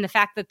the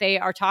fact that they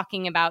are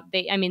talking about,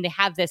 they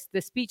have this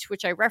speech,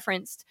 which I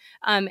referenced,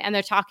 and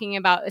they're talking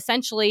about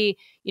essentially,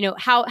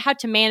 how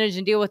to manage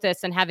and deal with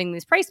this and having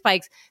these price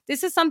spikes.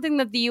 This is something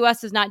that the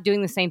U.S. is not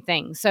doing the same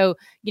thing. So,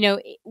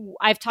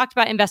 I've talked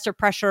about investor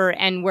pressure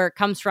and where it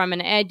comes from,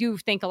 and I do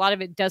think a lot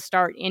of it does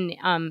starts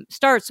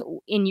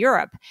in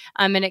Europe,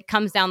 and it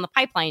comes down the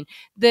pipeline.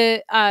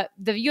 The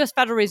U.S.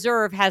 Federal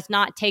Reserve has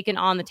not taken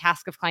on the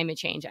task of climate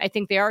change. I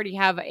think they already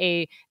have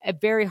a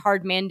very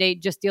hard mandate.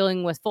 Just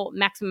dealing with full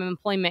maximum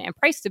employment and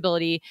price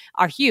stability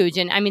are huge.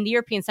 And the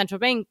European Central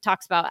Bank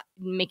talks about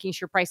making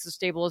sure prices are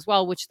stable as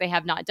well, which they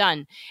have not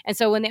done. And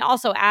so when they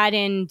also add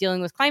in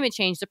dealing with climate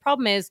change, the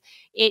problem is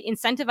it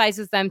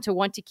incentivizes them to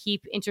want to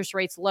keep interest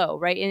rates low,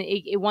 right? And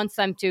it wants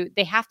them to,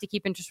 they have to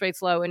keep interest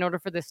rates low in order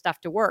for this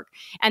stuff to work.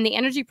 And the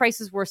energy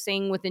prices we're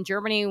seeing within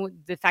Germany,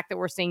 the fact that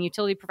we're seeing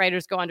utility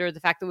providers go under, the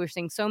fact that we're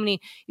seeing so many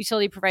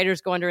utility providers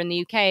go under in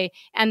the UK,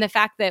 and the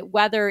fact that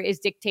weather is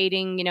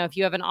dictating, if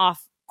you have an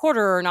off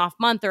quarter or an off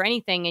month or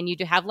anything, and you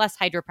do have less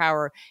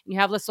hydropower, and you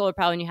have less solar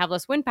power, and you have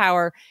less wind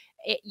power,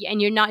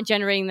 and you're not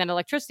generating that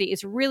electricity,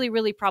 it's really,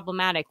 really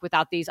problematic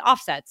without these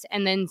offsets.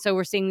 And then so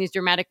we're seeing these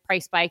dramatic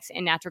price spikes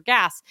in natural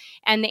gas.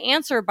 And the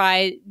answer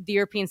by the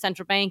European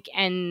Central Bank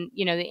and,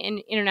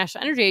 the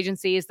International Energy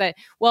Agency is that,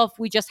 well, if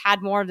we just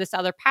had more of this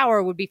other power,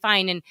 it would be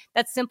fine. And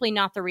that's simply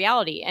not the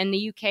reality. And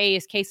the UK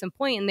is case in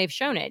point, and they've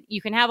shown it.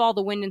 You can have all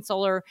the wind and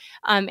solar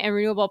and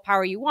renewable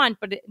power you want,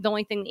 but the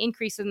only thing that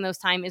increases in those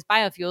time is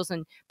biofuels,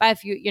 and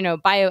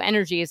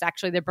bioenergy is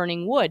actually they're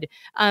burning wood.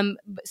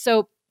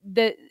 So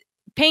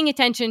paying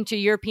attention to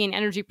European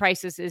energy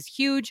prices is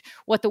huge.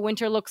 What the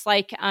winter looks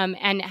like,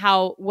 and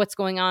what's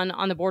going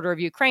on the border of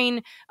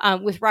Ukraine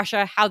with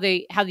Russia, how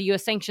the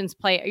U.S. sanctions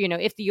play.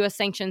 If the U.S.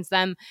 sanctions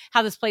them,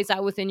 how this plays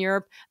out within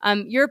Europe.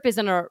 Europe is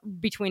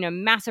between a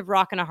massive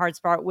rock and a hard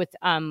spot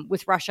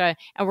with Russia,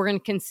 and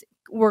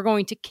we're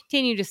going to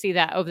continue to see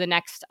that over the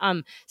next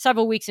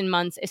several weeks and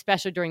months,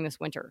 especially during this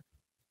winter.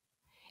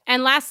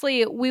 And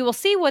lastly, we will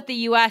see what the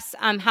U.S.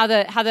 How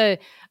the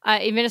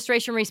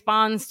administration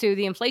responds to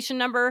the inflation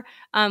number,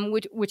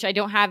 which I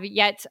don't have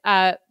yet.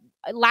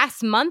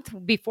 Last month,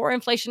 before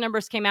inflation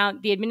numbers came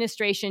out, the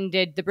administration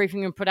did the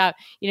briefing room put out.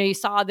 You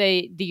saw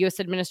the U.S.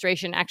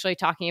 administration actually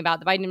talking about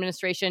the Biden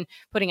administration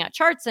putting out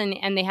charts,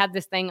 and they had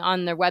this thing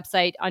on their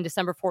website on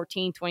December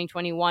 14,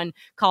 2021,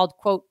 called,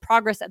 quote,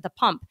 "Progress at the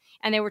Pump."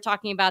 And they were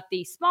talking about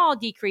the small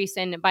decrease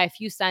by a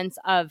few cents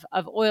of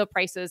oil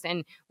prices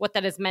and what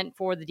that has meant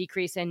for the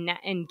decrease in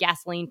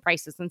gasoline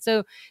prices. And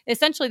so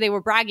essentially they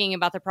were bragging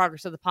about the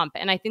progress of the pump.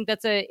 And I think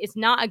it's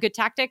not a good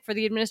tactic for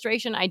the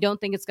administration. I don't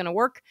think it's going to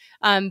work.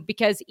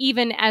 Because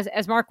even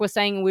as Mark was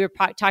saying, we were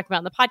talking about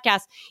in the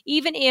podcast,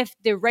 even if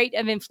the rate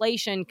of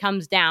inflation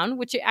comes down,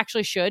 which it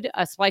actually should,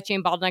 supply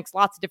chain bottlenecks,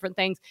 lots of different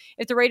things,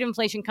 if the rate of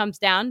inflation comes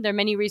down, there are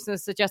many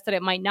reasons to suggest that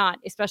it might not,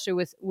 especially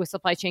with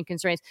supply chain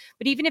constraints.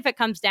 But even if it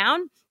comes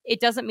down, it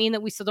doesn't mean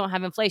that we still don't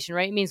have inflation,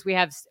 right? It means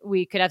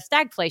we could have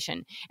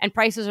stagflation, and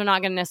prices are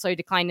not going to necessarily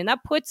decline. And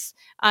that puts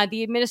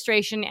the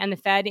administration and the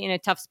Fed in a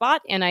tough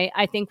spot. And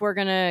I think we're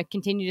going to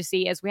continue to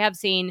see, as we have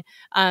seen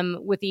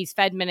with these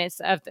Fed minutes,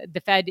 of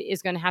the Fed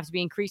is going to have to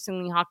be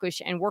increasingly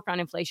hawkish and work on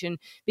inflation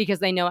because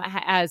they know it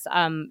has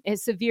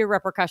severe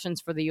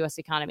repercussions for the U.S.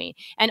 economy.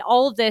 And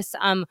all of this,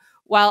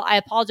 while I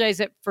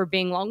apologize for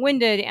being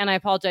long-winded, and I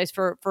apologize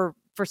for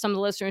some of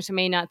the listeners who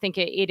may not think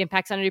it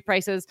impacts energy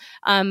prices,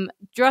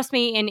 trust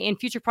me, in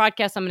future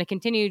podcasts, I'm going to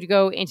continue to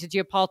go into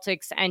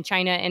geopolitics and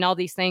China and all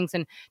these things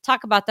and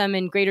talk about them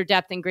in greater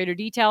depth and greater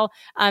detail.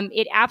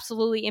 It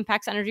absolutely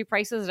impacts energy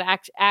prices. It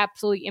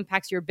absolutely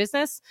impacts your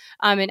business.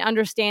 And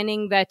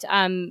understanding that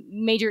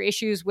major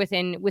issues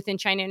within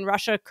China and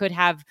Russia could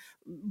have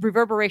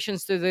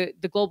reverberations through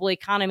the global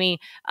economy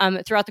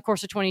throughout the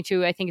course of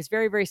 22, I think is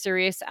very, very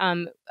serious.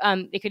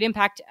 It could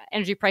impact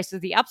energy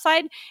prices the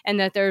upside, and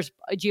that there's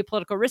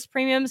geopolitical risk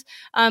premiums.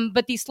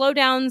 But these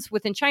slowdowns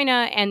within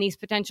China and these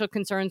potential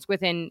concerns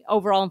within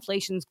overall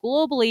inflations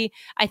globally,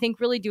 I think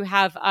really do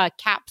have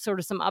cap sort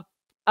of some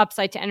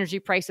upside to energy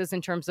prices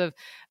in terms of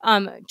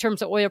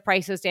oil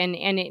prices, and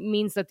it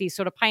means that these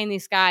sort of pie in the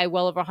sky,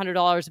 well over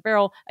 $100 a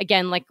barrel,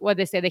 again, like what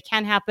they say they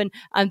can happen,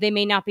 they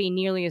may not be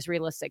nearly as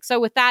realistic. So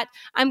with that,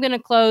 I'm going to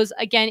close.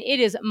 Again, it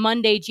is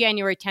Monday,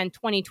 January 10th,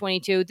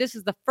 2022. This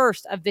is the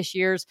first of this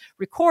year's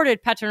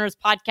recorded Petro Nerds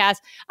podcast.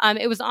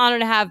 It was an honor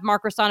to have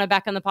Mark Rossano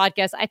back on the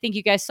podcast. I thank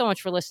you guys so much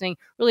for listening.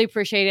 Really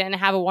appreciate it, and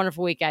have a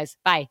wonderful week, guys.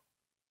 Bye.